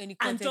not give any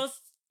And context.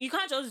 just, you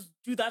can't just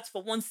do that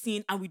for one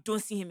scene and we don't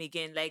see him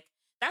again. Like,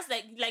 that's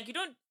like you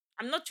don't,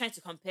 I'm not trying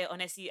to compare.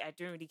 Honestly, I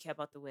don't really care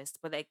about the West.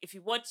 But like, if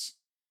you watch,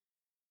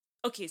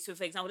 okay, so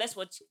for example,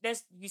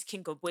 let's use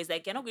King of Boys.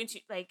 Like, you're not going to,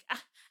 like, I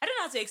don't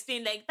know how to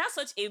explain. Like, that's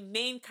such a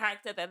main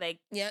character that, like,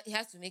 Yeah, it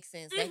has to make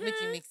sense. Like make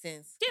it Mhm. make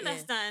sense. do you Yeah.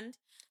 understand?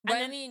 But And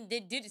I then- mean, they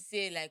did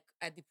say like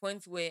at the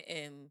point where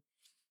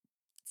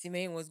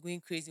Timaine was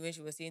going crazy when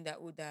she was saying that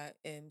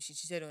she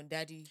cheated on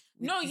daddy.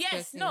 With No, this yes,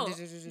 person. no.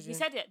 He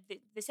said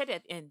it. They said it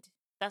at the end.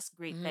 That's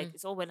great. Like Mhm.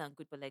 it's all well and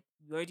good, but like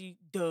we already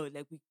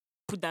like we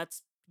put that.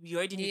 We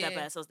already knew that by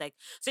Yeah. ourselves. Like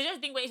so, just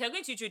think where if you're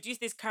going to introduce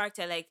this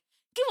character, like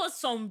give us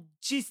some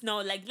gist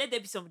now. Like let there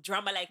be some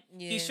drama. Like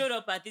he Yeah. showed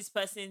up at this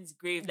person's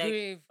grave. Like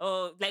Grave.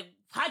 oh, like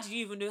how did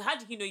you even know? How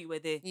did he know you were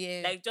there?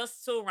 Yeah. Like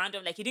just so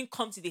random. Like he didn't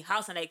come to the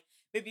house and like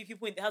maybe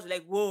people in the house were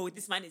like, whoa,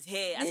 this man is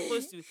here. As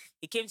opposed to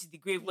he came to the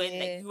grave when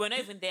like Yeah. we were not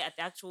even there at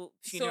the actual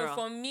funeral.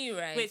 So for me,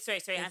 right? Wait, sorry,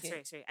 and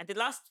Okay. sorry. And the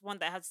last one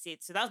that I had to say,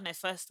 so that was my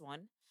first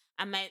one.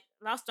 And my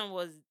last one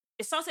was,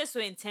 it started so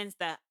intense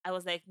that I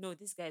was like, no,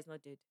 this guy is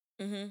not dead.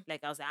 Mm-hmm.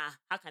 Like I was like,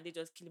 how can they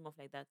just kill him off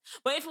like that?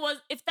 But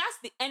if that's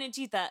the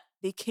energy that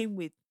they came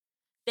with,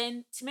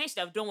 then Timmy should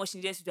have done what she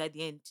needed to do at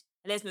the end.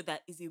 And let's know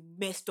that it's a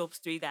messed up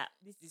story that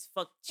this is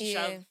fucked. She should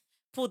Yeah. have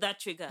pulled that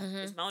trigger.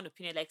 Mhm. It's my own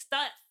opinion. Like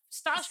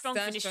start strong,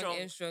 finish strong.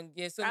 End strong.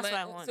 Yeah. So That's what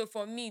I want. so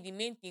for me, the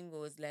main thing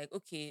was like,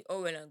 okay,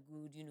 all well and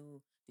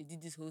good, they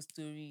did this whole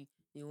story.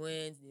 They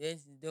went to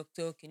the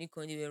doctor,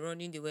 Kinikon, they were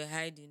running, they were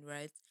hiding,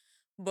 right?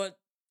 But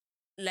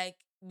like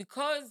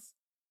because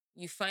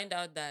you find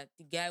out that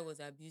the guy was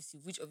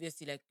abusive, which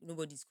obviously like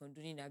nobody's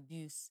condoning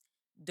abuse,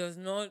 does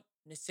not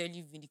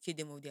necessarily vindicate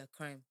them of their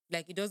crime.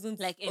 Like it doesn't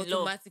Like in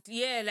law.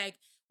 automatically. Yeah, like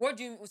what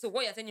you're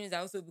telling me is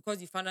that also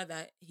because you found out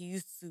that he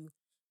used to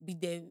be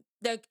them.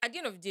 Like at the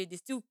end of the day, they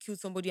still killed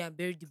somebody and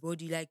buried the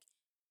body. Like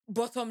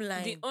bottom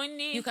line. The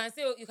only You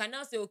can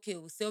now say, okay,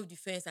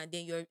 self-defense and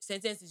then your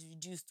sentence is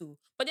reduced to,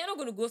 but they're not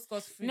gonna go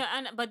scot-free. No,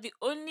 but the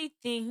only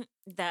thing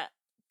that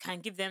can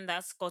give them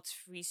that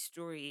scot-free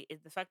story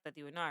is the fact that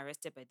they were not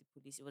arrested by the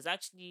police. It was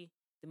actually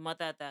the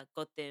mother that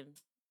got them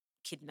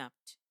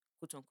kidnapped,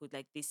 quote unquote.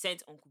 Like they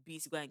sent Uncle B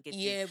to go and get them.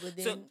 Yeah, but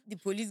then So- the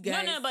police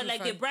guys. No, but still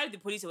like they found- bribed the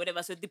police or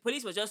whatever. So the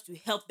police was just to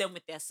help them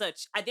with their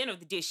search. At the end of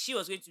the day, she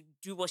was going to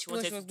do what she what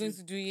wanted she was to going do.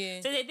 to do,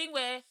 yeah. So they think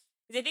where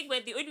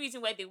the only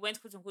reason why they went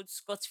quote unquote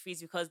scot free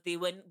is because they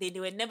were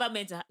never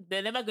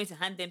they're never going to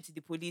hand them to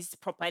the police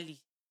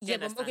properly. Do you Yeah,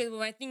 but understand? okay, but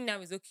my thing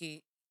now is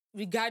okay.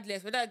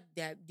 Regardless whether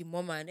the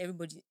mom and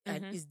everybody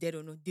Mhm. is dead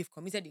or not, they've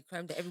committed a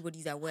crime that everybody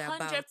is aware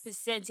about.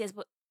 100%, yes,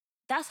 but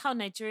that's how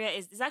Nigeria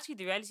is. It's actually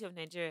the reality of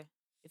Nigeria,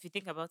 if you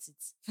think about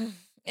it.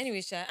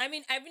 Anyway, Sha, I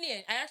mean, I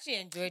actually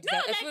enjoyed it. No,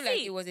 I like, feel like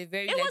see, it was a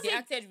very it like was they a-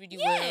 acted really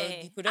well.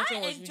 The production I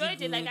was enjoyed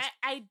really it. good. Like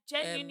I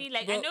genuinely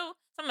like. I but- know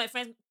some of my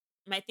friends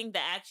might think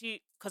that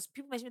actually, because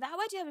people mention that,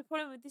 why do you have a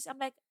problem with this? I'm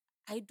like,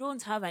 I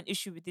don't have an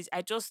issue with this.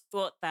 I just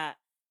thought that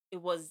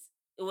it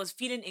was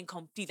feeling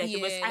incomplete. Like I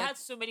Yeah, like, had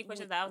so many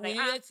questions that I was we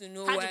like, needed to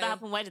know how why did that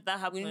happen? Why did that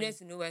happen? we needed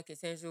to know why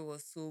Kesenjo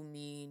was so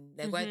mean,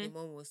 like why the Mhm.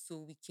 mom was so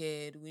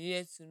wicked. We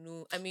needed to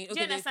know. I mean, Do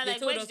you okay, understand? they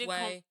Like, told where us did it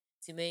why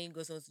Timaine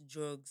got onto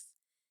drugs.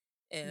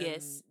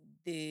 Yes.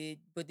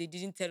 But they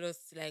didn't tell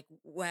us like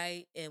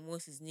why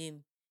what's his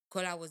name?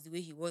 Kola was the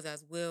way he was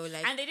as well.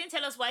 Like And they didn't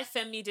tell us why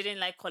Femi didn't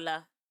like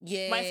Kola.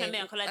 yeah, why Femi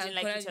and Kola didn't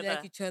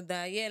like each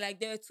other. Yeah, like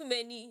there were too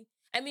many.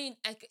 I mean,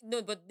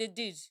 no, but they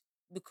did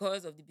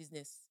because of the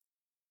business.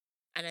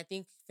 And I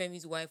think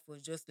Femi's wife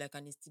was just like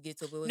an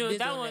instigator. But it was No, based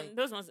that on, one, like,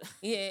 those ones.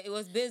 yeah, it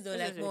was based on Those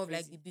like ones were more of like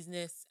crazy. the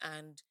business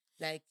and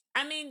like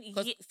I mean,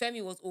 because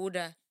Femi was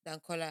older than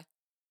Kola.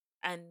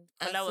 and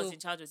And Kola was so- in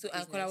charge of the So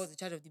business. and Kola was in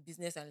charge of the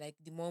business and like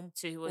the mom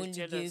So he was only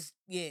jealous.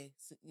 gave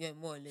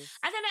more or less.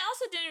 And then I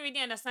also didn't really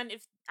understand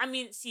if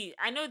see,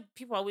 I know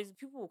people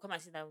will come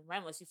and say that why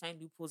must you find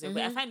loopholes? But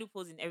I Mhm. find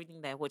loopholes in everything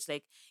that I watch.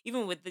 Like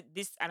even with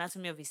this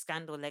Anatomy of a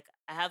Scandal, like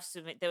I have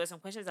there were some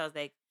questions I was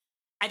like,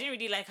 I didn't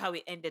really like how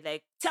it ended.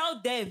 Like tell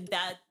them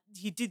that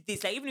he did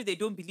this. Like even if they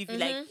don't believe you,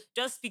 like Mhm.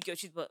 just speak your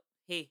truth. But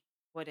hey,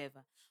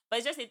 whatever. But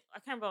it's just I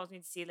can't remember what I was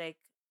going to say. Like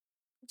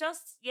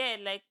just yeah,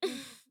 like But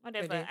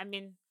whatever. I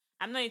mean,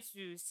 I'm not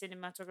into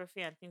cinematography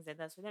and things like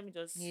that, so let me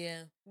just.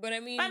 yeah. But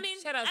But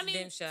shout out I to mean,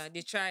 them, Sha.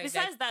 They tried. Like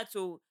besides that,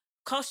 too,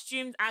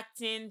 costumes,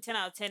 acting, 10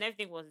 out of 10,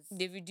 everything was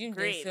they redeemed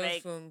great. themselves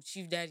Like from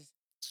Chief Daddy.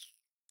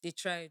 They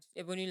tried.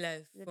 Ebony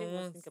Life I for didn't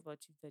even think once. about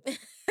you, Daddy.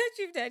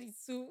 Chief Daddy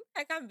too.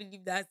 I can't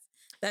believe that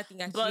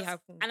thing actually But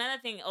happened.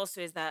 another thing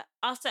also is that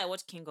after I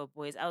watched King of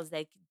Boys, I was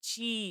like,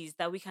 geez,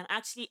 that we can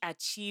actually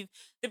achieve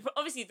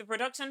obviously the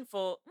production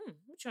for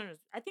which one was,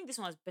 I think this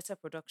one was better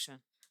production.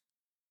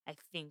 I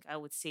think I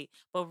would say,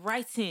 but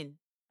writing,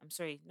 I'm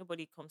sorry,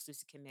 nobody comes to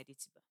Sikemi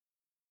Adetiba.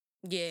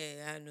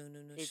 Yeah, no,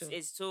 no, no, sure.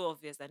 It's so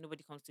obvious that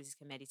nobody comes to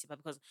Sikemi Adetiba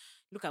because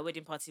look at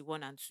Wedding Party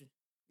 1 and 2.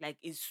 Like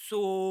it's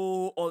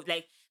so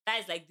like that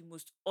is like the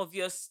most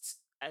obvious.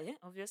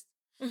 Obvious.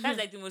 That's Mm-hmm.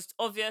 like the most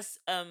obvious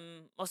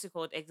what's it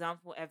called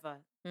example ever.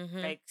 Mm-hmm.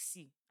 Like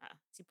see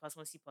part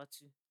one, see part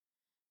two.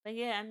 But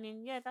yeah, I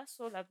mean, yeah, that's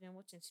all I've been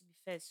watching to be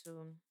fair.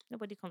 So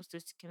nobody comes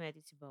close to Kim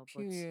Editable,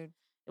 but Period.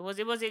 it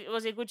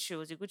was a good show. It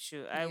was a good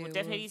show. I Yeah, would it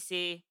definitely was.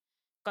 say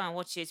go and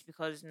watch it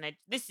because like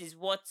this is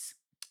what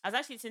I was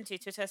actually listening to a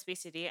Twitter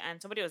space today and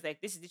somebody was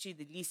like, this is literally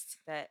the least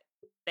that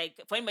like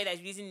for anybody that's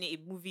releasing a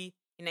movie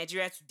in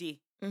Nigeria today,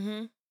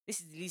 Mm-hmm. this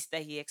is the least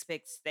that he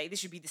expects. Like this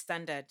should be the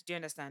standard. Do you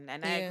understand?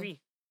 And I Yeah,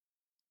 agree.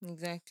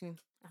 exactly.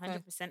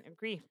 Facts. 100%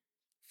 agree.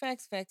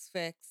 Facts, facts,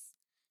 facts.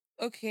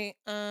 Okay,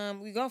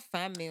 we got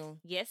fan mail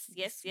Yes,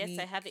 yes, this yes.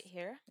 I week. have it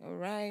here. All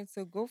right,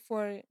 so go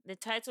for it. The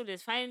title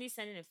is finally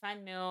sending a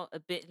fan mail a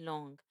bit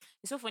long.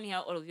 It's so funny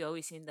how all of you are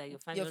always saying that your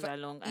fan Your mails are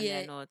long and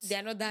they're yeah, not.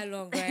 they're not that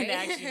long, They're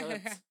actually not.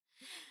 right?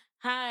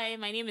 Hi,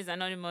 my name is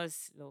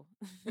Anonymous Low.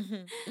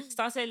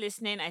 Started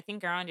listening, I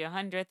think, around your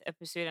 100th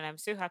episode, and I'm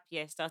so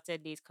happy I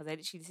started late because I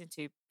literally listen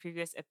to a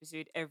previous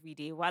episode every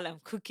day while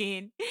I'm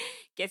cooking,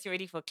 getting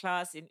ready for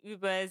class in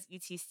Ubers,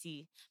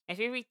 etc. My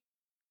favorite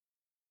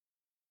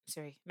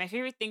my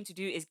favorite thing to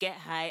do is get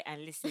high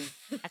and listen.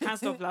 I can't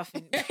stop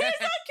laughing. Please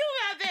don't kill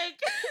me, I beg.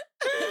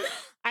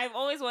 I've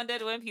always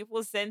wondered when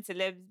people send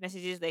celebs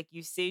messages like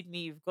 "You saved me,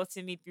 you've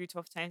gotten me through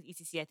tough times,"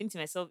 etc. I think to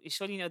myself, it's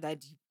surely not that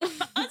deep. Until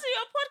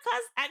your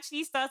podcast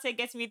actually started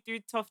getting me through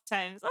tough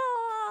times.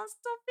 Oh,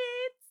 stop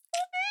it.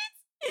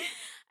 Stop it.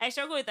 I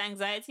struggle with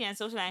anxiety and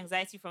social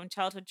anxiety from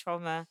childhood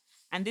trauma,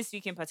 and this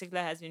week in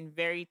particular has been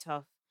very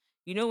tough.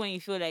 You know when you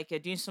feel like you're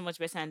doing so much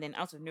better and then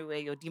out of nowhere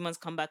your demons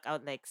come back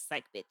out like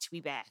psych bitch, we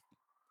back.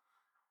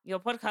 Your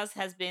podcast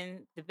has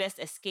been the best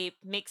escape,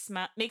 makes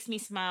me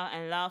smile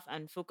and laugh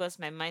and focus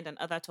my mind on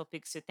other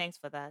topics. So thanks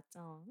for that.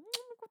 Oh,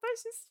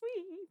 that's so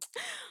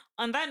sweet.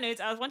 On that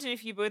note, I was wondering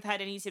if you both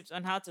had any tips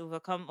on how to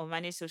overcome or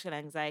manage social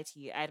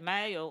anxiety. I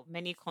admire your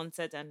many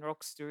concert and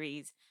rock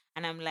stories.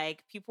 And I'm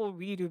like, people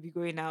really do be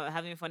going out,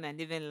 having fun and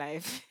living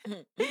life.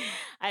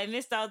 I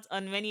missed out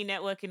on many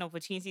networking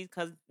opportunities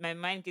because my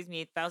mind gives me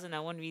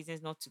 1,001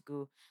 reasons not to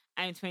go.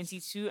 I'm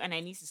 22 and I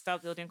need to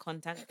start building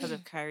contacts because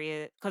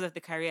of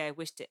the career I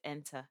wish to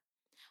enter.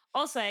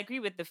 Also, I agree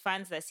with the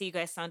fans that say you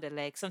guys sound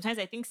alike. Sometimes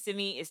I think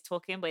Simi is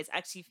talking, but it's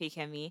actually fake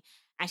me.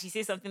 And she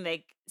says something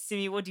like,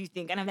 Simi, what do you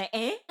think? And I'm like,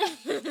 eh?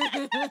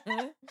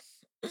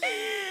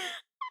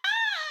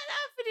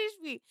 That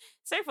finished me.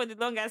 Sorry for the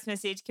long ass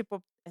message. Keep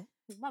up.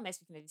 Why am I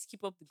speaking like this?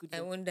 Keep up the good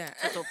I work. wonder.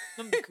 Shut up.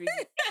 Don't be crazy.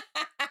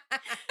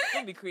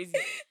 Don't be crazy.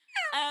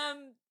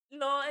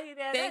 Lord,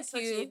 yeah, that's Thank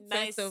such a you. First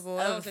nice of all,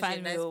 that was such a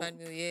fan nice mail. fan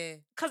mail. Yeah.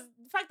 Because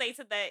the fact that you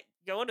said that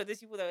you're one of those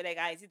people that were like,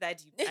 is it that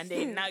deep? And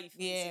then now you feel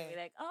the same Yeah. way,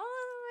 like,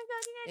 oh my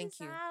god, you guys Thank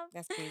you. deserve.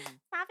 That's crazy.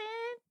 Stop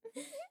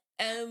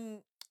it.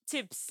 Um.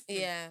 Tips.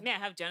 Yeah. Me, I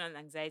have general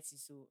anxiety,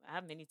 so I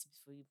have many tips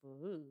for you. But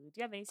do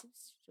you have any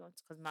tips?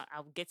 Because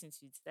I'll get into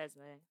it. That's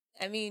why.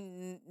 I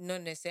mean,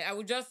 not necessarily. I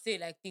would just say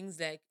like things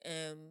like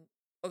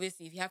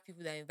obviously if you have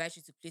people that invite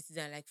you to places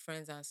and like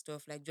friends and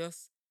stuff, like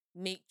just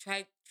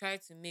try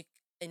to make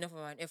enough of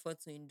an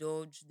effort to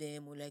indulge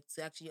them or like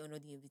to actually honor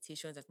the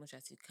invitations as much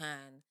as you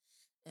can.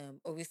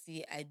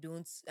 Obviously I'm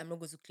not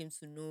going to claim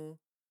to know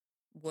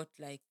what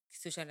like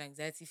social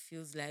anxiety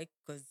feels like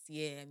because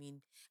yeah, I mean,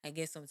 I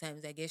guess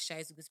sometimes I get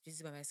shy to go to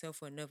places by myself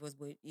or nervous,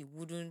 but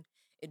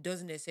it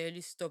doesn't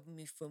necessarily stop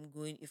me from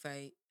going if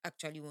I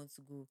actually want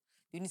to go.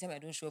 The only time I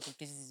don't show up in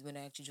places is when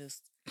I actually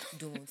just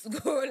don't want to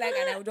go. Like,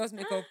 and I would just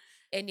make up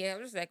any.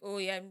 I'm just like, oh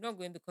yeah, I'm not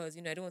going because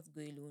I don't want to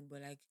go alone.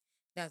 But like,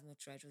 that's not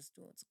true. I just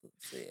don't want to go.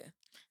 So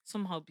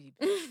Somehow, babe.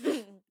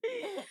 yeah.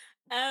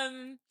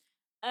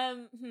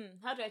 um,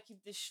 how do I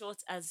keep this short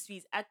and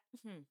sweet?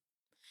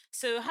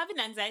 So having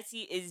anxiety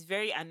is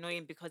very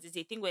annoying because it's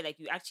a thing where like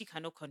you actually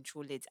cannot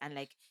control it and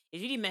like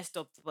it's really messed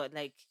up. But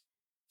like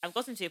I've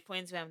gotten to a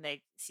point where I'm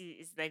like, see,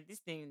 it's like this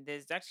thing.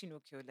 There's actually no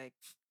cure. Like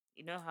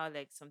you know how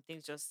like some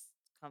things just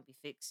can't be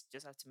fixed.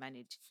 Just have to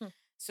manage.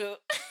 So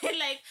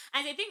like,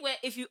 and I think where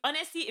if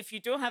you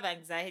don't have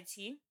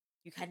anxiety,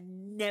 you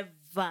can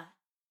never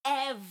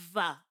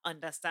ever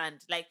understand.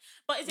 Like,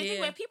 but it's a thing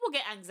where Yeah. people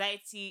get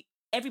anxiety.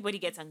 Everybody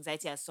gets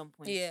anxiety at some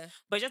point. Yeah.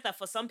 But just that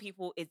for some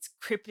people, it's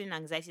crippling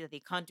anxiety that they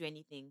can't do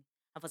anything.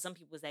 And for some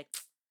people, it's like,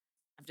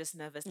 I'm just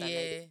nervous that like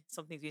Yeah.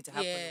 something's going to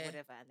happen or Yeah.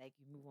 whatever. And like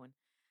you move on.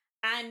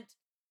 And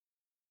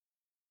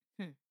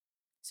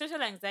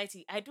social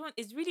anxiety. I don't.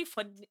 It's really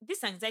fun.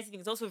 This anxiety thing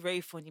is also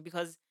very funny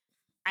because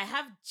I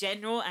have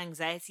general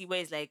anxiety where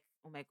it's like,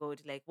 oh my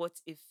god, like what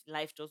if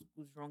life just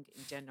goes wrong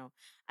in general?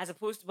 As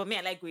opposed to, but me,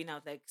 I like going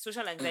out. Like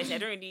social anxiety, I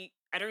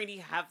don't really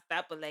have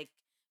that, but like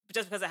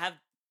just because I have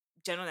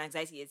general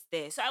anxiety, it's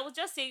there. So I would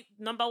just say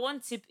number one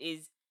tip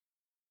is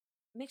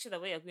make sure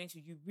that where you're going to,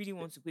 you really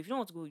want to go. If you don't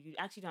want to go, you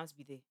actually don't have to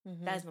be there.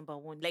 Mm-hmm. That's number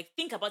one. Like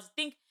think about it.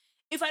 Think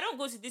if I don't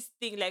go to this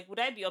thing, like would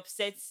I be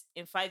upset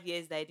in 5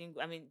 years that I didn't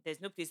go? I mean,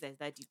 there's no place that's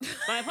that deep.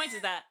 But my point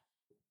is that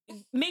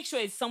make sure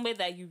it's somewhere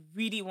that you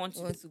really want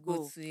to Want to go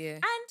go. to, yeah.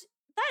 And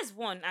that is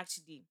one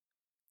actually.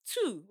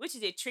 Two, which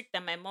is a trick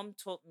that my mom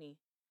taught me.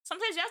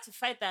 Sometimes you have to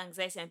fight the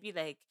anxiety and be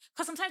like,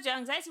 because sometimes your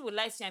anxiety will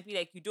lie to you and be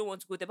like, you don't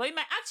want to go there, but you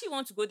might actually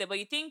want to go there, but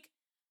you think,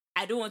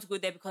 I don't want to go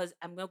there because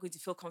I'm not going to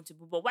feel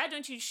comfortable. But why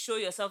don't you show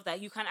yourself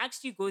that you can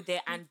actually go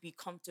there and be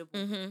comfortable?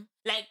 Mm-hmm.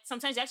 Like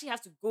sometimes you actually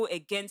have to go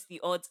against the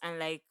odds and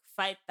like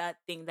fight that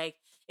thing. Like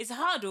it's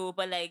hard though,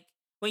 but like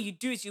when you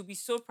do it, you'll be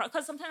so proud.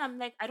 Because sometimes I'm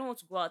like, I don't want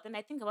to go out. Then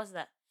I think about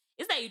that.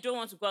 It's that you don't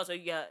want to go out or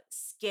you're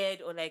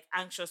scared or like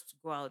anxious to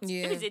go out. If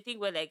Yeah. it's a thing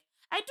where like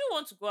I do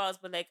want to go out,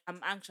 but like I'm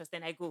anxious,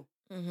 then I go.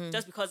 Mm-hmm.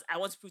 Just because I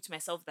want to prove to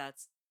myself that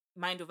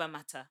mind over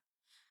matter.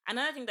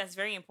 Another thing that's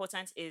very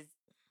important is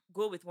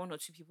go with one or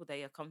two people that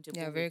you're comfortable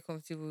Yeah, with. very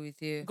comfortable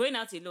with you. Going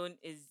out alone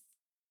is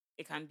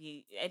it can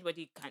be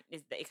anybody can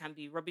is it can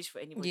be rubbish for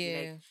anybody, Yeah.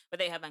 like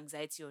whether you have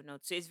anxiety or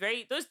not. So it's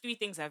very those three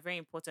things are very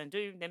important.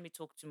 Don't even let me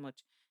talk too much.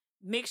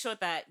 Make sure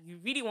that you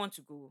really want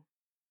to go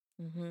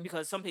Mm-hmm.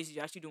 because some places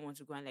you actually don't want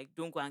to go and like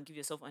don't go and give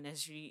yourself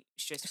unnecessary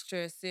stress.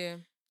 Stress, yeah.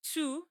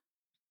 Two,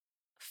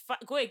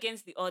 go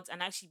against the odds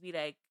and actually be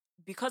like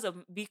because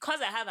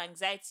I have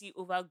anxiety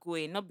over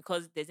going, not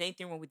because there's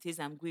anything wrong with this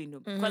I'm going, no,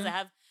 because I Mm-hmm.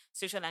 have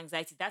social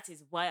anxiety, that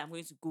is why I'm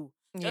going to go.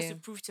 Just Yeah. to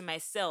prove to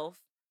myself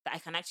that I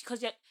can actually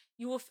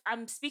because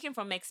I'm speaking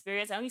from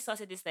experience. I only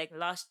started this like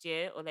last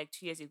year or like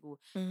 2 years ago.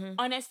 Mm-hmm.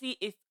 Honestly,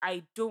 if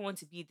I don't want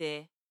to be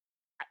there,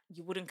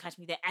 you wouldn't catch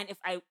me there. And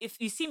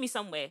if you see me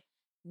somewhere,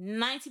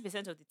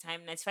 90% of the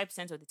time,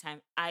 95% of the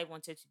time, I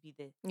wanted to be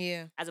there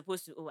Yeah. as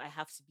opposed to, oh, I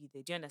have to be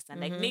there. Do you understand?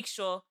 Like, Mm-hmm. make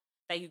sure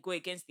that you go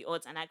against the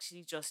odds and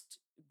actually just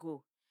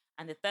go.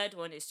 And the third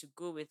one is to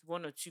go with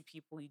one or two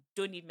people. You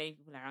don't need many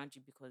people around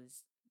you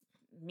because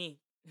me,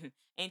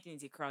 anything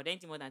is a crowd.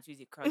 Anything more than two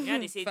is a crowd. You know how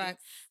they say,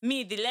 Facts.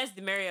 me, the less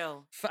the merrier.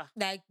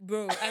 Like,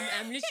 bro,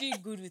 I'm literally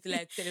good with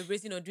like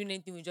celebrating or doing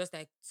anything with just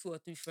like two or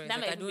three friends. That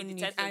Like, might I even be don't the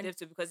need title of the and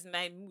episode because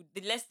my mood,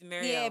 the less the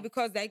merrier. yeah,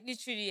 because like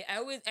literally, I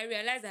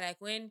realize that like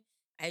when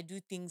I do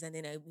things and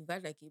then I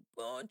invite like a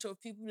bunch of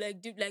people,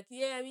 like like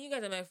yeah, I mean you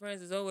guys are my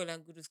friends, it's all well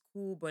and good, it's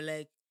cool, but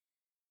like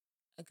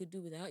I could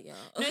do without y'all.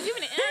 No, it's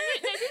even no,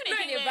 it's even a Not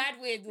thing in a where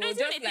bad way no, though. it's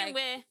even Just a thing like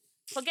where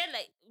forget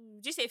like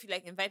just say if you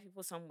like invite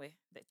people somewhere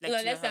like to your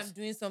unless I'm house.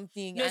 doing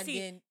something No, and see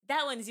then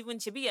that one is even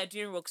Chibi you're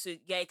doing work, so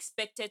you're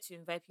expected to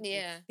invite people.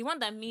 yeah. The one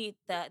that me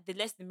that the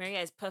less the merrier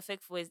is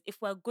perfect for is if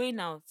we're going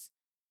out.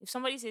 If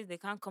somebody says they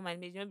can't come and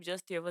maybe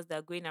just three of us that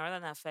are going out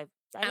rather than five,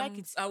 I like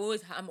it. I'm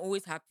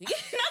always happy.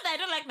 Not that I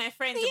don't like my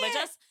friends, but Yeah.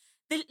 just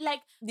the like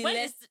The when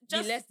less it's the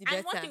just less the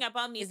and one better. thing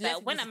about me is It's less that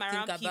people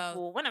to think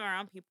about. when I'm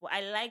around people,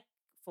 I like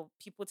for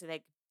people to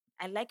like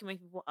I like when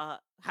people are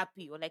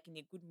happy or like in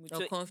a good mood. Or So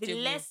the comfortable.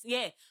 less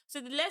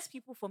so the less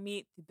people for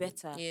me, the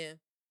better. Yeah.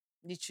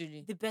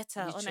 Literally. The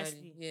better, Literally.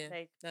 honestly. Yeah.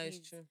 Like That is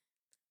please. true.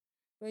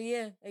 But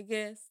yeah, I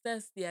guess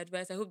that's the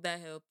advice. I hope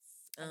that helps.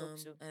 I hope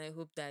so. And I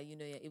hope that you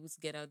know you're able to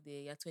get out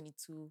there. You're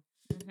 22. You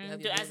have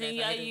Mm-hmm. a whole As in, life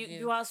yeah, ahead of you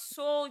you. are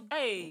so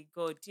hey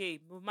God, yeah,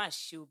 mama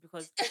show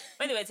because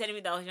when they were telling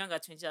me that I was younger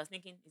at 20, I was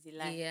thinking it's a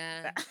lie.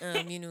 Yeah.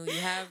 But, You know, you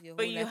have your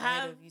but whole you life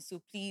ahead have of you.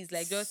 So please,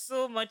 like, just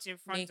so much in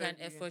front make of an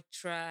you. effort.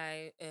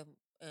 Try.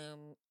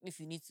 If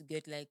you need to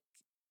get like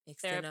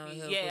external Therapy,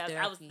 help or yeah,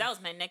 I was therapy, that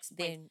was my next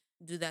point. then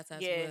do that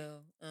as Yeah,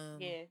 well.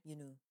 yeah. You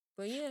know.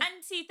 But yeah.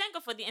 And see, thank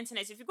God for the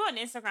internet. If you go on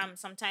Instagram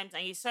sometimes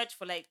and you search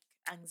for like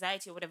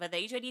anxiety or whatever, there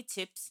are usually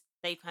tips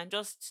that you can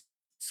just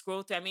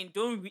scroll through. I mean,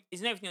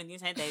 it's not everything on the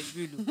internet that is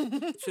real.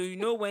 Oh. So you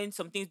know when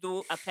some things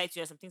don't apply to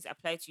you and some things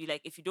apply to you.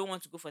 Like if you don't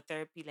want to go for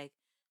therapy, like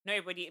not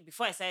everybody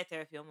before I started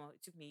therapy, it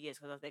took me years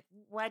because I was like,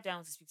 why do I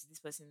want to speak to this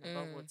person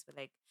about what? But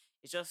like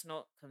it's just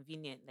not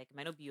convenient. Like it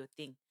might not be your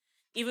thing.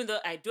 Even though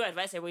I do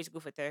advise everybody to go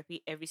for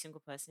therapy, every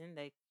single person,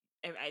 like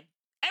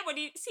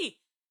everybody see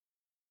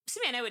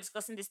me and I were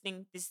discussing this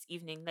thing this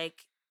evening.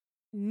 Like,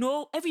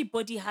 no,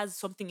 everybody has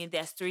something in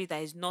their story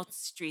that is not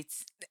straight.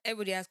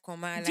 Everybody has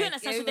command. Do you Like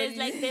understand? So there's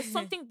like there's everybody.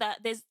 something that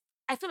there's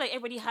I feel like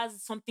everybody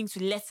has something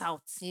to let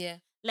out. Yeah.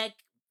 Like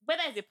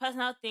whether it's a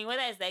personal thing,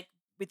 whether it's like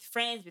with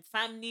friends, with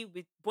family,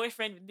 with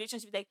boyfriend, with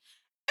relationship, like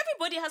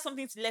everybody has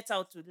something to let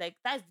out to. Like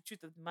that's the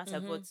truth of the matter.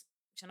 But we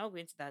shall not go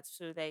into that.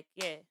 So like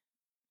yeah,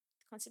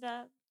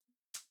 consider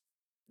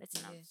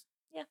letting out. Yeah.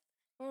 Yeah.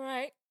 All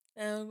right.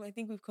 I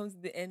think we've come to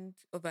the end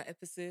of our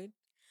episode.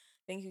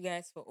 Thank you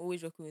guys for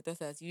always working with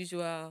us as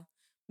usual.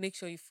 Make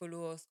sure you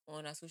follow us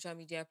on our social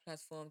media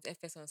platforms,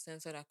 FS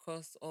Uncensored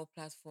across all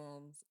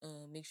platforms.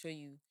 Make sure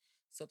you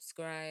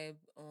subscribe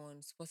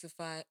on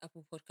Spotify,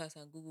 Apple Podcasts,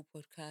 and Google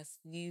Podcasts.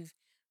 Leave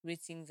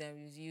ratings and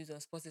reviews on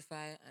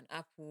Spotify and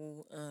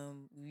Apple.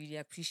 We really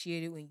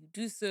appreciate it when you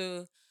do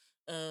so.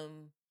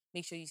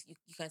 Make sure you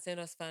can send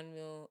us fan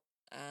mail.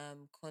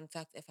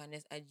 Contact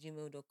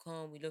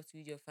fns@gmail.com. We love to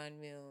read your fan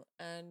mail.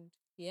 And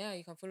yeah,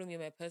 you can follow me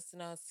on my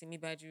personal Simi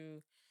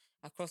Badru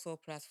across all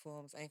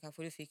platforms. And you can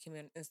follow Fakimi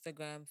on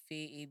Instagram,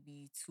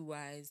 FayAB, two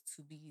eyes,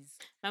 two B's,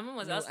 My mom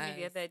was no asking me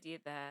the eyes. other day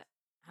that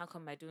how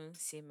come I don't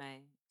say my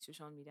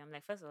social media. I'm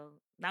like, first of all,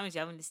 that means you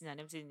haven't listened to an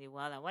episode in a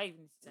while. And why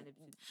even listen to an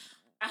episode?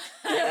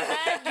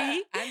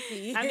 Thirdly,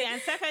 Auntie.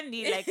 and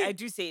secondly, like I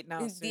do say it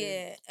now. So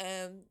Yeah.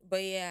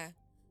 But yeah,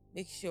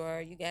 make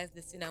sure you guys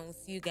listen and we'll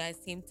see you guys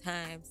same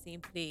time, same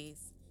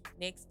place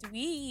next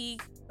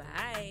week.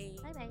 Bye.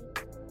 bye bye.